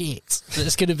shit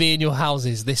that's going to be in your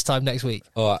houses this time next week.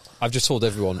 Oh, I've just told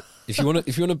everyone, if you want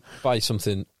to buy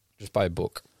something, just buy a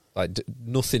book. Like,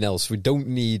 nothing else. We don't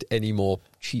need any more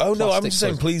cheap. Oh no, I'm just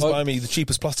saying, please buy me the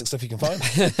cheapest plastic stuff you can find.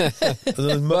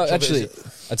 Actually,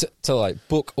 I tell you, like,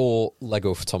 book or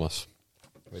Lego for Thomas,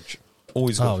 which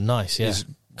always good. Oh, nice, yeah,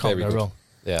 can't go wrong.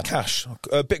 Yeah, cash,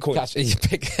 Bitcoin.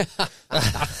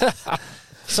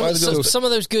 Some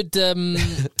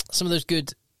of those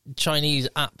good Chinese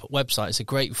app websites are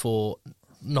great for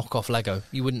knockoff Lego.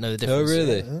 You wouldn't know the difference. Oh,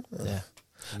 really? Yeah.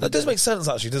 That does make sense,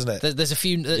 actually, doesn't it? There's a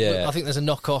few. Yeah. I think there's a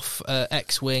knockoff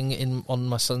X-wing on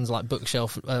my son's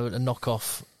bookshelf. A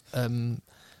knockoff.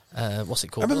 What's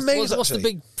it called? I'm amazed, What's the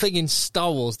actually. big thing in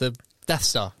Star Wars? The Death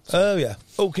Star. Oh, yeah.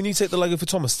 Oh, can you take the Lego for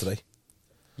Thomas today?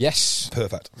 Yes.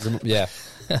 Perfect. Yeah.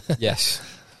 Yes.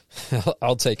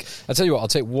 I'll take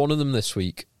one of them this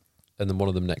week and then one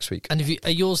of them next week. And if you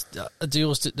do yours,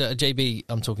 JB,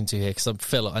 I'm talking to here because I'm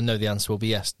Phil. I know the answer will be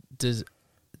yes. Do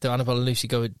Annabelle and Lucy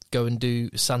go and do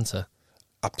Santa?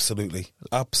 Absolutely.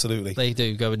 They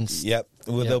do go and. Yep.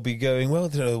 Well, they'll be going. Well, I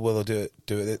don't know whether they'll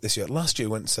do it this year. Last year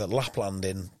we went to Lapland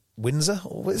in Windsor.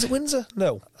 Or is it Windsor?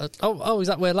 No. Is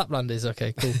that where Lapland is?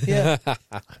 Okay, cool. Yeah.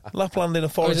 Lapland in a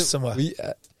forest somewhere.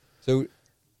 So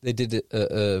they did it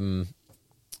at,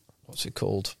 what's it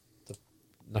called? The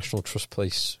National Trust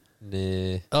place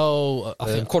near... I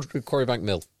think... Quarrybank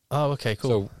Mill. Oh, okay,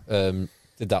 cool. So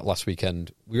did that last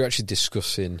weekend. We were actually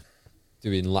discussing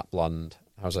doing Lapland.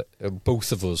 I was like,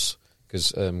 both of us,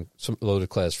 because a load of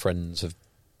Claire's friends have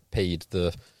paid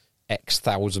the X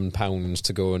 £1,000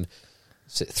 to go and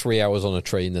sit 3 hours on a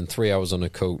train, then 3 hours on a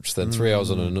coach, then 3 hours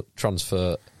on a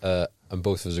transfer, and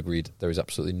both of us agreed there is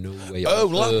absolutely no way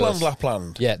on Earth.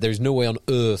 Lapland. Yeah, there is no way on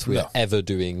earth we are ever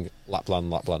doing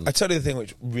Lapland. I tell you the thing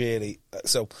which really...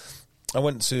 So, I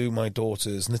went to my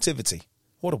daughter's nativity.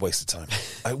 What a waste of time.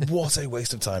 What a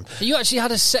waste of time. You actually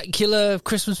had a secular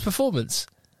Christmas performance?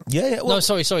 Yeah. Well,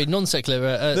 no, sorry,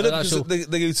 non-secular.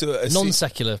 They go to a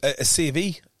non-secular. A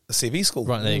CV school.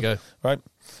 Right, there you go. Right.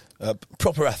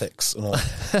 Proper ethics and all.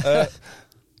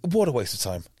 What a waste of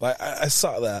time. I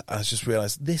sat there and I just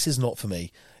realised this is not for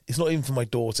me. It's not even for my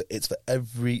daughter. It's for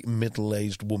every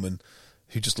middle-aged woman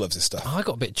who just loves this stuff. I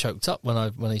got a bit choked up when I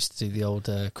used to do the old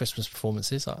Christmas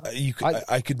performances.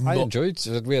 I could not. I enjoyed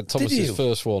it. We had Thomas's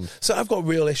first one. So I've got a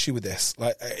real issue with this.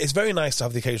 It's very nice to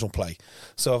have the occasional play.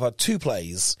 So I've had 2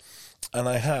 plays, and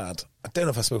I don't know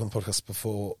if I spoke on the podcast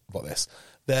before about this,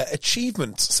 their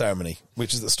achievement ceremony,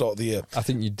 which is at the start of the year. I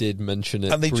think you did mention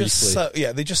it and they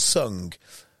briefly. they just sung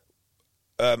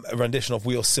a rendition of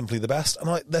 "We Are Simply the Best,"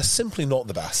 and they're simply not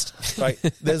the best. Right?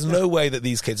 There's no way that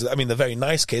these kids. I mean, they're very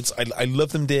nice kids. I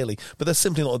love them dearly, but they're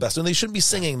simply not the best, and they shouldn't be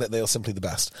singing that they are simply the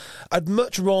best. I'd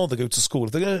much rather go to school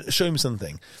if they're going to show me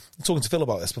something. I'm talking to Phil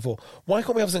about this before. Why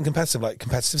can't we have something competitive, like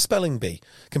competitive spelling bee,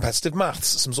 competitive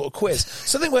maths, some sort of quiz,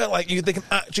 something where they can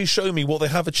actually show me what they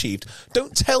have achieved.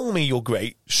 Don't tell me you're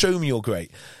great. Show me you're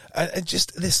great. And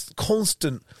just this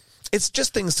constant. It's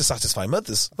just things to satisfy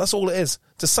mothers. That's all it is.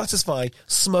 To satisfy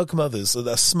smug mothers, or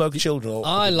their smug children.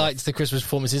 I liked the Christmas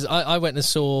performances. I went and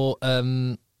saw,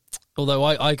 although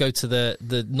I go to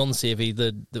the non-CAV, I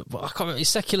can't remember, it's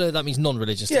secular, that means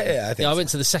non-religious. Yeah, I think I went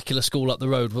to the secular school up the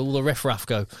road where all the riff-raff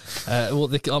go.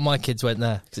 All my kids went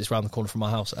there, because it's around the corner from my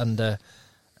house. And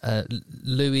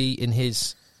Louis, in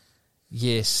his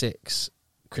Year 6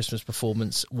 Christmas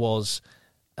performance, was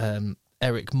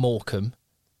Eric Morecambe.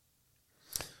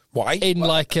 Why? It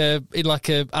was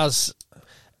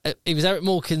Eric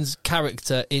Morecambe's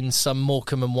character in some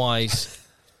Morecambe and Wise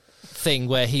thing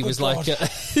where he was Good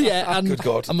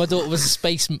God. And my daughter was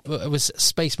spaceman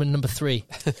number 3.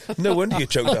 No wonder you're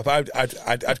choked up.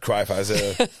 I'd cry if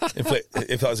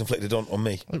that was inflicted on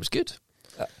me. It was good.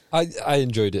 I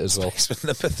enjoyed it as well.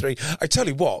 Spaceman number 3. I tell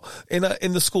you what,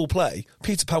 in the school play,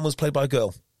 Peter Pan was played by a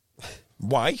girl.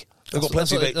 Why? That's what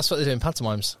they do in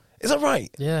pantomimes. Is that right?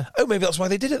 Yeah. Oh, maybe that's why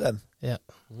they did it then. Yeah.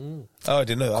 Oh, I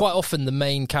didn't know that. Quite often, the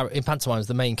main character in pantomimes,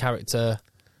 the main character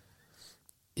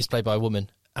is played by a woman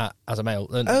as a male.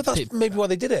 And that's maybe why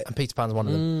they did it. And Peter Pan's one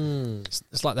of them.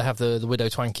 It's like they have the Widow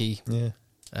Twankey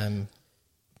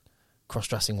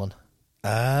cross-dressing one.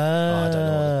 I don't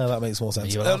know. That makes more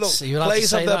sense. Plays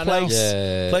have their place.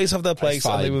 Yeah. Plays have their place,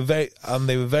 and they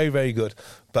were very, very good.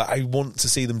 But I want to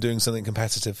see them doing something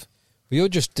competitive. Well, you're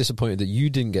just disappointed that you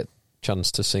didn't get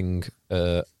chance to sing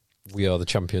We Are the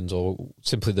Champions or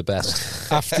Simply the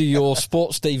Best after your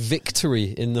sports day victory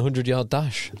in the 100-yard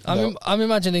dash. I'm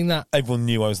imagining that everyone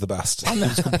knew I was the best. It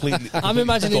was completely I'm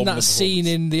imagining that scene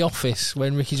in The Office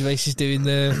when Ricky Gervais is doing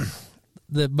the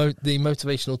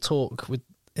motivational talk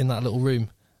in that little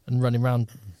room and running around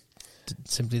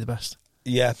Simply the Best.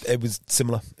 Yeah, it was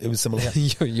similar.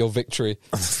 Your victory.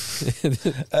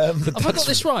 Have I got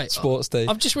this right? Sports day.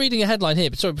 I'm just reading a headline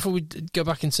here, but sorry, before we go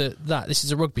back into that, this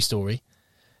is a rugby story.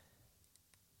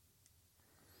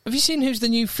 Have you seen who's the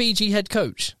new Fiji head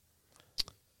coach?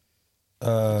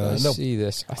 No. See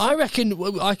this. I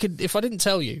reckon I could, if I didn't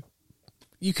tell you,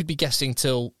 you could be guessing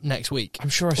till next week. I'm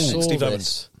sure I saw Steve this,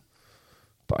 Evans.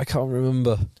 but I can't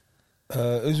remember.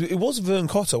 It was Vern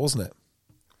Cotter, wasn't it?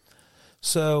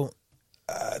 So...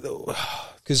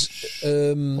 Because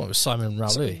What was Simon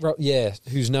Raoulou?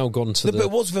 who's now gone to But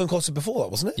it was Vern Cotter before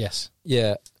that, wasn't it? Yes.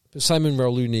 Yeah, but Simon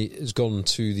Raoulou has gone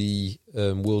to the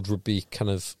World Rugby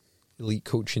kind of elite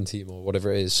coaching team or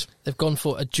whatever it is. They've gone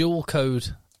for a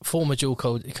former dual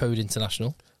code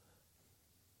international.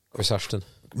 Chris Ashton.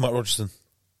 Mike Rogerson.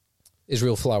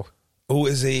 Israel Folau. Oh,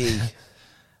 is he?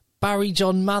 Barry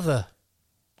John Mather.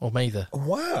 Or Mather.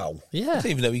 Wow. Yeah. I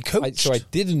didn't even know he coached. I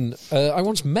didn't. I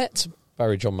once met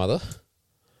Barry John Mather.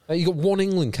 You got one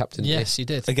England captain. Yes, you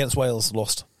did. Against Wales,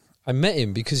 lost. I met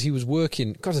him because he was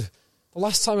working. God, the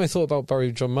last time I thought about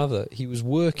Barry John Mather, he was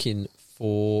working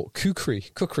for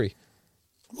Cookery,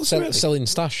 selling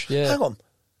stash. Yeah. Hang on.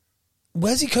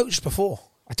 Where's he coached before?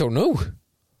 I don't know.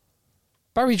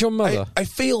 Barry John Mather. I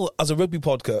feel as a rugby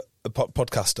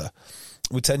podcaster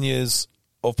with 10 years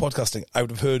of podcasting, I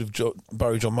would have heard of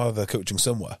Barry John Mather coaching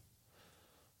somewhere.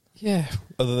 Yeah.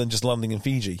 Other than just landing in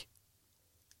Fiji.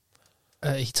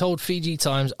 He told Fiji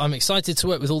Times, "I'm excited to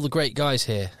work with all the great guys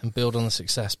here and build on the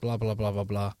success, blah, blah, blah,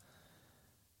 blah,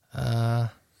 blah.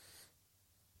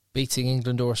 Beating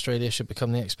England or Australia should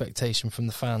become the expectation from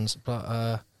the fans."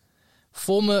 But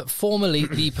formerly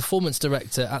the performance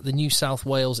director at the New South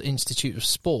Wales Institute of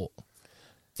Sport.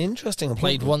 Interesting.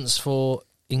 Played once for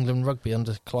England Rugby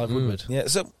under Clive Woodward. Yeah,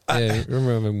 so I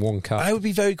remember him in one cap. I would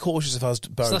be very cautious if I was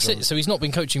Barry So that's John. it. So he's not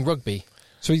been coaching rugby.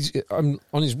 So he's on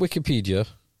his Wikipedia.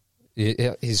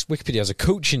 His Wikipedia has a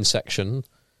coaching section,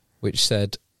 which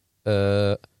said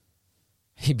he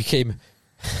became.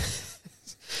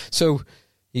 So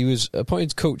he was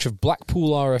appointed coach of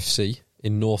Blackpool RFC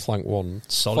in North Lanc 1.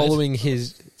 Solid.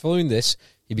 Following this,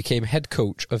 he became head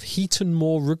coach of Heaton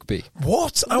Moor Rugby.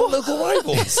 What? Our local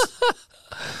rivals?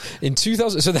 In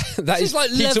 2000, so that is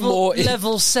like Heaton Moor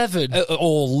level 7.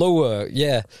 or lower,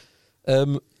 yeah.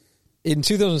 In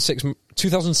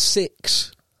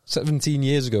 2006, 17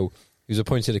 years ago, he was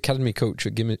appointed academy coach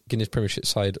at Guinness Premiership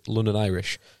side London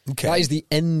Irish. Okay. That is the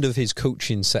end of his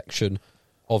coaching section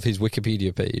of his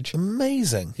Wikipedia page.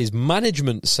 Amazing. His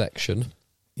management section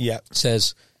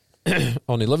says,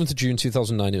 on 11th of June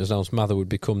 2009, it was announced Mather would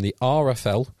become the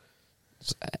RFL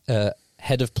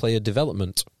head of player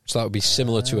development. So that would be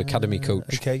similar to academy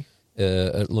coach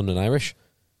at London Irish.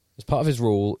 As part of his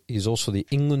role, he's also the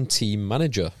England team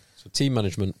manager. So team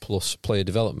management plus player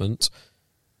development.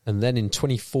 And then in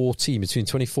 2014, between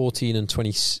 2014 and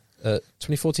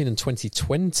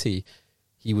 2020,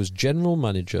 he was general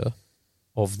manager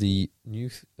of the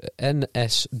new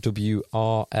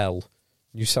NSWRL,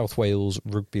 New South Wales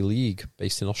Rugby League,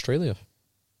 based in Australia.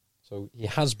 So he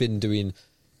has been doing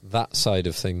that side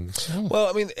of things. Well,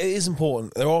 I mean, it is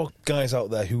important. There are guys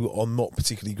out there who are not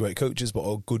particularly great coaches, but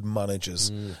are good managers.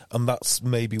 And that's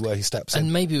maybe where he steps in.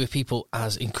 And maybe with people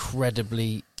as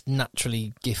incredibly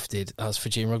naturally gifted as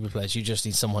Fijian rugby players, you just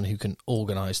need someone who can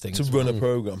organise things. To run a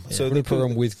programme. Yeah. So run a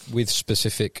programme with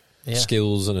specific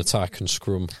skills and attack and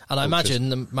scrum. And I imagine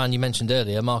the man you mentioned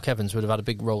earlier, Mark Evans, would have had a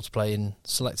big role to play in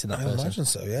selecting that person. I imagine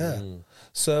so, yeah.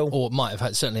 So, or might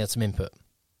have certainly had some input.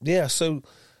 Yeah, so,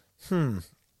 the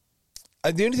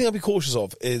only thing I'd be cautious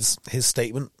of is his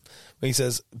statement when he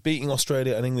says beating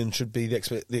Australia and England should be the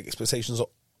expectations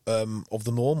of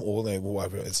the norm, or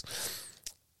whatever it is.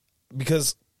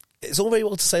 Because it's all very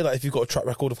well to say that if you've got a track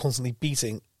record of constantly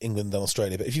beating England and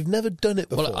Australia, but if you've never done it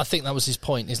before... Well, I think that was his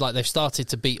point. It's like they've started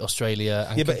to beat Australia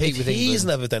and compete with England. He's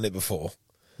never done it before.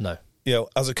 No. You know,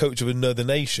 as a coach of another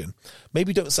nation,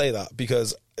 maybe don't say that,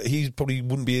 because he probably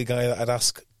wouldn't be a guy that I'd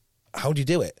ask, how do you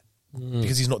do it?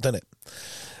 Because he's not done it.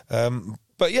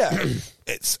 But yeah,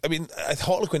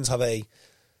 Harlequins have a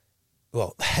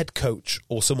head coach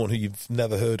or someone who you've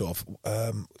never heard of.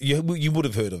 You would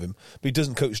have heard of him, but he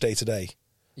doesn't coach day to day.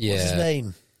 Yeah. What's his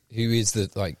name? Who is the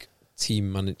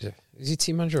team manager? Is he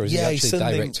team manager or is he actually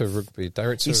director of rugby?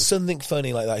 He's something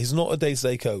funny like that. He's not a day to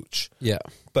day coach. Yeah,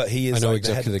 but he is. I know like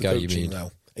exactly the guy you mean.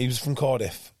 Now. He was from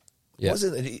Cardiff. Yeah, what is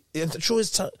it? I'm sure he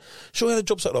had a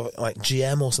job sort of like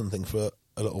GM or something for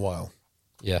a little while.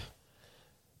 Yeah.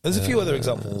 There's a few other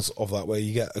examples of that where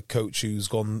you get a coach who's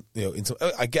gone, into.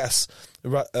 I guess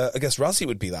Razzie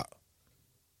would be that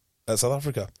at South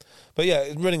Africa, but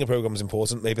yeah, running a program is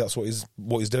important. Maybe that's what he's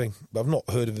doing. But I've not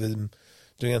heard of him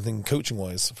doing anything coaching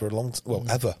wise for a long,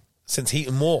 ever since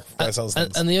Heaton Moor. And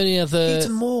the only other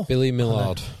Heaton Moor, Billy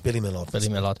Millard. Billy Millard.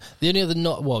 The only other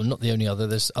not the only other.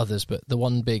 There's others, but the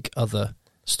one big other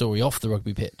story off the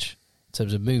rugby pitch in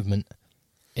terms of movement,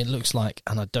 it looks like,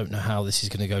 and I don't know how this is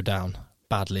going to go down.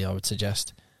 Badly, I would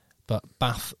suggest. But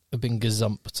Bath have been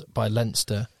gazumped by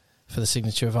Leinster for the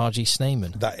signature of R.G.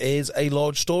 Snyman. That is a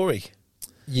large story.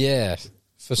 Yeah,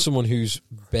 for someone who's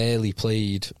barely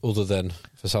played other than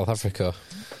for South Africa.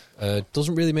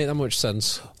 Doesn't really make that much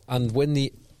sense. And when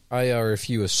the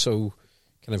IRFU are so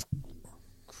kind of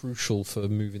crucial for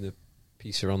moving the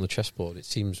piece around the chessboard, it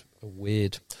seems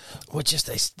weird. Well, just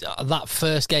that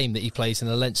first game that he plays in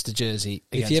a Leinster jersey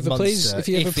If against he ever Munster, plays, if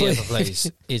he ever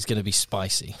plays, is going to be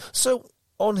spicy. So,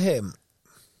 on him,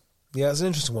 yeah, it's an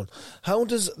interesting one. How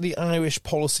does the Irish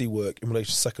policy work in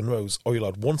relation to second rows? Are you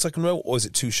allowed one second row, or is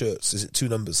it two shirts? Is it two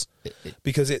numbers?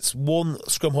 Because it's one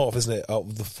scrum half, isn't it, out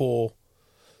of the four?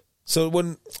 So what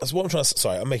I'm trying to...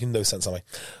 Sorry, I'm making no sense, am I?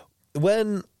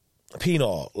 When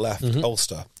Pienaar left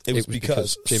Ulster, it was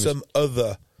because some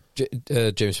other...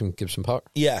 Jameson Gibson Park.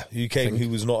 Yeah, who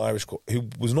was not Irish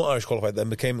qualified, then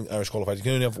became Irish qualified. You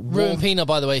can only have Ruben one. Pienaar,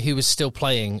 by the way, who was still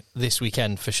playing this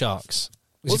weekend for Sharks.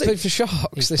 Was he playing for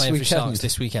Sharks He's this playing weekend? for Sharks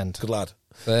this weekend. Good lad.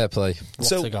 Fair play.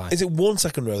 So, What a guy. is it 1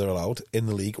 second row they're allowed in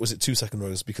the league, or is it 2 second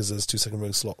rows because there's 2 second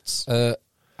row slots?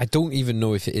 I don't even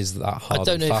know if it is that hard. I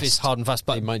don't know and if it's hard and fast,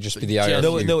 but it might just be the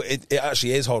IRFU. No, it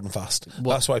actually is hard and fast.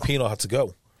 What? That's why Pienaar had to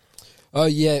go. Oh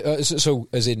yeah. So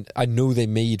as in, I know they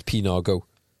made Pienaar go,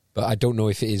 but I don't know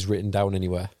if it is written down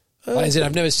anywhere. As in,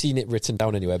 I've never seen it written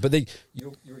down anywhere. But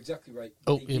you're exactly right.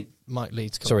 Mike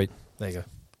Leeds. Sorry, there you go.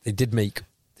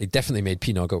 they definitely made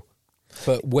Pienaar go.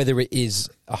 But whether it is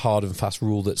a hard and fast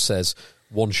rule that says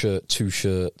one shirt, two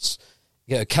shirts,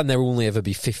 can there only ever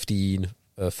be 15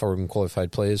 foreign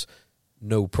qualified players?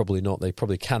 No, probably not. They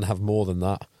probably can have more than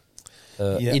that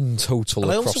in total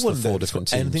and across the four different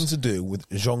teams. Anything to do with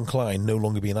Jean Klein no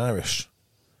longer being Irish?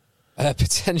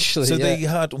 Potentially. So yeah. they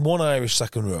had one Irish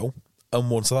second row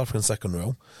and one South African second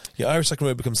row. Your Irish second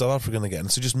row becomes South African again,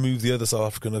 so just move the other South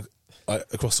African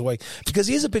across the way. Because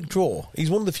he is a big draw. He's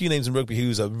one of the few names in rugby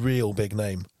who's a real big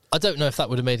name. I don't know if that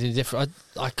would have made any difference.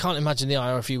 I can't imagine the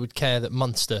IRFU would care that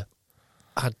Munster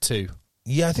had two.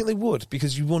 Yeah, I think they would,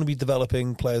 because you want to be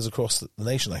developing players across the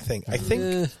nation, I think.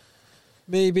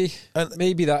 Maybe.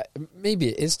 Maybe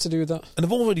it is to do with that. And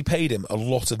they've already paid him a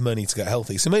lot of money to get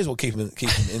healthy, so may as well keep him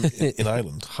in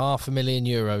Ireland.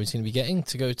 €500,000 he's going to be getting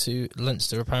to go to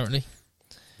Leinster, apparently.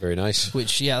 Very nice.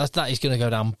 Which, that is going to go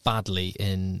down badly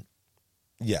in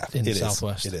the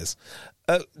Southwest. It is.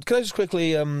 Can I just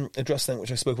quickly address something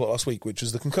which I spoke about last week, which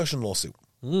was the concussion lawsuit?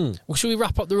 Well, should we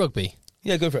wrap up the rugby?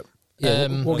 Yeah, go for it. Yeah,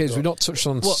 what games? We've not touched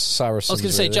on Saracens. I was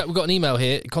going to say, Jack, we've got an email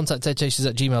here,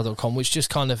 contact@deadchasers@gmail.com, which just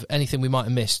kind of anything we might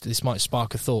have missed, this might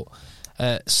spark a thought.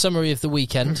 Summary of the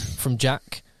weekend from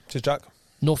Jack. Cheers, Jack.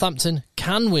 Northampton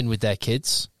can win with their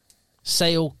kids.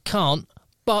 Sale can't,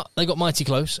 but they got mighty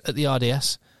close at the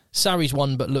RDS. Sarries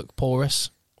won but looked porous.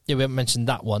 Yeah, we haven't mentioned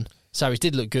that one. Sarries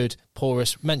did look good,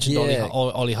 porous. Mentioned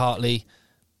Ollie Hartley.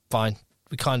 Fine.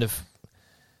 We kind of...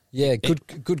 Yeah,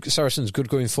 good Saracens, good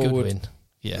going forward. Good win.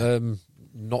 Yeah.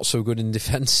 Not so good in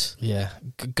defence. Yeah.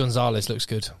 Gonzalez looks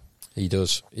good. He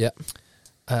does, yeah.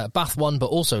 Bath won, but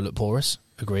also looked porous.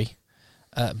 Agree.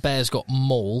 Bears got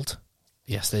mauled.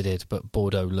 Yes, they did, but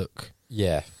Bordeaux look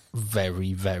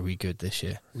very, very good this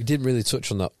year. We didn't really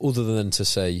touch on that, other than to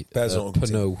say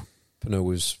Pinot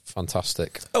was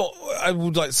fantastic. Oh, I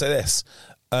would like to say this.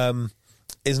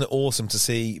 Isn't it awesome to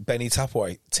see Benny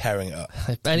Tapway tearing it up?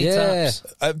 Benny Taps.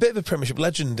 A bit of a Premiership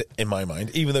legend in my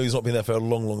mind, even though he's not been there for a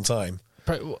long, long time.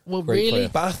 Well, Great really? player.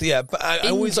 Bath, yeah. But I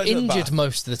always like injured Bath.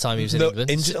 most of the time he was in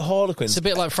England. Injured at Harlequins. It's a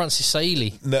bit like Francis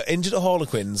Sailey. No, injured at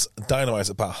Harlequins,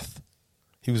 dynamite at Bath.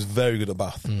 He was very good at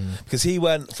Bath. Because he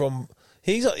went from...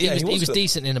 He was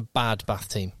decent in a bad Bath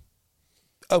team.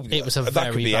 Oh, it was a that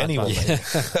very could be bad anyone.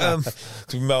 Bath. It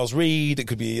could be Miles Reed. It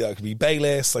could be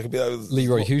Bayliss. It could be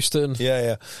Leroy Houston.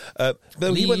 Yeah.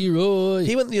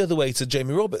 He went the other way to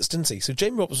Jamie Roberts, didn't he? So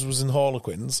Jamie Roberts was in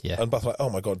Harlequins, and Bath were like, oh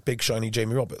my god, big shiny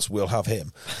Jamie Roberts, we'll have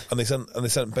him. And they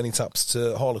sent Benny Taps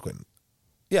to Harlequin.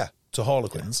 Yeah, to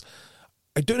Harlequins.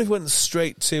 I don't know if he went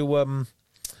straight to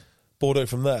Bordeaux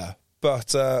from there,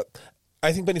 but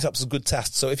I think Benny Taps is a good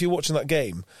test. So if you're watching that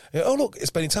game, oh look,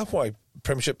 it's Benny Tapway,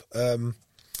 Premiership.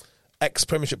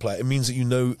 Ex-Premiership player, it means that you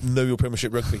know your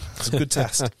Premiership rugby. It's a good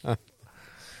test.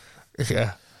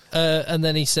 Yeah. And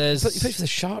then he says... But he played for the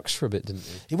Sharks for a bit, didn't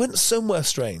he? He went somewhere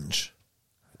strange.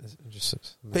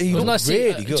 But he it was looked nice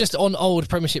really good. Just on old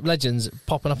Premiership legends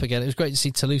popping up again. It was great to see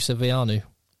Talusa Vianu.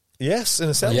 Yes, in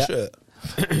a Cell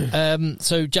shirt.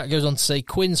 So Jack goes on to say,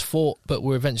 Quins fought but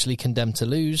were eventually condemned to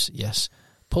lose. Yes.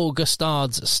 Paul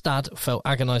Gustard's Stad fell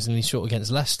agonisingly short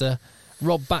against Leicester.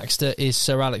 Rob Baxter is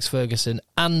Sir Alex Ferguson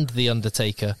and The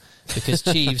Undertaker because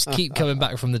Chiefs keep coming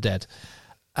back from the dead.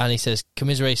 And he says,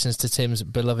 commiserations to Tim's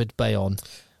beloved Bayonne.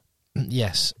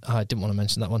 Yes, I didn't want to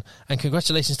mention that one. And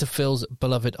congratulations to Phil's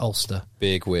beloved Ulster.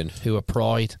 Big win. Who are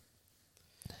pride.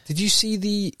 Did you see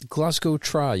the Glasgow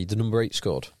try the number 8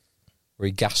 scored? Where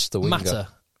he gassed the winger? Matter.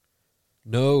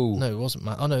 No, it wasn't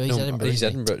Matt. Oh no, he's Edinburgh. He's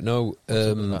isn't he? Edinburgh.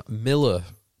 No, Miller.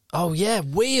 Oh yeah,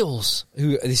 Wheels.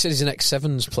 Who they said he's an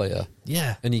ex-Sevens player.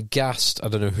 Yeah, and he gassed. I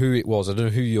don't know who it was. I don't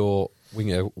know who your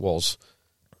winger was,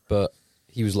 but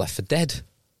he was left for dead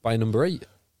by number 8. It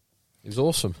was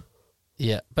awesome.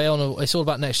 Yeah, Bayonne. It's all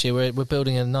about next year. We're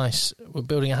building a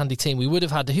handy team. We would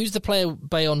have had. Who's the player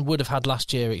Bayonne would have had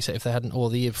last year, except if they hadn't, or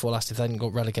the year before last, if they hadn't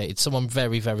got relegated? Someone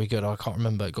very, very good. I can't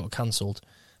remember. It got cancelled.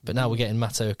 But now we're getting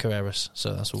Mateo Carreras,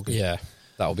 so that's all good. Yeah,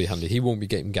 that'll be handy. He won't be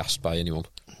getting gassed by anyone.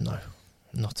 No,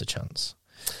 not a chance.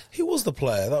 Who was the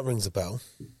player? That rings a bell.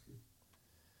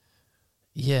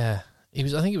 Yeah, he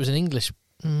was. I think it was an English.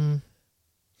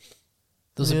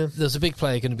 There's a big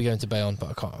player going to be going to Bayonne, but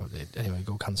I can't. Anyway, it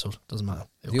got cancelled. Doesn't matter.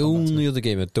 The only other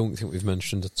game I don't think we've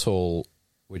mentioned at all,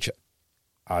 which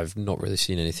I've not really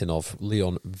seen anything of,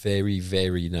 Lyon very,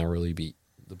 very narrowly beat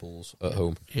the Bulls at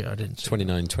home. Yeah, I didn't.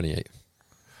 29-28.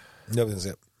 Nobody's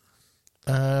it.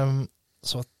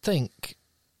 So I think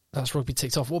that's rugby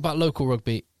ticked off. What about local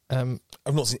rugby? I've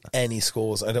not seen any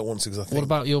scores. I don't want to because I think. What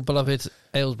about your beloved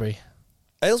Aylesbury?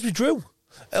 Aylesbury drew.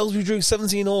 Aylesbury drew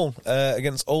 17-all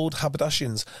against Old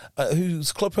Haberdashers,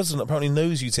 whose club president apparently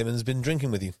knows you, Tim, and has been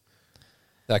drinking with you.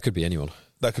 That could be anyone.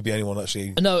 That could be anyone,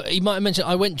 actually. No, he might have mentioned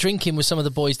I went drinking with some of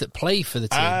the boys that play for the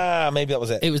team. Ah, maybe that was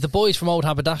it. It was the boys from Old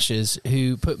Haberdashers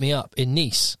who put me up in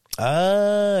Nice.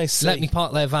 Ah, I see. Let me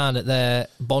park their van at their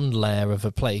bond lair of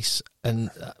a place and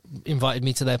invited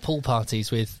me to their pool parties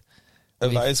with...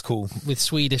 that is cool. With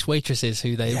Swedish waitresses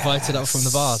who they invited up from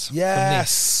the bars.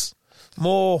 Yes.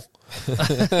 More.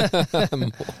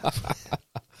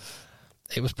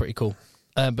 It was pretty cool.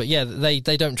 But yeah, they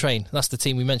don't train. That's the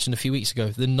team we mentioned a few weeks ago,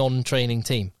 the non-training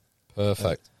team.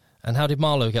 Perfect. And how did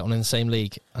Marlow get on in the same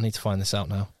league? I need to find this out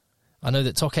now. I know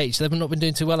that Tok H, they've not been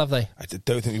doing too well, have they? I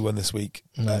don't think we won this week.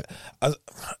 No. I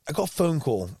got a phone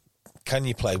call. Can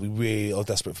you play? We really are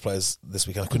desperate for players this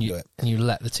week, and I couldn't do it. And you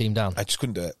let the team down? I just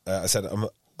couldn't do it. I said, I'm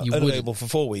unavailable for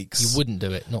 4 weeks. You wouldn't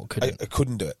do it, not couldn't. I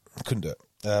couldn't do it. I couldn't do it.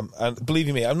 And believe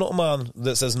you me, I'm not a man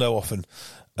that says no often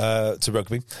to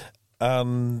rugby,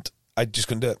 and I just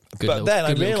couldn't do it. But then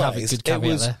I realised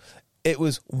it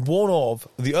was one of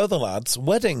the other lads'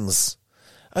 weddings.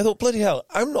 I thought, bloody hell,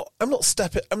 I'm not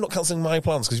cancelling my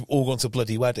plans because you've all gone to a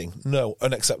bloody wedding. No,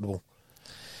 unacceptable.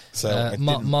 So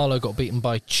Marlow got beaten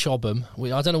by Chobham.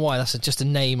 I don't know why. That's just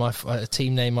a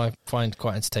team name I find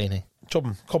quite entertaining.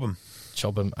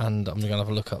 Cobham, and I'm going to have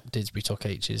a look up Didsbury Tok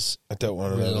H's. I don't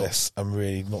want to know this. I'm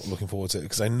really not looking forward to it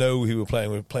because I know who we're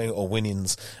playing. We're playing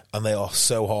Orwinians, and they are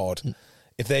so hard.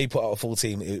 If they put out a full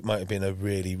team, it might have been a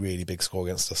really, really big score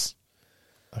against us.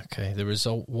 Okay, the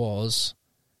result was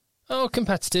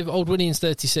competitive. Old Winians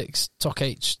 36, Tok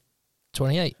H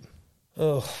 28.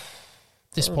 Oh,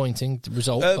 disappointing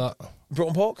result, but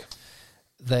Broughton Park.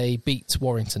 They beat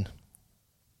Warrington.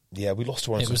 Yeah, we lost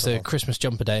to Warrington. It was the Christmas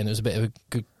jumper day, and it was a bit of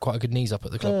quite a good knees up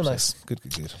at the club. Oh, nice, good.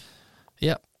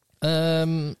 Yeah.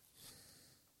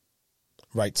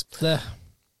 Right. There.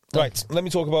 Right, let me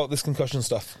talk about this concussion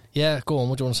stuff. Yeah, go on.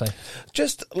 What do you want to say?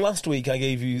 Just last week, I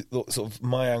gave you sort of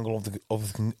my angle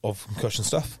of concussion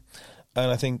stuff, and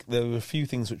I think there were a few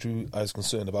things which I was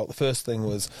concerned about. The first thing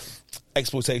was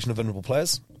exploitation of vulnerable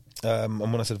players, and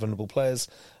when I said vulnerable players,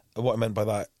 what I meant by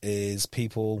that is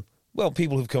people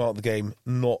who've come out of the game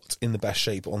not in the best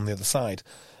shape on the other side,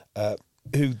 I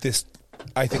think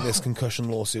this concussion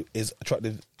lawsuit is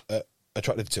attractive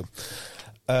to.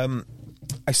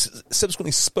 I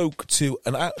subsequently spoke to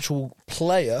an actual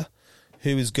player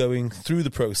who is going through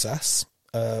the process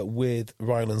with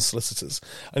Ryland's solicitors,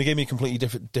 and he gave me a completely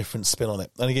different spin on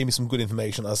it, and he gave me some good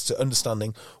information as to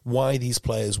understanding why these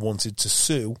players wanted to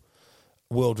sue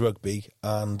World Rugby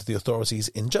and the authorities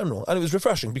in general. And it was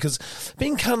refreshing because,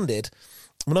 being candid,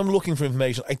 when I'm looking for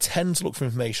information, I tend to look for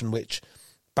information which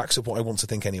backs up what I want to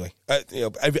think anyway.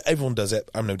 Everyone does it.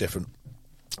 I'm no different.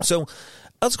 So,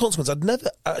 as a consequence, I'd never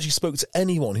actually spoke to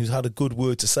anyone who's had a good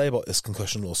word to say about this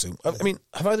concussion lawsuit. I mean,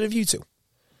 have either of you two?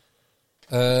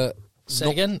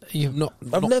 Say again?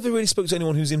 I've never really spoke to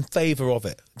anyone who's in favour of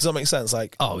it. Does that make sense?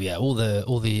 Like, oh yeah, all the.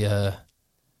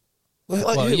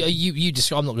 You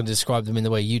describe. I'm not going to describe them in the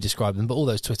way you describe them, but all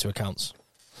those Twitter accounts.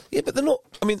 Yeah, but they're not.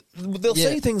 I mean, they'll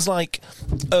say things like,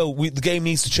 "Oh, the game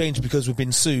needs to change because we've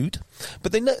been sued."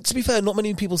 But to be fair, not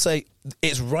many people say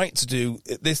it's right to do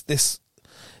this.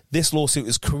 This lawsuit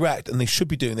is correct, and they should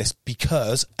be doing this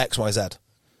because X, Y, Z. Do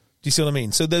you see what I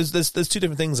mean? So there's two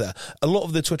different things there. A lot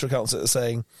of the Twitter accounts that are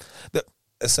saying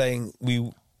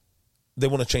they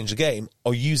want to change the game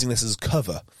are using this as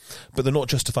cover, but they're not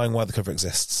justifying why the cover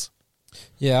exists.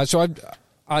 Yeah, so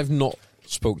I've not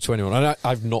spoke to anyone.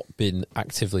 I've not been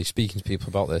actively speaking to people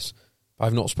about this.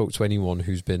 I've not spoke to anyone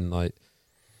who's been like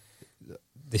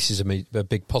this is a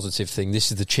big positive thing.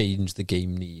 This is the change the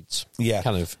game needs. Yeah.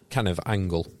 Kind of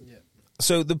angle.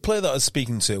 So the player that I was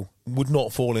speaking to would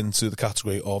not fall into the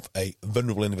category of a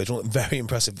vulnerable individual, a very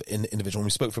impressive individual. We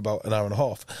spoke for about an hour and a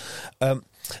half.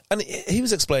 And he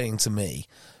was explaining to me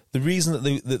the reason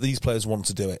that these players want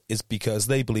to do it is because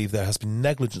they believe there has been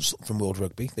negligence from World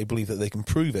Rugby. They believe that they can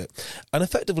prove it. And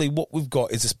effectively what we've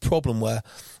got is this problem where,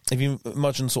 if you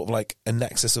imagine sort of like a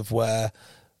nexus of where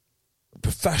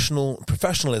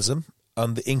professionalism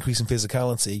and the increase in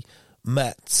physicality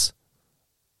met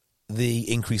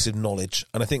the increase in knowledge,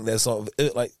 and I think there's sort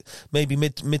of like maybe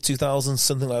mid 2000s,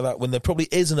 something like that, when there probably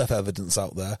is enough evidence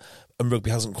out there, and rugby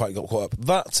hasn't quite got caught up.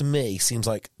 That to me seems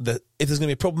like if there's going to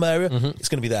be a problem area, it's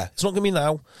going to be there. It's not going to be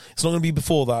now. It's not going to be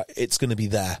before that. It's going to be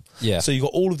there. Yeah. So you've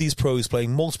got all of these pros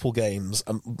playing multiple games,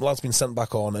 and lads being sent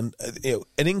back on, and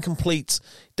an incomplete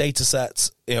data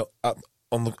set,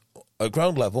 on the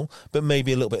ground level, but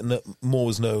maybe a little bit more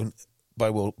was known by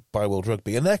World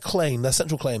Rugby, and their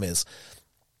central claim is,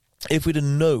 if we'd have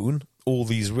known all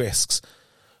these risks,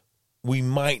 we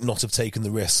might not have taken the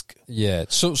risk. Yeah,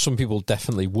 so some people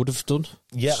definitely would have done.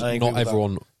 Yeah, I agree not with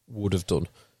everyone would have done.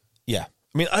 Yeah.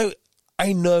 I mean,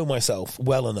 I know myself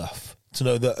well enough to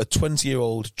know that a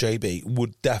 20-year-old JB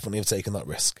would definitely have taken that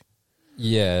risk.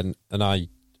 Yeah, and I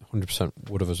 100%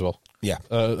 would have as well. Yeah.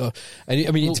 And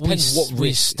I mean, it depends what we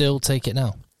risk. still take it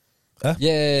now. Huh?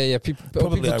 Yeah. People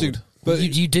Probably I do. would. But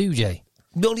You do, Jay.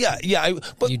 Well, yeah.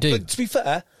 But You do. But to be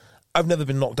fair, I've never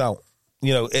been knocked out.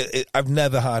 I've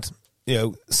never had,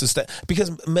 sustain.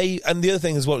 And the other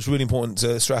thing as well, it's really important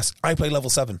to stress, I play level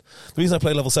 7. The reason I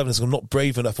play level 7 is I'm not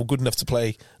brave enough or good enough to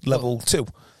play level 2.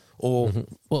 Or...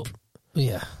 Well,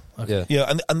 yeah. Okay.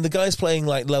 yeah. And the guys playing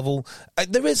like level...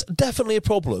 there is definitely a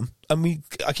problem, and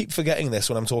I keep forgetting this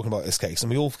when I'm talking about this case, and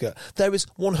we all forget. There is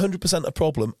 100% a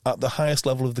problem at the highest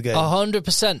level of the game.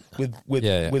 100%. With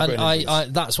And brain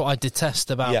injuries. that's what I detest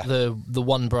about the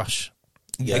one brush.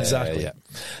 Yeah, exactly. Yeah.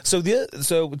 So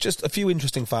just a few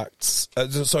interesting facts.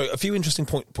 A few interesting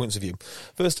points of view.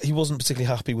 First, he wasn't particularly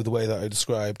happy with the way that I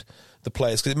described the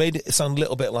players, because it made it sound a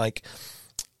little bit like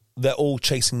they're all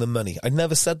chasing the money. I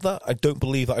never said that. I don't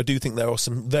believe that. I do think there are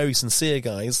some very sincere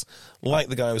guys, like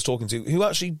the guy I was talking to, who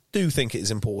actually do think it is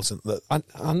important that...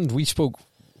 And we spoke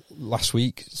last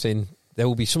week saying there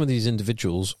will be some of these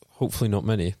individuals, hopefully not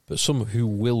many, but some who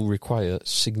will require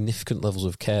significant levels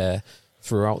of care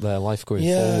throughout their life going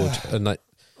forward. And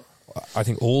I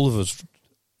think all of us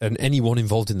and anyone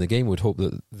involved in the game would hope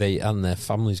that they and their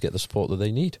families get the support that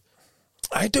they need.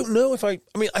 I don't know if I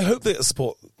hope they get the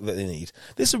support that they need.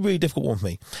 This is a really difficult one for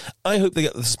me. I hope they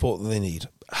get the support that they need.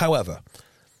 However,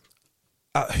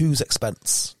 at whose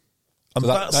expense? And So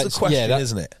that's the question,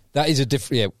 isn't it? That is a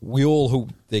different... Yeah, we all hope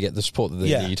they get the support that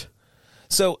they need.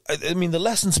 So, I mean, the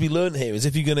lesson to be learned here is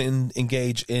if you're going to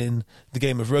engage in the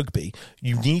game of rugby,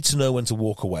 you need to know when to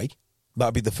walk away.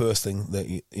 That'd be the first thing that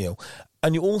you know.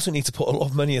 And you also need to put a lot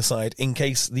of money aside in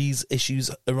case these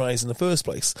issues arise in the first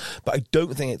place. But I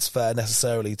don't think it's fair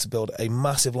necessarily to build a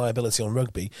massive liability on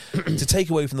rugby to take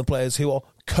away from the players who are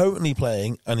currently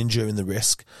playing and enduring the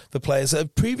risk, the players that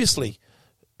have previously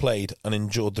played and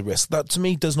endured the risk. That to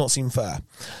me does not seem fair.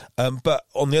 But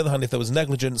on the other hand, if there was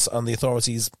negligence and the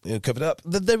authorities covered up,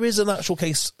 there is an actual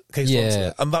case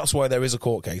there, and that's why there is a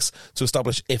court case to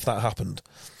establish if that happened.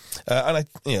 And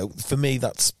for me,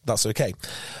 that's okay.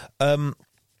 So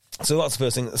that's the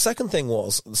first thing. The second thing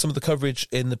was some of the coverage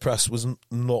in the press was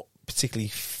not particularly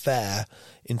fair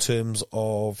in terms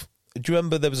of. Do you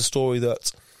remember there was a story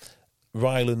that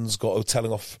Rylands got a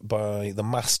telling off by the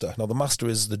master? Now, the master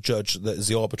is the judge that is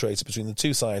the arbitrator between the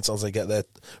two sides as they get their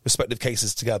respective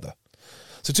cases together.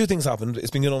 So two things happened. It's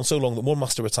been going on so long that one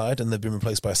master retired and they've been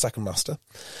replaced by a second master,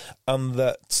 and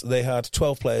that they had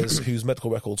 12 players whose medical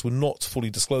records were not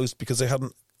fully disclosed because they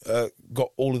hadn't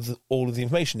got all of the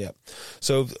information yet.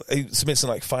 So he submitted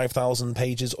like 5,000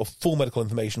 pages of full medical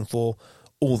information for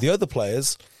all the other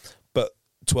players, but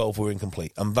 12 were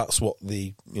incomplete, and that's what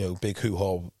the big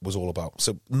hoo-ha was all about.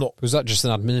 So Was that just an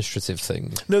administrative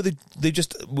thing? No, they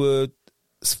just were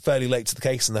fairly late to the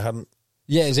case and they hadn't.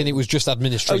 Yeah, as in it was just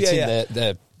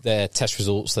administrating their test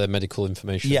results, their medical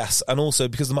information. Yes, and also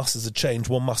because the masters had changed,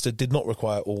 one master did not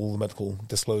require all the medical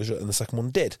disclosure and the second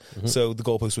one did. Mm-hmm. So the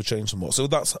goalposts were changed somewhat. So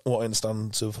that's what I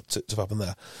understand to have happened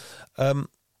there.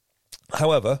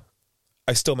 However,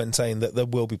 I still maintain that there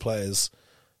will be players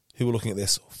who are looking at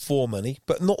this for money,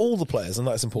 but not all the players, and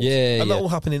that's important. Yeah, that will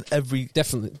happen in every...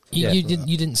 Definitely.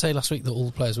 You didn't say last week that all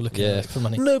the players were looking at it for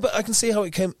money. No, but I can see how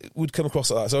it would come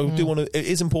across like that. So I do want to... It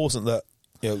is important that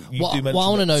you do mention... What I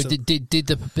want to know, did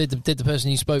the person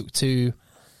you spoke to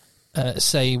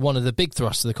say one of the big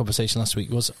thrusts of the conversation last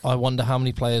week was, I wonder how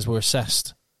many players were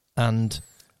assessed and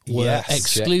were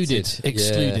excluded.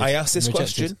 Yeah. I asked this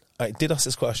question. I did ask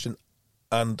this question,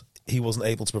 and he wasn't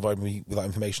able to provide me with that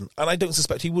information. And I don't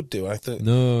suspect he would do. I think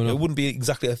No. it wouldn't be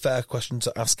exactly a fair question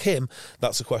to ask him.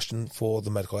 That's a question for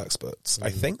the medical experts, I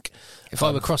think. If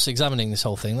I were cross-examining this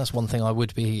whole thing, that's one thing I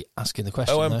would be asking the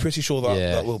question. Oh, I'm though. pretty sure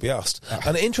that will be asked.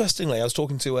 And interestingly, I was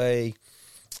talking to a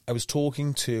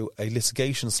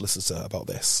litigation solicitor about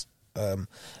this, and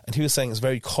he was saying it's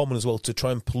very common as well to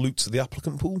try and pollute the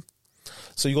applicant pool.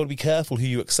 So you've got to be careful who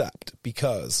you accept,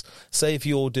 because say if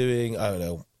you're doing, I don't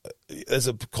know, there's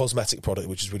a cosmetic product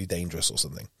which is really dangerous or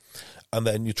something, and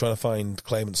then you're trying to find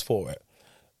claimants for it.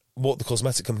 What the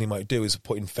cosmetic company might do is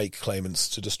put in fake claimants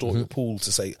to distort your pool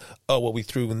to say, oh, well, we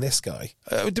threw in this guy.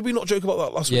 Did we not joke about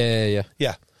that last week?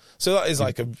 Yeah. So that is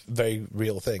like a very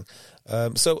real thing.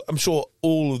 So I'm sure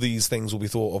all of these things will be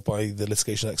thought of by the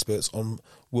litigation experts on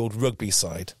World Rugby's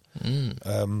side. And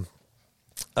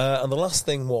the last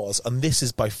thing was, and this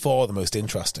is by far the most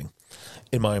interesting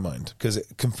in my mind, because it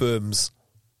confirms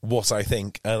what I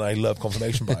think, and I love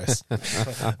confirmation bias.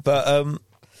 But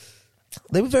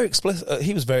they were very explicit.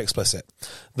 He was very explicit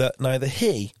that neither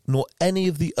he nor any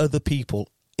of the other people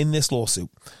in this lawsuit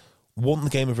want the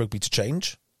game of rugby to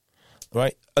change,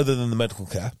 right, other than the medical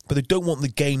care, but they don't want the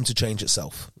game to change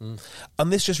itself.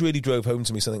 And this just really drove home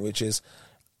to me something, which is,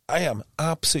 I am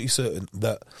absolutely certain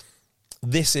that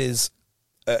it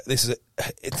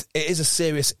is a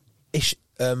serious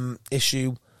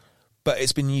issue, but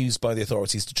it's been used by the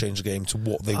authorities to change the game to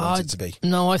what they want it to be.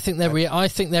 No, I think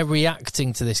they're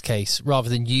reacting to this case rather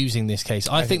than using this case.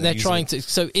 I think they're trying to.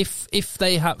 So if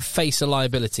they face a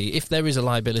liability, if there is a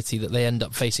liability that they end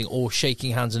up facing or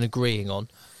shaking hands and agreeing on,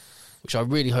 which I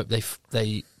really hope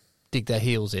they dig their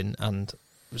heels in and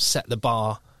set the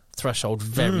bar threshold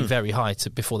very, very high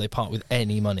before they part with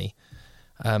any money.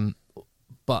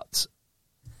 But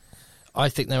I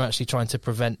think they're actually trying to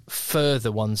prevent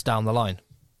further ones down the line.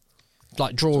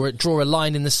 Like draw a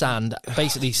line in the sand,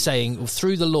 basically saying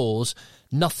through the laws,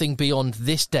 nothing beyond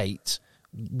this date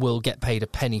will get paid a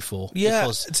penny for. Yeah,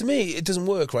 to me, it doesn't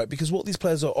work, right? Because what these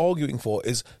players are arguing for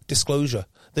is disclosure.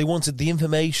 They wanted the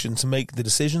information to make the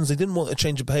decisions. They didn't want a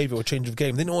change of behaviour or a change of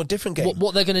game. They didn't want a different game.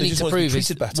 What they're going to need to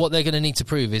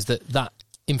prove is that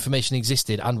information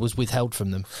existed and was withheld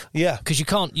from them. Yeah, because you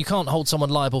can't hold someone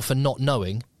liable for not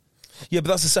knowing. Yeah, but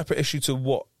that's a separate issue to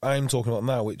what I'm talking about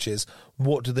now, which is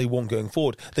what do they want going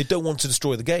forward? They don't want to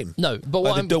destroy the game. No, but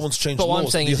they don't want to change the laws. I'm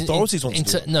saying the authorities want to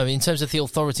do it. No, in terms of the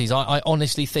authorities, I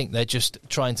honestly think they're just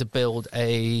trying to build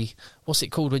what's it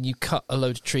called when you cut a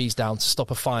load of trees down to stop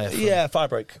a fire? Fire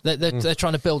break. They're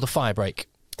trying to build a fire break.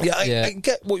 Yeah, I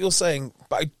get what you're saying,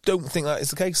 but I don't think that is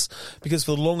the case, because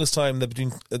for the longest time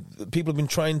people have been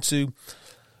trying to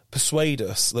persuade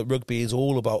us that rugby is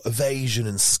all about evasion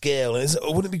and skill. And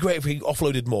wouldn't it be great if we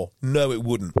offloaded more? No, it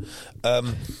wouldn't.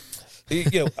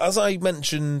 As I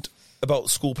mentioned about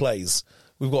school plays,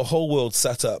 we've got a whole world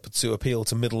set up to appeal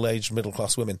to middle-aged,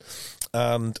 middle-class women.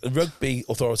 And rugby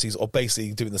authorities are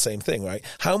basically doing the same thing, right?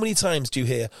 How many times do you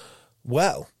hear,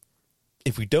 well,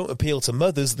 if we don't appeal to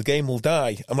mothers, the game will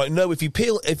die? I'm like, no, if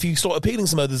you start appealing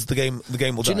to mothers, the game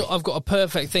will die. Do you know, I've got a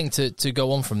perfect thing to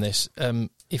go on from this.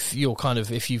 If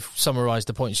you've summarised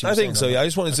the points, I think so. Yeah, I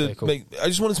just wanted to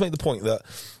make the point that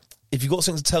if you've got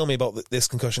something to tell me about this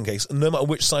concussion case, no matter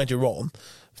which side you're on,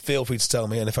 feel free to tell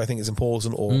me. And if I think it's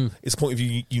important or it's a point of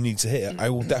view you need to hear, I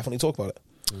will definitely talk about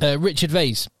it. Richard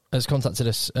Vase has contacted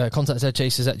us. Contact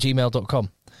headchasers@gmail.com.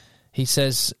 He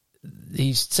says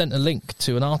he's sent a link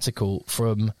to an article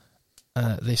from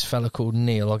this fella called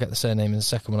Neil. I'll get the surname in a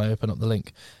second when I open up the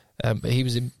link. But he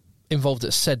was involved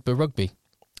at Sedbergh Rugby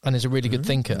and is a really good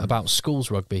thinker about schools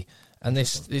rugby. And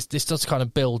this does kind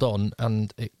of build on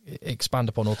and expand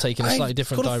upon or take in a slightly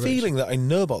different direction. I've got a feeling that I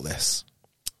know about this.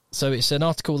 So it's an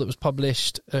article that was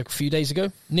published a few days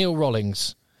ago. Neil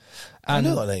Rollings. I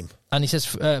know that name. And he says,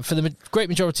 for the great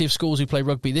majority of schools who play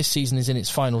rugby, this season is in its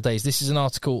final days. This is an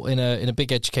article in a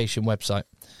big education website.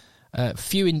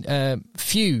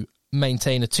 Few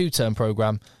maintain a 2-term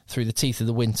programme through the teeth of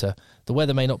the winter. The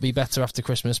weather may not be better after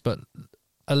Christmas, but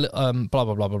blah,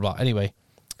 blah, blah, blah, blah. Anyway,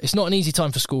 it's not an easy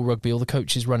time for school rugby or the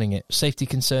coaches running it. Safety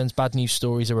concerns, bad news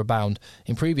stories are abound.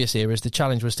 In previous eras, the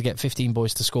challenge was to get 15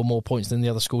 boys to score more points than the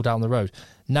other school down the road.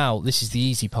 Now, this is the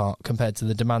easy part compared to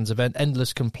the demands of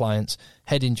endless compliance,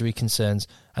 head injury concerns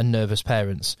and nervous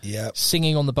parents. Yep.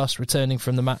 Singing on the bus returning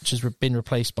from the match has been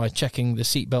replaced by checking the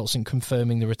seatbelts and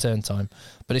confirming the return time.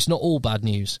 But it's not all bad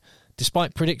news.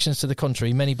 Despite predictions to the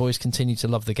contrary, many boys continue to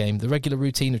love the game. The regular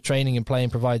routine of training and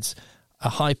playing provides a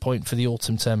high point for the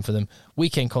autumn term for them.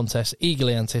 Weekend contests,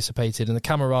 eagerly anticipated, and the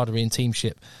camaraderie and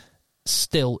teamship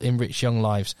still enrich young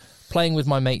lives. Playing with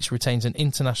my mates retains an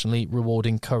internationally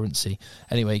rewarding currency.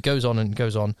 Anyway, he goes on and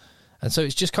goes on. And so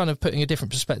it's just kind of putting a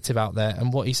different perspective out there.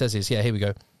 And what he says is, here we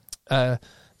go.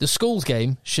 The schools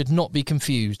game should not be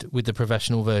confused with the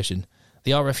professional version.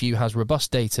 The RFU has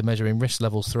robust data measuring risk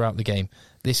levels throughout the game.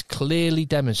 This clearly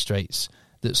demonstrates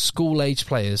that school-age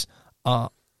players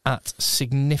are at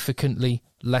significantly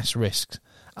less risk.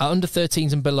 At under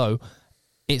 13s and below,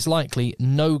 it's likely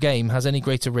no game has any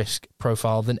greater risk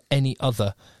profile than any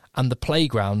other, and the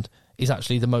playground is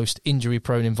actually the most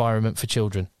injury-prone environment for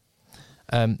children.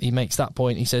 He makes that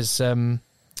point. He says,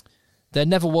 there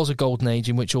never was a golden age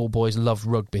in which all boys loved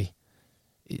rugby.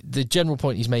 The general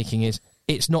point he's making is,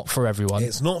 it's not for everyone.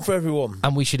 It's not for everyone.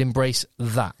 And we should embrace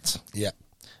that. Yeah.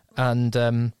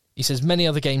 And he says many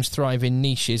other games thrive in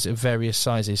niches of various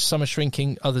sizes. Some are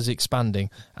shrinking, others expanding,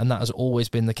 and that has always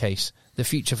been the case. The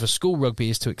future for school rugby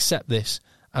is to accept this,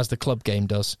 as the club game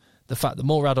does. The fact that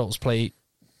more adults play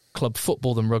club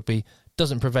football than rugby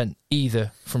doesn't prevent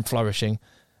either from flourishing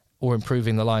or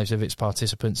improving the lives of its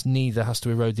participants. Neither has to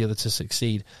erode the other to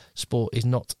succeed. Sport is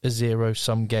not a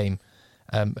zero-sum game.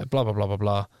 Blah, blah, blah, blah,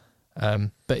 blah.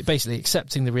 But basically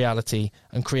accepting the reality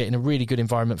and creating a really good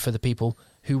environment for the people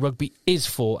who rugby is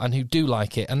for and who do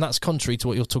like it. And that's contrary to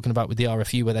what you're talking about with the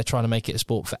RFU, where they're trying to make it a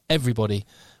sport for everybody.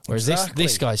 Whereas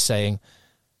this guy's saying,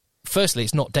 firstly,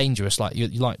 it's not dangerous like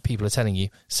people are telling you.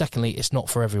 Secondly, it's not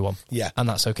for everyone. Yeah. And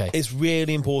that's okay. It's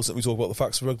really important we talk about the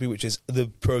facts of rugby, which is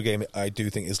the pro game, I do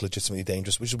think, is legitimately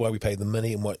dangerous, which is why we pay the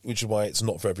money and which is why it's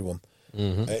not for everyone.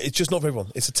 Mm-hmm. It's just not for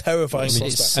everyone. It's a terrifying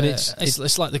prospect.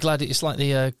 It's like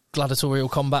the gladiatorial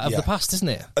combat of the past, isn't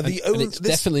it? And it's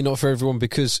definitely not for everyone,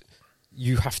 because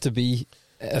you have to be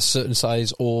a certain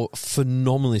size or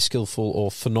phenomenally skillful or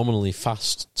phenomenally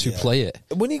fast to play it.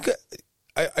 When you get,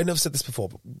 I never said this before,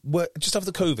 but just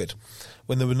after COVID,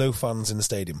 when there were no fans in the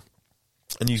stadium,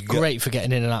 and you could great for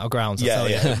getting in and out of grounds.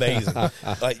 Amazing.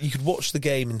 Like, you could watch the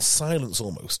game in silence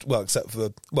almost. Well, except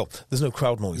for there's no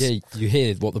crowd noise. Yeah, you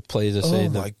hear what the players are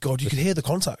saying. Oh my God, you could hear the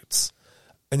contacts,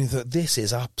 and you thought, this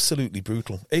is absolutely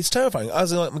brutal. It's terrifying.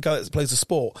 As a guy that plays a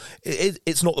sport,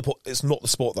 it's not the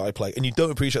sport that I play, and you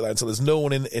don't appreciate that until there's no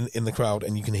one in the crowd,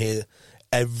 and you can hear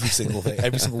every single thing,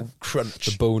 every single crunch,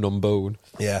 the bone on bone.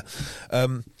 Yeah.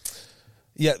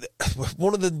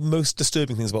 One of the most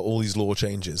disturbing things about all these law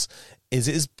changes is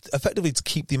it is effectively to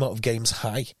keep the amount of games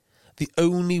high. The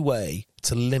only way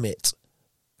to limit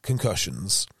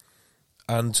concussions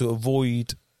and to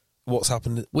avoid what's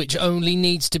happened, which only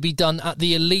needs to be done at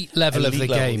the elite level of the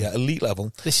game. Yeah, elite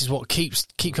level. This is what keep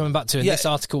coming back to, and this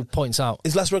article points out.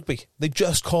 Is less rugby. They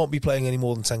just can't be playing any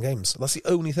more than 10 games. That's the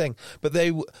only thing. But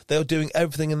they are doing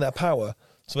everything in their power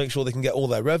to make sure they can get all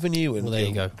their revenue. And there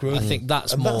you go. Growth. I think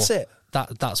that's and more. That's it.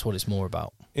 That's what it's more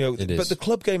about. It is. But the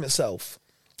club game itself,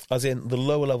 as in the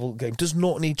lower level game, does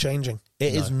not need changing.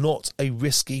 It is not a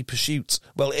risky pursuit.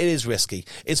 Well, it is risky.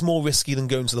 It's more risky than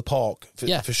going to the park,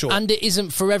 for sure. And it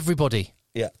isn't for everybody.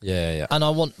 Yeah. And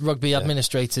I want rugby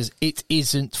administrators, it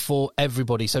isn't for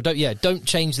everybody. So don't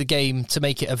change the game to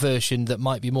make it a version that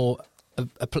might be more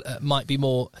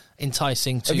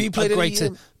enticing to a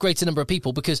greater number of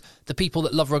people, because the people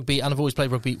that love rugby and have always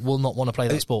played rugby will not want to play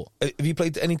that sport. Have you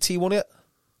played any T1 yet?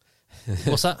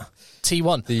 What's that?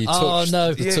 T1? The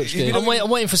touch game. I'm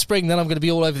waiting for spring, then I'm going to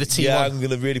be all over the T1. Yeah, I'm going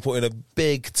to really put in a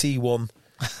big T1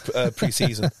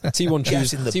 pre-season.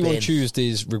 T1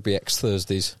 Tuesdays, Rugby X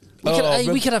Thursdays. We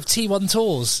could have T1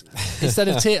 tours instead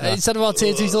of our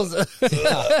Tier 2 tours.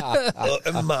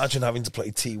 Imagine having to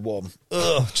play T1.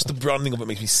 Just the branding of it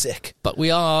makes me sick. But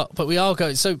we are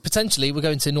going. So potentially we're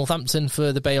going to Northampton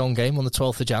for the Bayonne game on the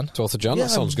 12th of Jan. 12th of Jan.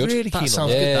 That sounds good. Really that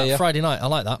sounds good. Yeah. Friday night. I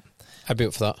like that. I'd be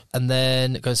up for that. And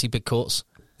then go and see Big Courts.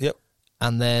 Yep.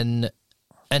 And then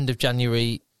end of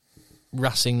January,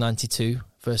 Racing 92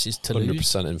 versus Toulouse.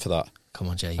 100% in for that. Come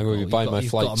on, Jay. I'm going to be buying my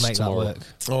flights tomorrow.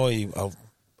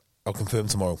 I'll confirm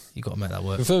tomorrow. You've got to make that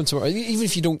work. Confirm tomorrow. Even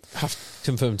if you don't have to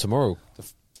confirm tomorrow,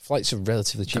 the flights are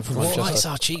relatively cheap. The flights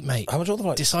are cheap, mate. How much are the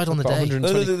flights? Decide on the day.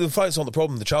 No, the flights aren't the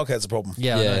problem. The childcare's the problem.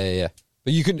 Yeah.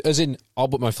 But you can, as in, I'll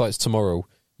book my flights tomorrow.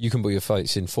 You can book your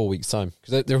flights in 4 weeks' time.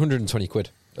 Because they're 120 quid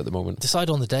at the moment. Decide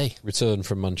on the day. Return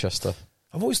from Manchester.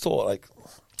 I've always thought,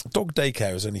 dog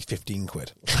daycare is only 15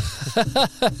 quid.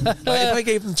 If I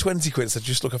gave them 20 quid to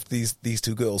just look after these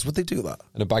two girls, would they do that?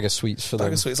 And a bag of sweets for them.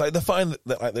 Bag of sweets. They're fine.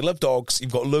 They love dogs.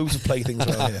 You've got loads of playthings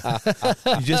around here.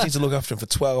 You just need to look after them for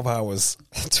 12 hours.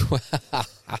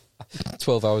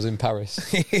 12 hours in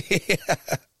Paris.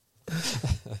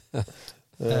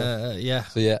 Yeah.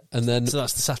 So yeah, and then So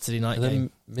that's the Saturday night and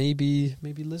game. then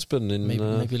maybe Lisbon in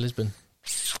Maybe Lisbon.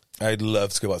 I'd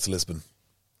love to go back to Lisbon.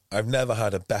 I've never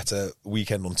had a better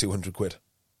weekend on 200 quid.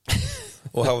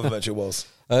 Or however much it was.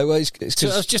 Well, it's So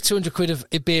that was just 200 quid of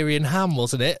Iberian ham,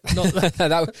 wasn't it? Not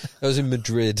that was in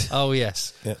Madrid. Oh,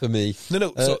 yes. Yeah. For me.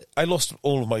 No. So I lost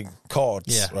all of my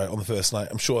cards Yeah. right on the first night.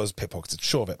 I'm sure I was pickpocketed.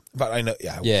 Sure of it. In fact, I know.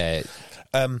 Yeah. I was.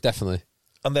 Yeah, definitely.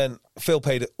 And then Phil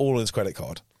paid it all on his credit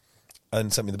card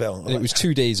and sent me the bill. And it was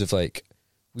 2 days of like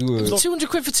we were. 200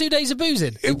 quid for 2 days of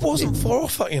boozing? It wasn't far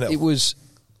off that, you know. It was.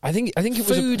 I think it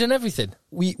was Food and everything?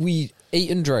 we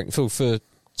ate and drank for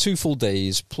 2 full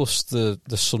days plus the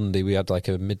Sunday. We had like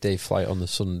a midday flight on the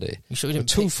Sunday. You sure you didn't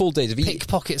 2 full days of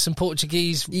pickpockets and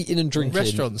Portuguese eating and drinking,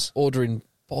 restaurants, ordering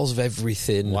balls of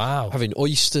everything. Wow. Having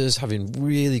oysters, having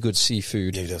really good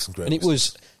seafood. Yeah, some great and it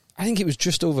was, I think it was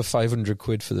just over 500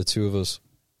 quid for the two of us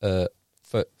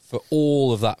for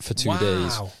all of that for 2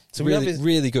 days. So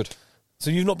really good. So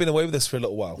you've not been away with this for a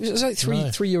little while. It was like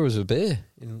three euros a beer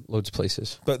in loads of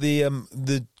places. But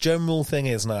the general thing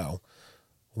is now,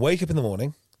 wake up in the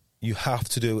morning, you have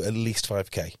to do at least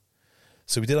 5k.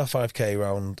 So we did our 5k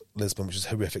around Lisbon, which is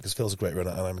horrific because Phil's a great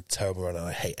runner and I'm a terrible runner and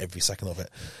I hate every second of it.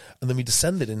 And then we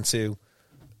descended into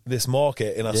this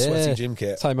market in our sweaty gym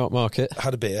kit. Time Out Market.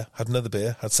 Had a beer, had another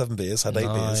beer, had 7 beers, had 8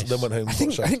 beers, then went home. I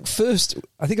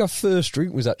think our first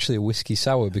drink was actually a whiskey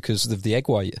sour because of the egg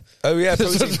white. Oh yeah,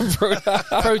 protein.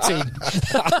 protein.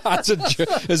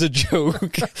 as a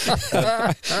joke.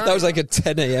 That was like a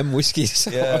 10 a.m. whiskey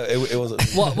sour. Yeah, it was.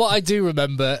 What I do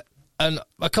remember, and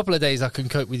a couple of days I can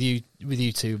cope with you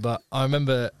two, but I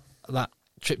remember that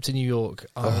trip to New York.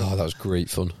 That was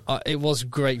great fun. It was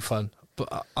great fun,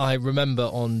 but I remember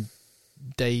on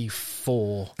day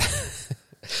 4. Was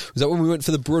that when we went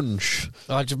for the brunch?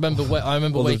 I just remember. I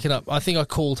remember waking up. I think I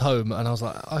called home and I was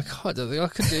like, I don't think I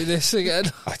could do this again.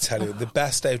 I tell you, the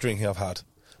best day of drinking I've had.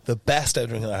 The best day of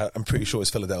drinking I had, I'm pretty sure, is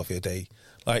Philadelphia Day.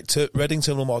 Like Reading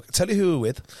Terminal Market. Tell you who we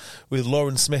were with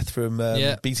Lauren Smith from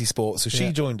BT Sports. So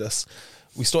she joined us.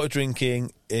 We started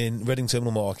drinking in Reading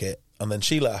Terminal Market, and then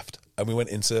she left, and we went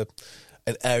into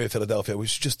an area of Philadelphia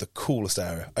which is just the coolest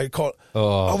area. I can't.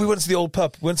 We went to the old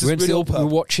pub. We went to this really old pub. We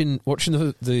were watching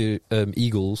the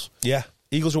Eagles. Yeah,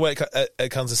 Eagles were away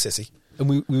at Kansas City, and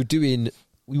we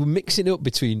were mixing up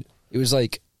between. It was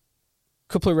like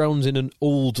a couple of rounds in an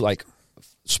old like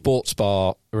sports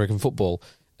bar, American football.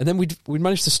 And then we'd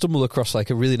managed to stumble across like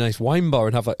a really nice wine bar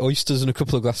and have like oysters and a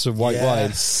couple of glasses of white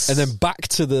wine, and then back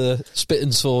to the Spit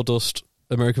and Sawdust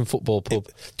American football pub.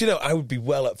 Do you know, I would be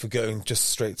well up for going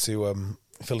just straight to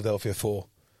Philadelphia for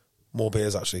more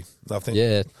beers. Actually, I think.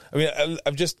 Yeah, I mean,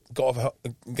 I've just got off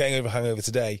getting over a hangover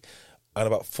today, and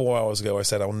about 4 hours ago I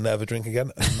said I will never drink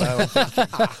again, and now I'm thinking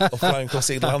of flying across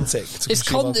the Atlantic.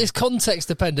 It's context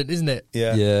dependent, isn't it?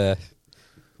 Yeah. Yeah.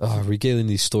 Regaling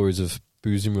these stories of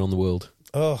boozing around the world.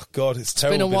 Oh God, it's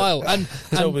terrible. It's been a while, and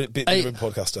being a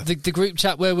podcaster. The group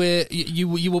chat where you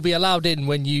will be allowed in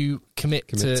when you commit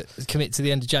to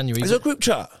the end of January. Is there a group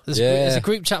chat? There's a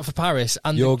group chat for Paris,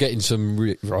 and you're getting some.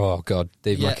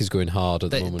 Dave Mack is going hard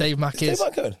at the moment. Dave Mack is. Dave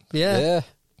Mack going? Yeah.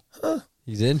 Huh.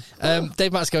 He's in.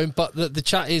 Dave Mack's going, but the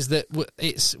chat is that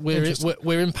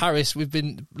we're in Paris.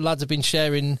 Lads have been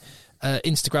sharing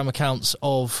Instagram accounts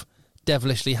of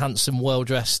devilishly handsome, well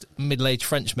dressed, middle aged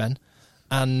Frenchmen.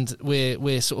 And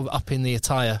we're sort of upping the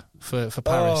attire for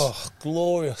Paris. Oh,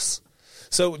 glorious.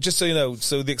 So, just so you know,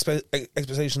 the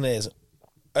expectation is,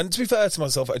 and to be fair to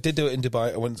myself, I did do it in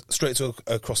Dubai. I went straight to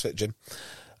a CrossFit gym.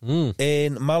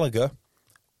 In Malaga,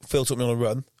 Phil took me on a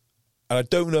run, and I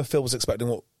don't know if Phil was expecting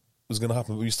what was going to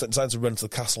happen, but we decided to run to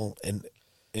the castle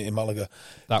in Malaga.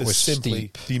 That was simply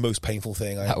steep. The most painful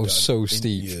thing I have done so in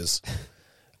steep. years.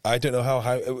 I don't know how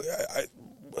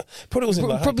probably wasn't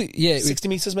that high. 60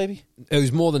 metres maybe? It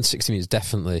was more than 60 metres,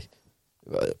 definitely.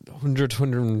 100,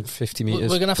 150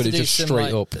 metres. We're going to have to do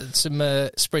some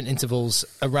sprint intervals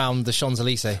around the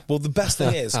Champs-Elysees. Well, the best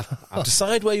thing is,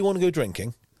 decide where you want to go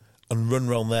drinking and run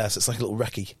around there, so it's like a little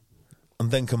recce,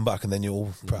 and then come back and then you're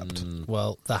all prepped.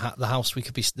 Well, the house you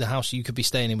could be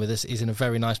staying in with us is in a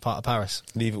very nice part of Paris.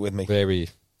 Leave it with me. Very,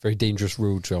 very dangerous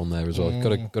roads around there as well.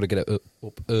 Got to get it up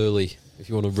early if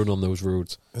you want to run on those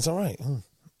roads. Is that right?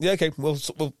 Yeah, okay. We'll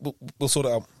sort it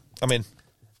out. I'm in.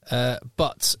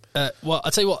 But I'll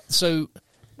tell you what. So,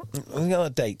 I got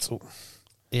a date.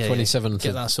 27th.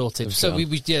 Get that sorted. So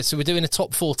we're doing a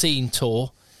top 14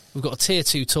 tour. We've got a tier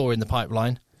 2 tour in the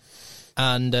pipeline,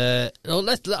 and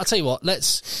I'll tell you what.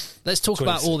 Let's talk 26.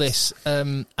 about all this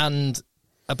and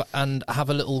have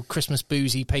a little Christmas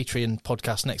boozy Patreon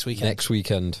podcast next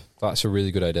weekend. That's a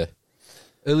really good idea.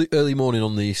 Early morning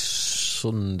on the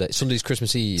Sunday. Sunday's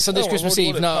Christmas Eve. Sunday's Christmas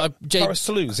Eve. No, Paris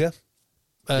Toulouse, yeah?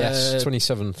 Yes,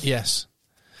 27th. Yes.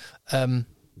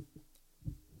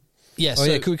 Yeah,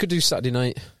 we could do Saturday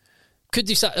night. Could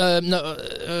do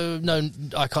no,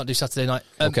 I can't do Saturday night.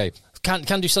 Okay.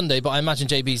 Can do Sunday, but I imagine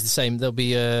JB's the same. There'll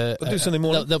be do Sunday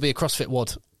morning. There'll be a CrossFit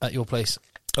WOD at your place.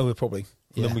 Oh, we'll probably.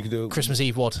 Yeah. Then we can do Christmas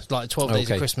Eve WOD, like 12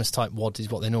 days of Christmas type WOD is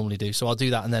what they normally do. So I'll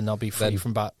do that, and then I'll be free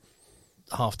from about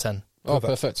 10:30. Oh,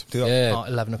 perfect. Do that. Yeah. About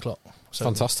 11 o'clock. So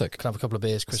fantastic. Can have a couple of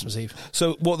beers Christmas Eve.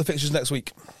 So what are the fixtures next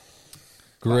week?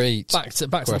 Great. Back to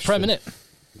the Prem, innit?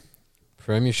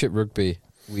 Premiership Rugby.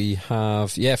 We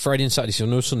have, Friday and Saturday, so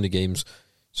no Sunday games.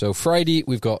 So Friday,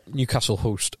 we've got Newcastle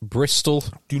host Bristol.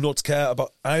 Do not care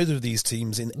about either of these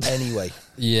teams in any way.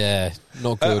 Yeah,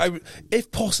 not good.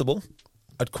 If possible,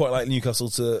 I'd quite like Newcastle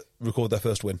to record their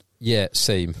first win. Yeah,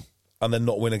 same. And then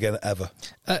not win again ever.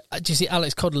 Do you see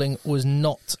Alex Codling was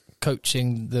not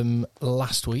coaching them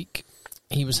last week?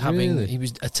 He was he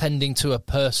was attending to a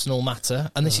personal matter,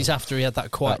 and this is after he had that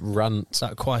rant,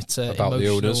 that quite about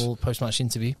emotional post-match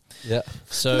interview. Yeah.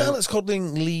 So did Alex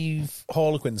Codling leave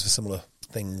Harlequins for similar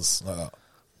things like that?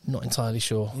 Not entirely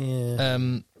sure.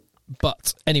 Yeah.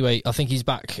 But anyway, I think he's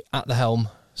back at the helm.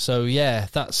 So yeah,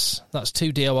 that's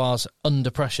two DORs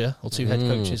under pressure, or two head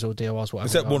coaches or DORs, whatever.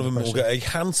 Except one of them will get a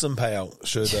handsome payout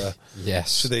should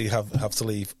should they have to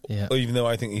leave. Yeah. Even though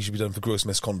I think he should be done for gross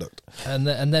misconduct. And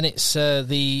then it's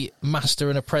the Master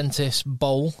and Apprentice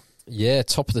Bowl. Yeah,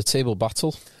 top of the table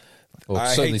battle. Or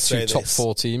certainly two top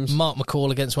four teams. Mark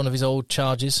McCall against one of his old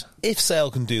charges. If Sale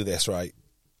can do this, right,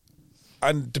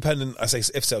 and I say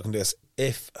if Sale can do this,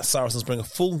 if Saracens bring a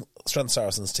full strength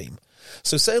Saracens team.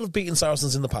 So Sale have beaten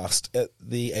Saracens in the past at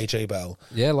the AJ Bell.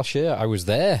 Yeah, last year I was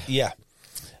there. Yeah,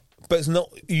 but it's not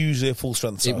usually a full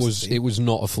strength Saracens team. It was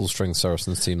not a full strength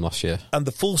Saracens team last year. And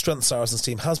the full strength Saracens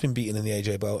team has been beaten in the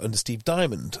AJ Bell under Steve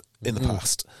Diamond in the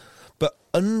past, but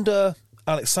under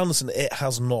Alex Sanderson it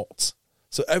has not.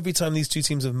 So every time these two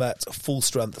teams have met full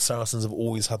strength, Saracens have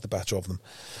always had the better of them.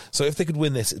 So if they could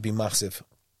win this, it'd be massive.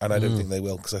 And I don't think they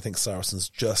will, because I think Saracens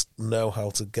just know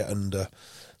how to get under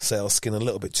Sale's skin a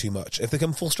little bit too much. If they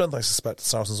come full strength, I suspect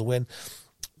Saracens will win,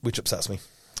 which upsets me.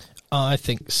 I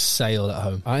think Sale at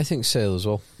home. I think Sale as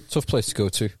well. Tough place to go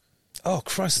to. Oh,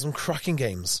 Christ, there's some cracking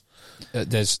games.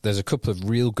 There's a couple of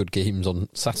real good games on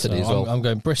Saturday as well. I'm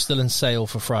going Bristol and Sale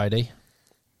for Friday.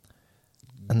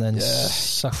 And then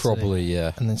Saturday. Probably,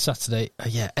 yeah. And then Saturday,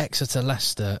 Exeter,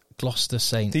 Leicester, Gloucester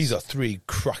Saints. These are three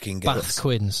cracking games. Bath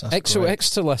Quins.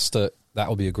 Exeter, Leicester,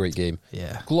 that'll be a great game.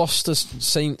 Yeah. Gloucester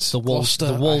Saints, the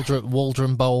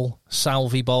Waldron Bowl,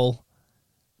 Salvey Bowl.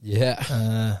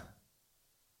 Yeah.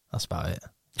 That's about it.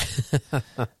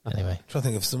 Anyway. I'm trying to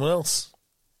think of someone else.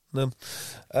 No.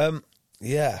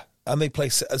 Yeah. And they play...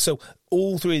 So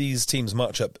all three of these teams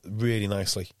match up really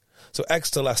nicely. So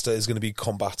Exeter Leicester is going to be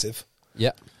combative.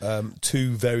 Yeah.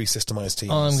 Two very systemised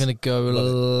teams. I'm going to go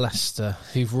Leicester,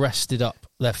 who've rested up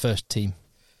their first team.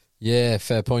 Yeah,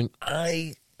 fair point.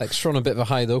 Exeter on a bit of a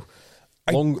high, though.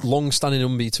 Long-standing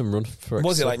unbeaten run for Exeter.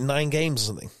 Was it like 9 games or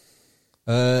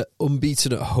something?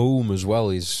 Unbeaten at home as well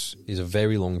is a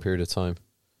very long period of time.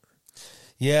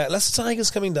 Yeah, Leicester Tigers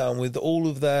coming down with all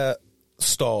of their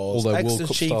stars. All their Exeter World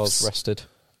Cup Chiefs stars rested.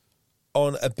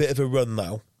 On a bit of a run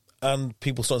now, and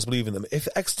people starting to believe in them. If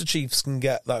Exeter Chiefs can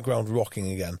get that ground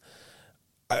rocking again,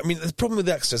 I mean, the problem with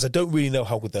the Exeter is I don't really know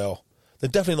how good they are. They're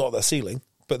definitely not at their ceiling,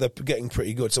 but they're getting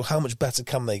pretty good. So how much better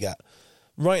can they get?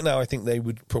 Right now, I think they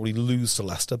would probably lose to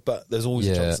Leicester, but there's always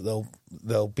a chance that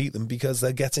they'll beat them because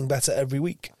they're getting better every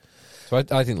week. So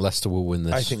I think Leicester will win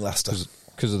this. I think Leicester.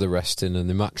 Because of the resting, and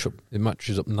it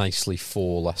matches up nicely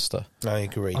for Leicester. I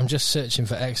agree. I'm just searching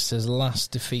for Exeter's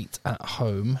last defeat at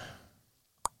home.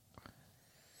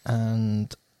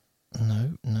 And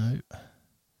no.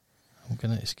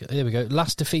 Here we go.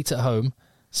 Last defeat at home,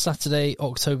 Saturday,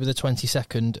 October the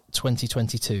 22nd,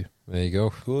 2022. There you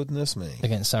go. Goodness me.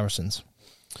 Against Saracens.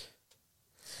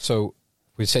 So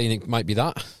we're saying it might be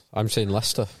that. I'm saying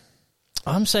Leicester.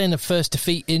 I'm saying the first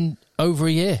defeat in over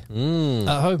a year at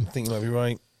home. I think you might be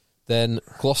right. Then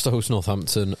Gloucester host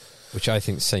Northampton, which I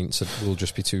think Saints will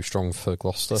just be too strong for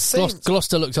Gloucester.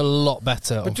 Gloucester looked a lot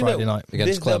better on Friday night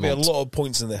against Claremont. There'll be a lot of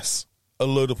points in this. A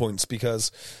load of points,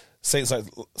 because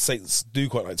Saints do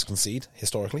quite like to concede,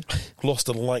 historically.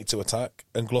 Gloucester like to attack,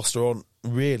 and Gloucester aren't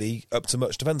really up to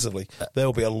much defensively.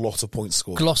 There'll be a lot of points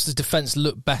scored. Gloucester's defence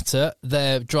looked better.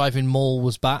 Their driving maul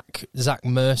was back. Zach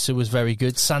Mercer was very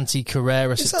good. Santi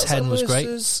Carreras at 10 was great.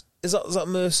 Is that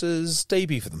Mercer's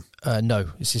debut for them? No,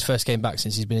 it's his first game back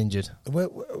since he's been injured.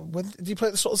 When did he play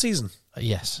at the start of the season?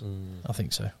 Yes, I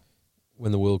think so.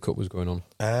 when the World Cup was going on.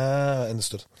 Ah,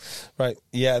 understood. Right,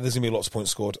 yeah, there's going to be lots of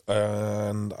points scored,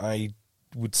 and I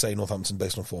would say Northampton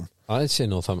based on form. I'd say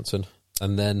Northampton,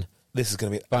 and then this is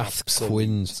going to be Bath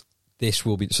Quins. This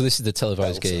is the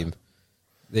televised game.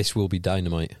 This will be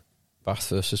dynamite. Bath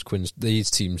versus Quins. These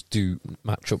teams do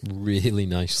match up really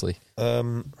nicely.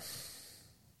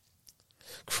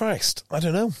 Christ, I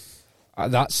don't know. I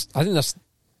think that's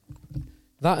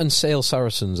that and Sale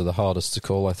Saracens are the hardest to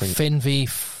call. I think Finn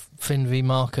v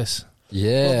Marcus.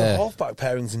 Yeah, well, the halfback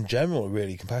pairings in general are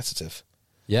really competitive.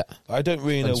 Yeah, I don't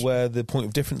really know where the point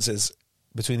of difference is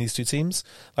between these two teams.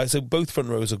 Like, so both front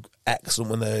rows are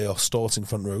excellent when they are starting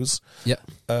front rows. Yeah,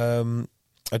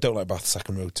 I don't like Bath's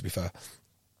second row, to be fair.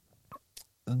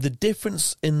 The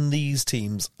difference in these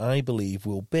teams, I believe,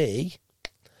 will be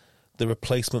the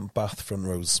replacement Bath front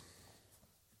rows.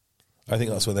 I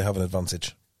think that's where they have an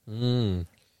advantage.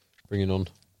 Bringing on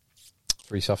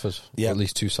 3 Saffers. Yeah. Or at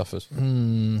least 2 Saffers.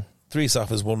 3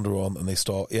 Saffers wander on and they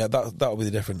start. Yeah, that'll be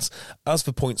the difference. As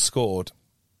for points scored,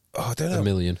 I don't know. 1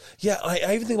 million. Yeah,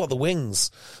 I even think about the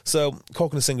wings. So,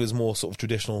 Cocknesinger is more sort of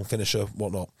traditional finisher,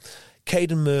 whatnot.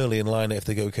 Caden Murley and line it if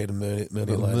they go Caden Murley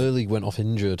and line. Murley went off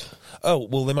injured. Oh,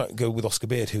 well, they might go with Oscar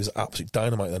Beard, who's absolute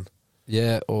dynamite then.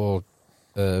 Yeah, or...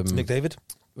 Nick David?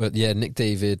 Yeah, Nick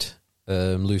David,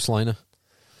 loose liner.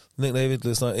 Nick David,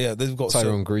 loose liner. Yeah, they've got...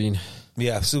 Tyrone Green.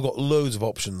 Yeah, so they've got loads of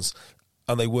options,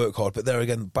 and they work hard. But there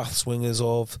again, Bath swingers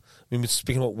of... I mean, we were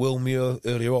speaking about Will Muir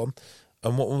earlier on,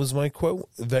 and what was my quote?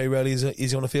 Very rarely is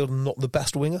he on a field and not the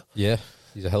best winger. Yeah,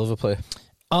 he's a hell of a player.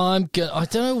 I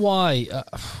don't know why,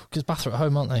 because Bath are at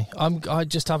home, aren't they? I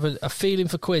just have a feeling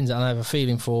for Quins, and I have a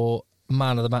feeling for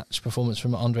man of the match performance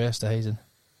from Andre Esterhazen.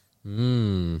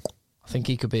 I think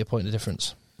he could be a point of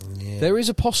difference. Yeah. There is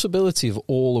a possibility of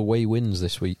all away wins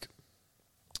this week.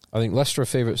 I think Leicester are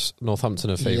favourites, Northampton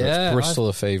are favourites, Yeah, Bristol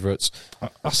are favourites.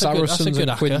 Saracens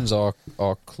and Quins are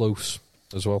close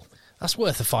as well. That's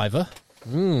worth a fiver.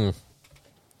 A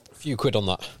few quid on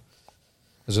that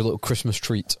as a little Christmas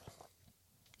treat.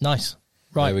 Nice.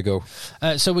 Right. There we go.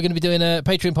 So we're going to be doing a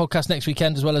Patreon podcast next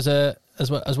weekend as well as a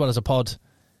pod,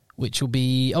 which will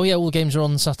be... Oh, yeah, all the games are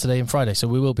on Saturday and Friday, so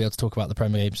we will be able to talk about the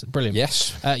Premier games. Brilliant.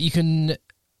 Yes. You can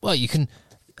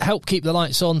help keep the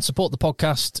lights on, support the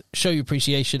podcast, show your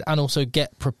appreciation, and also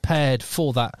get prepared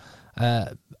for that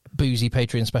boozy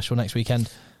Patreon special next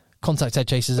weekend. Contact Ed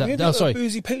Chasers. A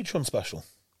boozy Patreon special.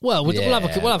 Well, we'll have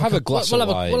a glass of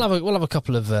wine. We'll have a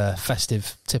couple of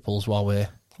festive tipples while we're...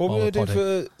 What are we going to do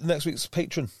for next week's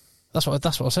patron? That's what I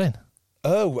was saying.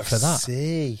 Oh, I for that.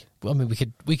 see. I mean, we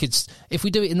could if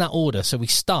we do it in that order. So we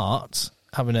start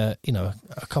having a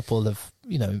couple of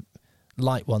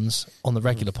light ones on the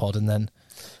regular pod, and then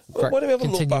why don't we have a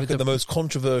look back at the most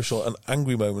controversial and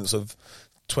angry moments of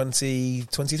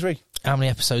 2023? How many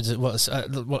episodes? What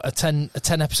a 10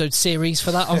 episode series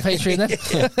for that on Patreon then?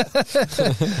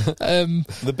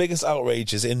 The biggest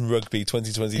outrages in rugby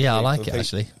 2023. Yeah, I like it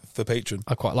actually. For Patreon.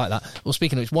 I quite like that. Well,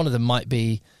 speaking of which, one of them might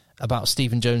be about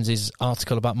Stephen Jones's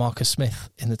article about Marcus Smith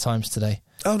in the Times today.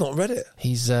 Oh, not read it.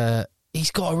 He's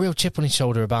got a real chip on his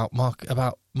shoulder about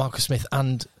Marcus Smith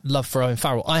and love for Owen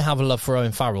Farrell. I have a love for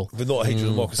Owen Farrell, but not a hatred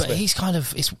of Marcus Smith. But he's kind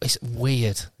of it's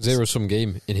weird. Zero-sum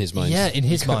game in his mind. Yeah, in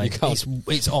his mind,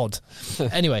 it's odd.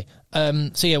 Anyway,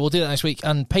 so yeah, we'll do that next week.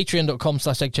 And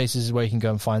Patreon.com/eggchasers is where you can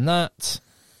go and find that.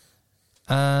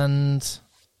 And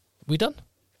we done?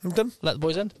 I'm done. Let the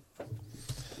boys end.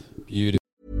 Beautiful.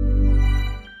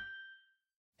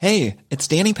 Hey, it's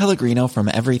Danny Pellegrino from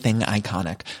Everything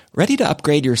Iconic. Ready to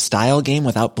upgrade your style game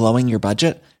without blowing your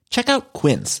budget? Check out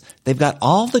Quince. They've got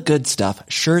all the good stuff,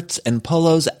 shirts and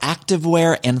polos,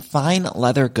 activewear, and fine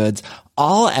leather goods,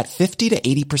 all at 50 to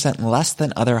 80% less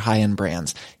than other high-end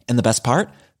brands. And the best part?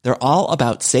 They're all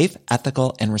about safe,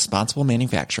 ethical, and responsible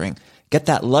manufacturing. Get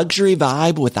that luxury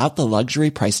vibe without the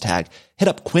luxury price tag. Hit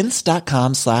up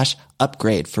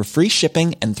quince.com/upgrade for free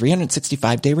shipping and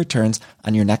 365-day returns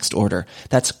on your next order.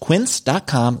 That's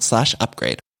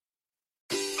quince.com/upgrade.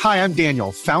 Hi, I'm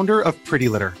Daniel, founder of Pretty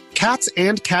Litter. Cats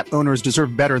and cat owners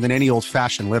deserve better than any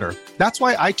old-fashioned litter. That's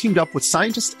why I teamed up with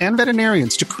scientists and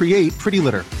veterinarians to create Pretty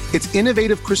Litter. Its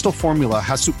innovative crystal formula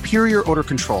has superior odor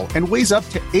control and weighs up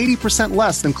to 80%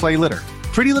 less than clay litter.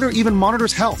 Pretty Litter even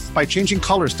monitors health by changing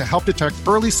colors to help detect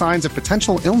early signs of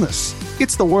potential illness.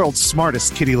 It's the world's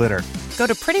smartest kitty litter. Go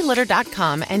to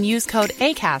prettylitter.com and use code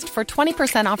ACAST for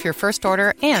 20% off your first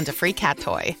order and a free cat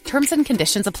toy. Terms and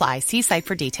conditions apply. See site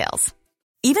for details.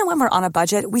 Even when we're on a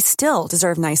budget, we still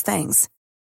deserve nice things.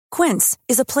 Quince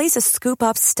is a place to scoop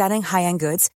up stunning high-end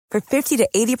goods for 50 to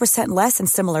 80% less than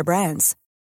similar brands.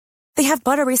 They have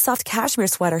buttery soft cashmere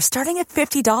sweaters starting at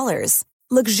 $50,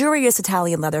 luxurious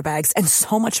Italian leather bags, and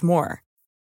so much more.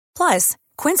 Plus,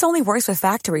 Quince only works with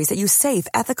factories that use safe,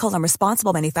 ethical, and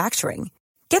responsible manufacturing.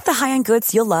 Get the high-end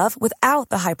goods you'll love without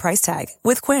the high price tag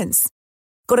with Quince.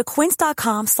 Go to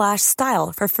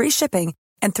quince.com/style for free shipping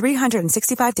and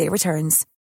 365-day returns.